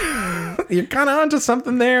it. You're kind of onto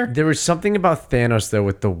something there. There was something about Thanos though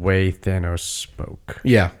with the way Thanos spoke.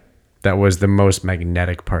 Yeah. That was the most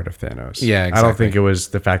magnetic part of Thanos. Yeah, exactly. I don't think it was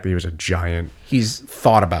the fact that he was a giant. He's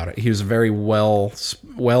thought about it. He was very well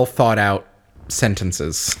thought out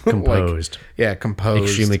sentences. Composed. Composed.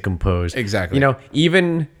 Extremely composed. Exactly. You know,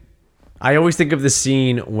 even I always think of the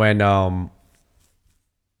scene when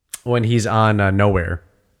he's on Nowhere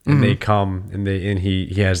and they come and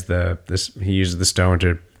he has he uses the stone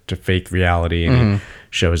to fake reality and he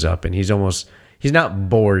shows up and he's not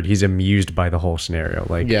bored, he's amused by the whole scenario.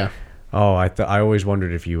 Like Oh, I always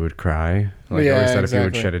wondered if you would cry. Like, I always thought if you would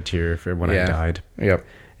exactly. shed a tear when I died. Yep.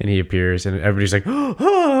 And he appears, and everybody's like,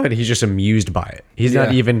 oh, and he's just amused by it. He's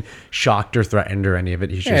not Yeah. even shocked or threatened or any of it.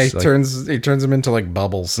 He's Yeah, just he turns them into like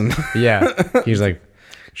bubbles and yeah. He's like,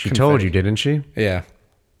 she told you, didn't she? yeah.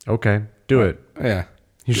 Okay, do it. Yeah.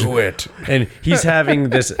 Do it. And he's having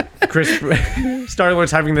this,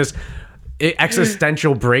 Star-Lord's having this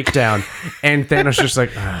existential breakdown, and Thanos just like,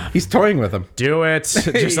 He's toying with him. do it. Just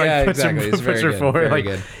like Yeah, puts exactly. It's her, very puts her good. forward. Very Like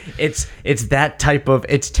good. it's that type of,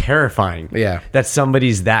 it's terrifying. Yeah. That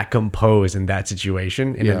somebody's that composed in that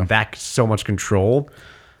situation and in that so much control.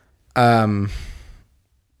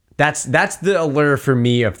 That's the allure for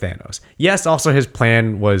me of Thanos. Yes, also his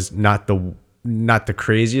plan was not the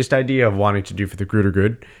craziest idea of wanting to do for the greater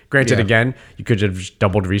good. Granted, Yeah. again, you could have just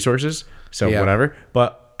doubled resources, so Yeah. whatever.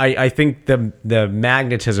 But I think the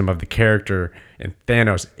magnetism of the character in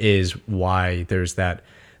Thanos is why there's that.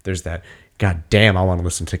 God damn! I want to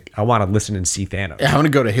listen and see Thanos. Yeah, I want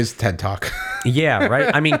to go to his TED talk. Yeah, right.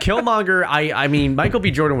 I mean, Killmonger. I mean, Michael B.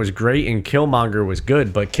 Jordan was great, and Killmonger was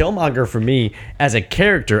good. But Killmonger, for me, as a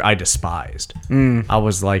character, I despised. I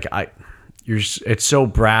was like, it's so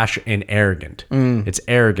brash and arrogant. It's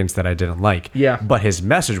arrogance that I didn't like. Yeah. But his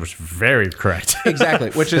message was very correct. Exactly,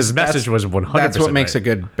 which is his message was 100%. That's what makes right. a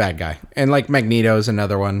good bad guy. And like Magneto's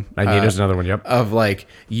another one. Magneto's another one. Yep. Of like,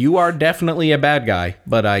 you are definitely a bad guy,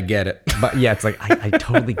 but I get it. But yeah, it's like I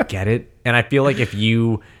totally get it, and I feel like if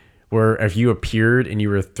you appeared and you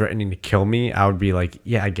were threatening to kill me, I would be like,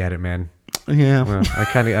 yeah, I get it, man. Yeah. Well, I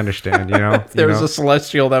kind of understand, you know. If there was a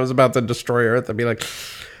celestial that was about to destroy Earth, I'd be like,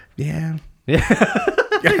 yeah.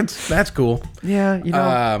 That's cool. Yeah, you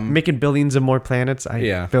know, making billions of more planets.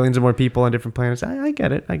 Billions of more people on different planets. I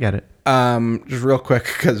get it. Just real quick,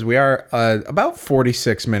 because we are about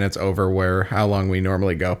 46 minutes over how long we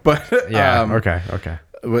normally go. But Yeah. Okay.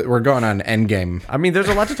 we're going on Endgame I mean, there's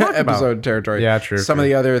a lot to talk about. episode territory. Yeah, true. Some of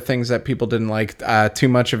the other things that people didn't like, too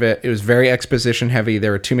much of it was very exposition heavy.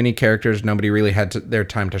 There were too many characters. Nobody really had their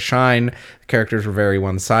time to shine. The characters were very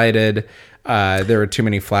one-sided. There were too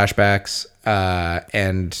many flashbacks,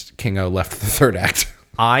 and King-O left the third act.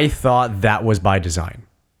 I thought that was by design.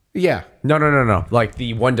 Yeah. No. Like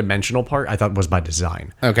the one-dimensional part, I thought was by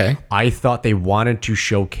design. Okay. I thought they wanted to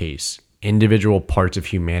showcase individual parts of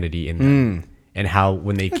humanity in them and how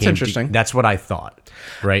when they came. interesting. That's what I thought,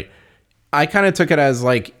 right? I kind of took it as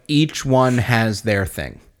like each one has their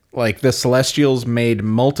thing. Like the Celestials made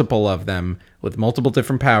multiple of them with multiple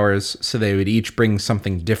different powers, so they would each bring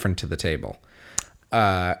something different to the table.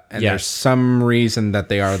 And Yes. there's some reason that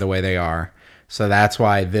they are the way they are. So that's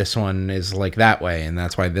why this one is like that way, and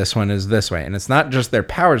that's why this one is this way. And it's not just their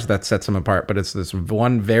powers that sets them apart, but it's this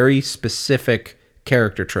one very specific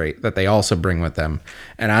character trait that they also bring with them.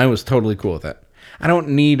 And I was totally cool with it. I don't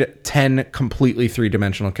need 10 completely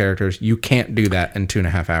three-dimensional characters. You can't do that in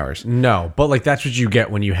 2.5 hours. No, but like that's what you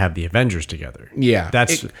get when you have the Avengers together. Yeah.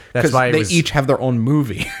 That's Because why it they was, each have their own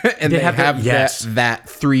movie. And they have yes. that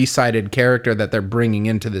three-sided character that they're bringing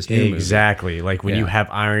into this new movie. exactly like when you Yeah. have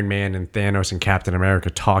Iron Man and Thanos and Captain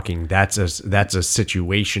America talking. That's a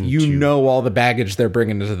situation. You know all the baggage they're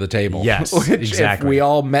bringing to the table. Yes, Which, exactly. If we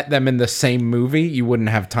all met them in the same movie, you wouldn't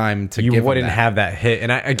have time to You give wouldn't them that. have that hit.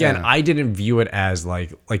 And I didn't view it as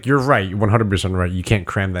like you're right, you're 100% right. You can't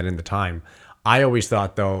cram that into time. I always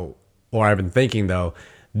thought though, or I've been thinking though,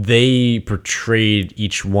 they portrayed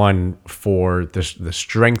each one for the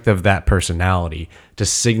strength of that personality to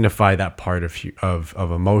signify that part of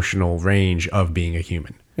emotional range of being a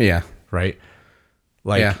human, Yeah. right?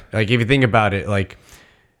 Like, Yeah. like if you think about it, like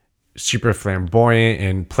super flamboyant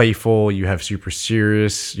and playful, you have super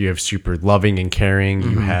serious, you have super loving and caring,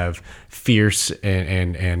 you have fierce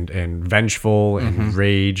and vengeful and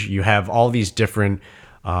rage. You have all these different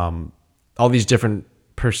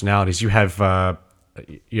personalities. You have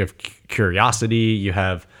curiosity, you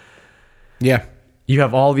have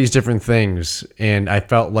all these different things, and I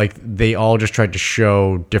felt like they all just tried to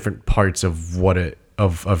show different parts of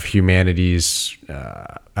of humanity's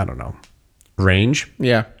I don't know, range.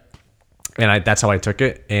 Yeah. And that's how I took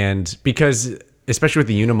it. And because, especially with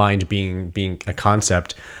the Unimind being a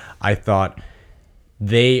concept, I thought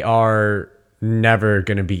they are never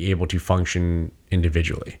going to be able to function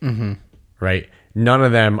individually, right? None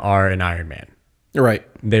of them are an Iron Man. Right.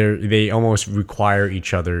 They almost require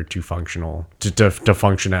each other to function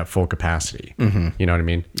at full capacity. You know what I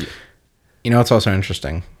mean? You know what's also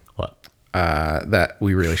interesting? What? that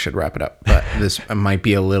we really should wrap it up. But this might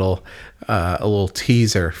be a little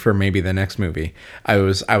teaser for maybe the next movie. I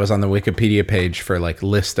was on the Wikipedia page for like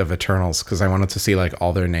list of Eternals because I wanted to see like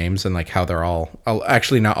all their names and like how they're all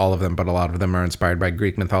actually not all of them, but a lot of them are inspired by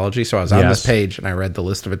Greek mythology. So I was on this page and I read the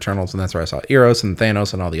list of Eternals, and that's where I saw Eros and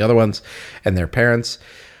Thanos and all the other ones and their parents.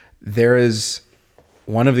 There is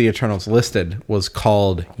one of the Eternals listed was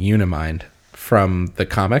called Unimind from the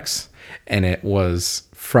comics, and it was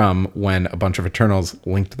from when a bunch of Eternals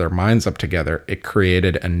linked their minds up together. It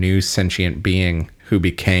created a new sentient being who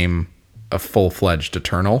became a full-fledged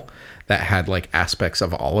Eternal that had like aspects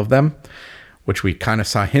of all of them, which we kind of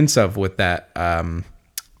saw hints of with that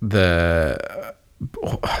the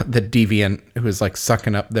deviant who was like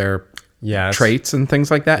sucking up their traits and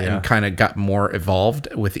things like that, and kind of got more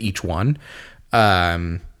evolved with each one.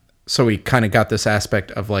 So we kind of got this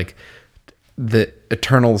aspect of like the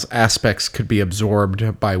Eternals aspects could be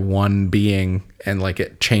absorbed by one being, and like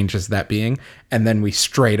it changes that being. And then we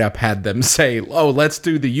straight up had them say, oh, let's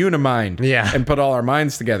do the Unimind and put all our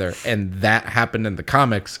minds together. And that happened in the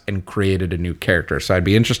comics and created a new character. So I'd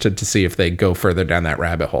be interested to see if they go further down that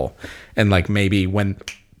rabbit hole. And like maybe when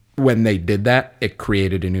they did that, it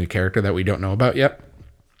created a new character that we don't know about yet.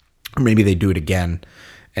 Or maybe they do it again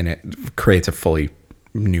and it creates a fully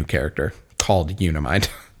new character called Unimind.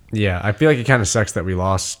 Yeah, I feel like it kind of sucks that we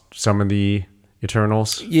lost some of the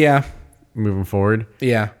Eternals. Yeah, moving forward.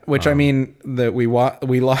 Yeah, which I mean, we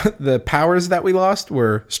lost the powers that we lost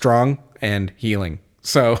were strong and healing.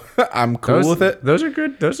 So I'm cool with it. Those are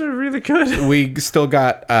good. Those are really good. We still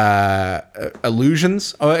got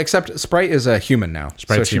illusions. Oh, except Sprite is a human now,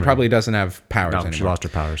 so she probably doesn't have powers anymore. She lost her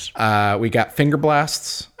powers. We got finger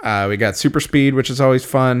blasts. We got super speed, which is always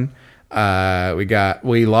fun.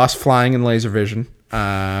 We lost flying and laser vision.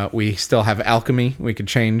 We still have alchemy. We could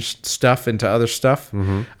change stuff into other stuff.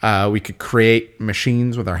 We could create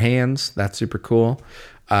machines with our hands. That's super cool.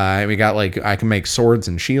 We got I can make swords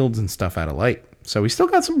and shields and stuff out of light. So we still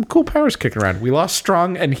got some cool powers kicking around. We lost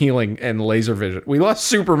strong and healing and laser vision. We lost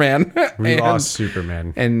Superman.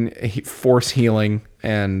 And force healing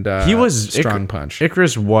and he was strong punch.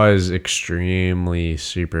 Icarus was extremely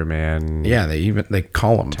Superman. Yeah, they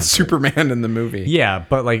call him Superman in the movie. Yeah,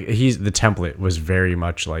 but like the template was very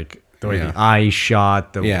much like the way the eye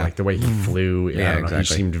shot, the way he flew. I don't know, he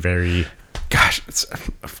seemed very. Gosh,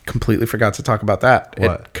 I completely forgot to talk about that.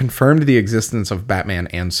 What? It confirmed the existence of Batman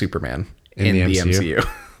and Superman in the MCU.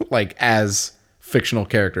 Like as fictional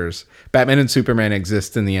characters. Batman and Superman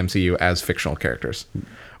exist in the MCU as fictional characters,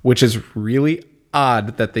 which is really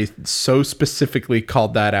odd that they so specifically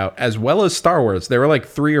called that out, as well as Star Wars. There were like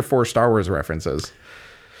 3 or 4 Star Wars references.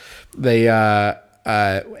 They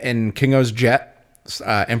in Kingo's jet,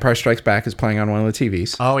 Empire Strikes Back is playing on one of the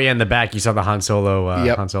TVs. Oh yeah, in the back you saw the Han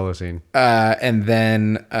Solo scene. And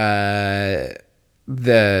then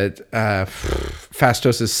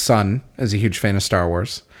Fastos' son is a huge fan of Star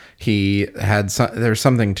Wars. He had there's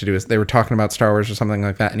something to do with, they were talking about Star Wars or something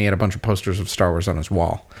like that, and he had a bunch of posters of Star Wars on his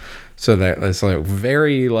wall. So that's like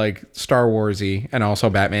very like Star Warsy, and also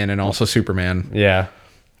Batman and also Superman. Yeah,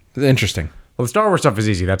 interesting. Well, the Star Wars stuff is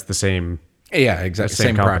easy. That's the same. Yeah, exactly.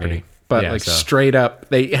 Same property. But straight up,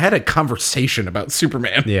 they had a conversation about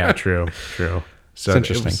Superman. Yeah, true. So it's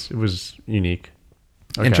interesting. It was unique.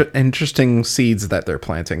 Okay. Interesting seeds that they're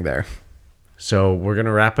planting there. So we're going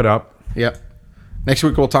to wrap it up. Yep. Next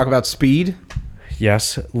week, we'll talk about Speed.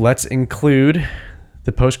 Yes. Let's include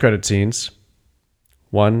the post-credit scenes.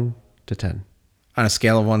 1 to 10. On a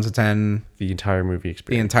scale of 1 to 10. The entire movie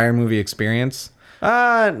experience.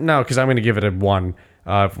 No, because I'm going to give it a 1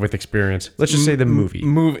 with experience. Let's just say the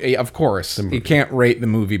movie. Of course. You can't rate the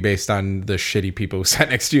movie based on the shitty people who sat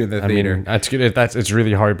next to you in the theater. Mean, it's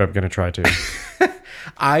really hard, but I'm going to try to.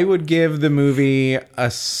 I would give the movie a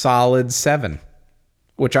solid 7,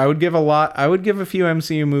 which I would give a lot. I would give a few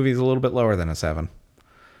MCU movies a little bit lower than a 7.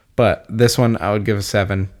 But this one, I would give a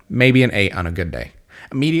 7, maybe an 8 on a good day.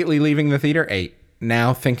 Immediately leaving the theater, 8.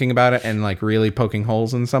 Now thinking about it and like really poking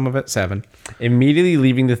holes in some of it, 7. Immediately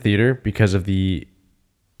leaving the theater because of the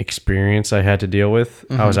experience I had to deal with,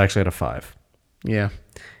 I was actually at a 5. Yeah.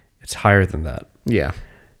 It's higher than that. Yeah.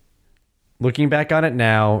 Looking back on it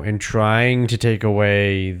now and trying to take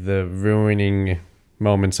away the ruining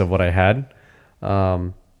moments of what I had,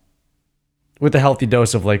 with a healthy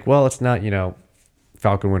dose of like, well, it's not,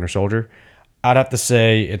 Falcon Winter Soldier, I'd have to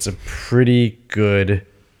say it's a pretty good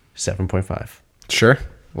 7.5. Sure.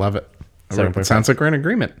 Love it. 7.5. Sounds like we're in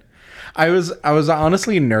agreement. I was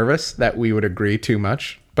honestly nervous that we would agree too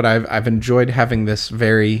much, but I've enjoyed having this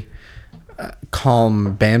very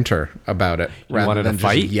calm banter about it rather wanted than to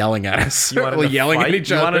fight? just yelling at us. You wanted to yelling fight? at each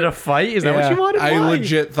You other. wanted to fight? Is that what you wanted? I Why?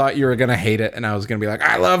 legit thought you were gonna hate it, and I was gonna be like,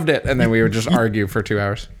 I loved it, and then we would just argue for 2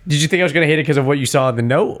 hours Did you think I was going to hate it because of what you saw in the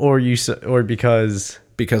note, or because?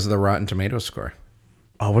 because of the Rotten Tomatoes score.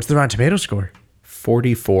 Oh, what's the Rotten Tomatoes score?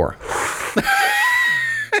 44.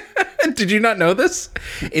 Did you not know this?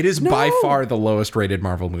 It is by far the lowest rated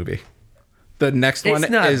Marvel movie. The next one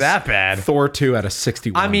It's not is that bad. Thor 2 out of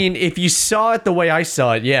 61. I mean, if you saw it the way I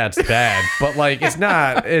saw it, yeah, it's bad. But like, it's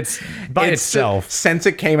not. It's by itself. Since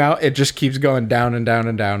it came out, it just keeps going down and down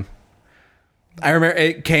and down. I remember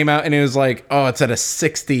it came out and it was like, oh, it's at a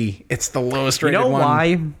 60. It's the lowest rated one.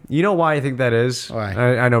 Why? You know why I think that is? Why?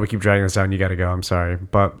 I know we keep dragging this out and you got to go. I'm sorry.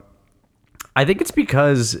 But I think it's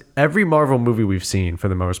because every Marvel movie we've seen, for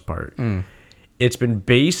the most part, it's been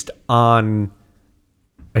based on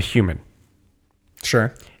a human.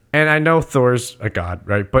 Sure. And I know Thor's a god,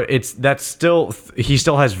 right? But he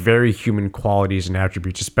still has very human qualities and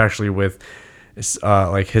attributes, especially with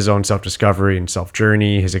like his own self-discovery and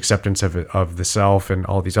self-journey, his acceptance of the self and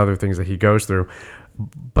all these other things that he goes through.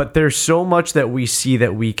 But there's so much that we see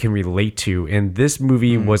that we can relate to. And this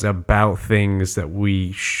movie was about things that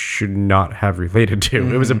we should not have related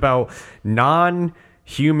to. It was about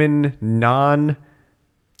non-human,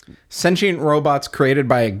 Sentient robots created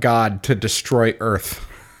by a god to destroy Earth.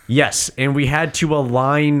 Yes, and we had to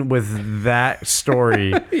align with that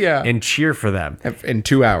story Yeah. and cheer for them. In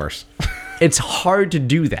 2 hours. It's hard to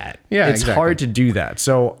do that. Yeah, it's exactly. hard to do that.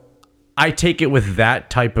 So I take it with that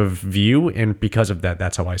type of view, and because of that,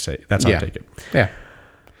 that's how I say it. That's how I take it. Yeah.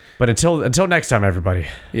 But until next time, everybody.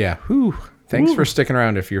 Yeah. Whew. Thanks for sticking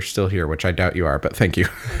around if you're still here, which I doubt you are, but thank you.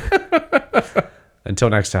 Until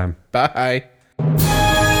next time. Bye.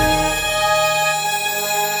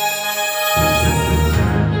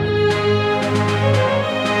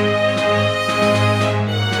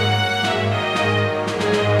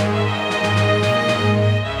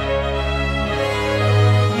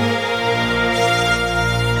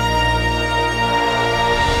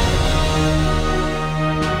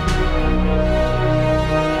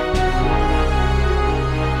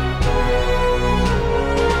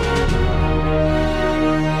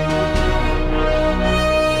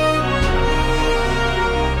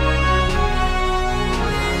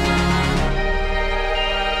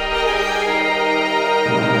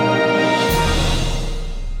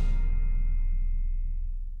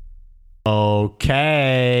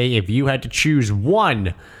 Okay, if you had to choose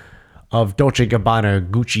one of Dolce & Gabbana,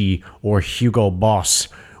 Gucci, or Hugo Boss,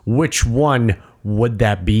 which one would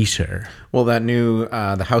that be, sir? Well, that new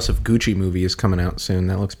the House of Gucci movie is coming out soon.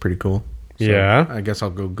 That looks pretty cool. So Yeah. I guess I'll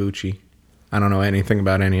go Gucci. I don't know anything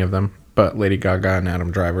about any of them, but Lady Gaga and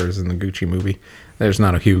Adam Driver is in the Gucci movie. There's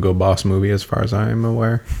not a Hugo Boss movie as far as I'm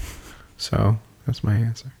aware. So that's my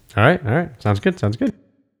answer. All right. Sounds good.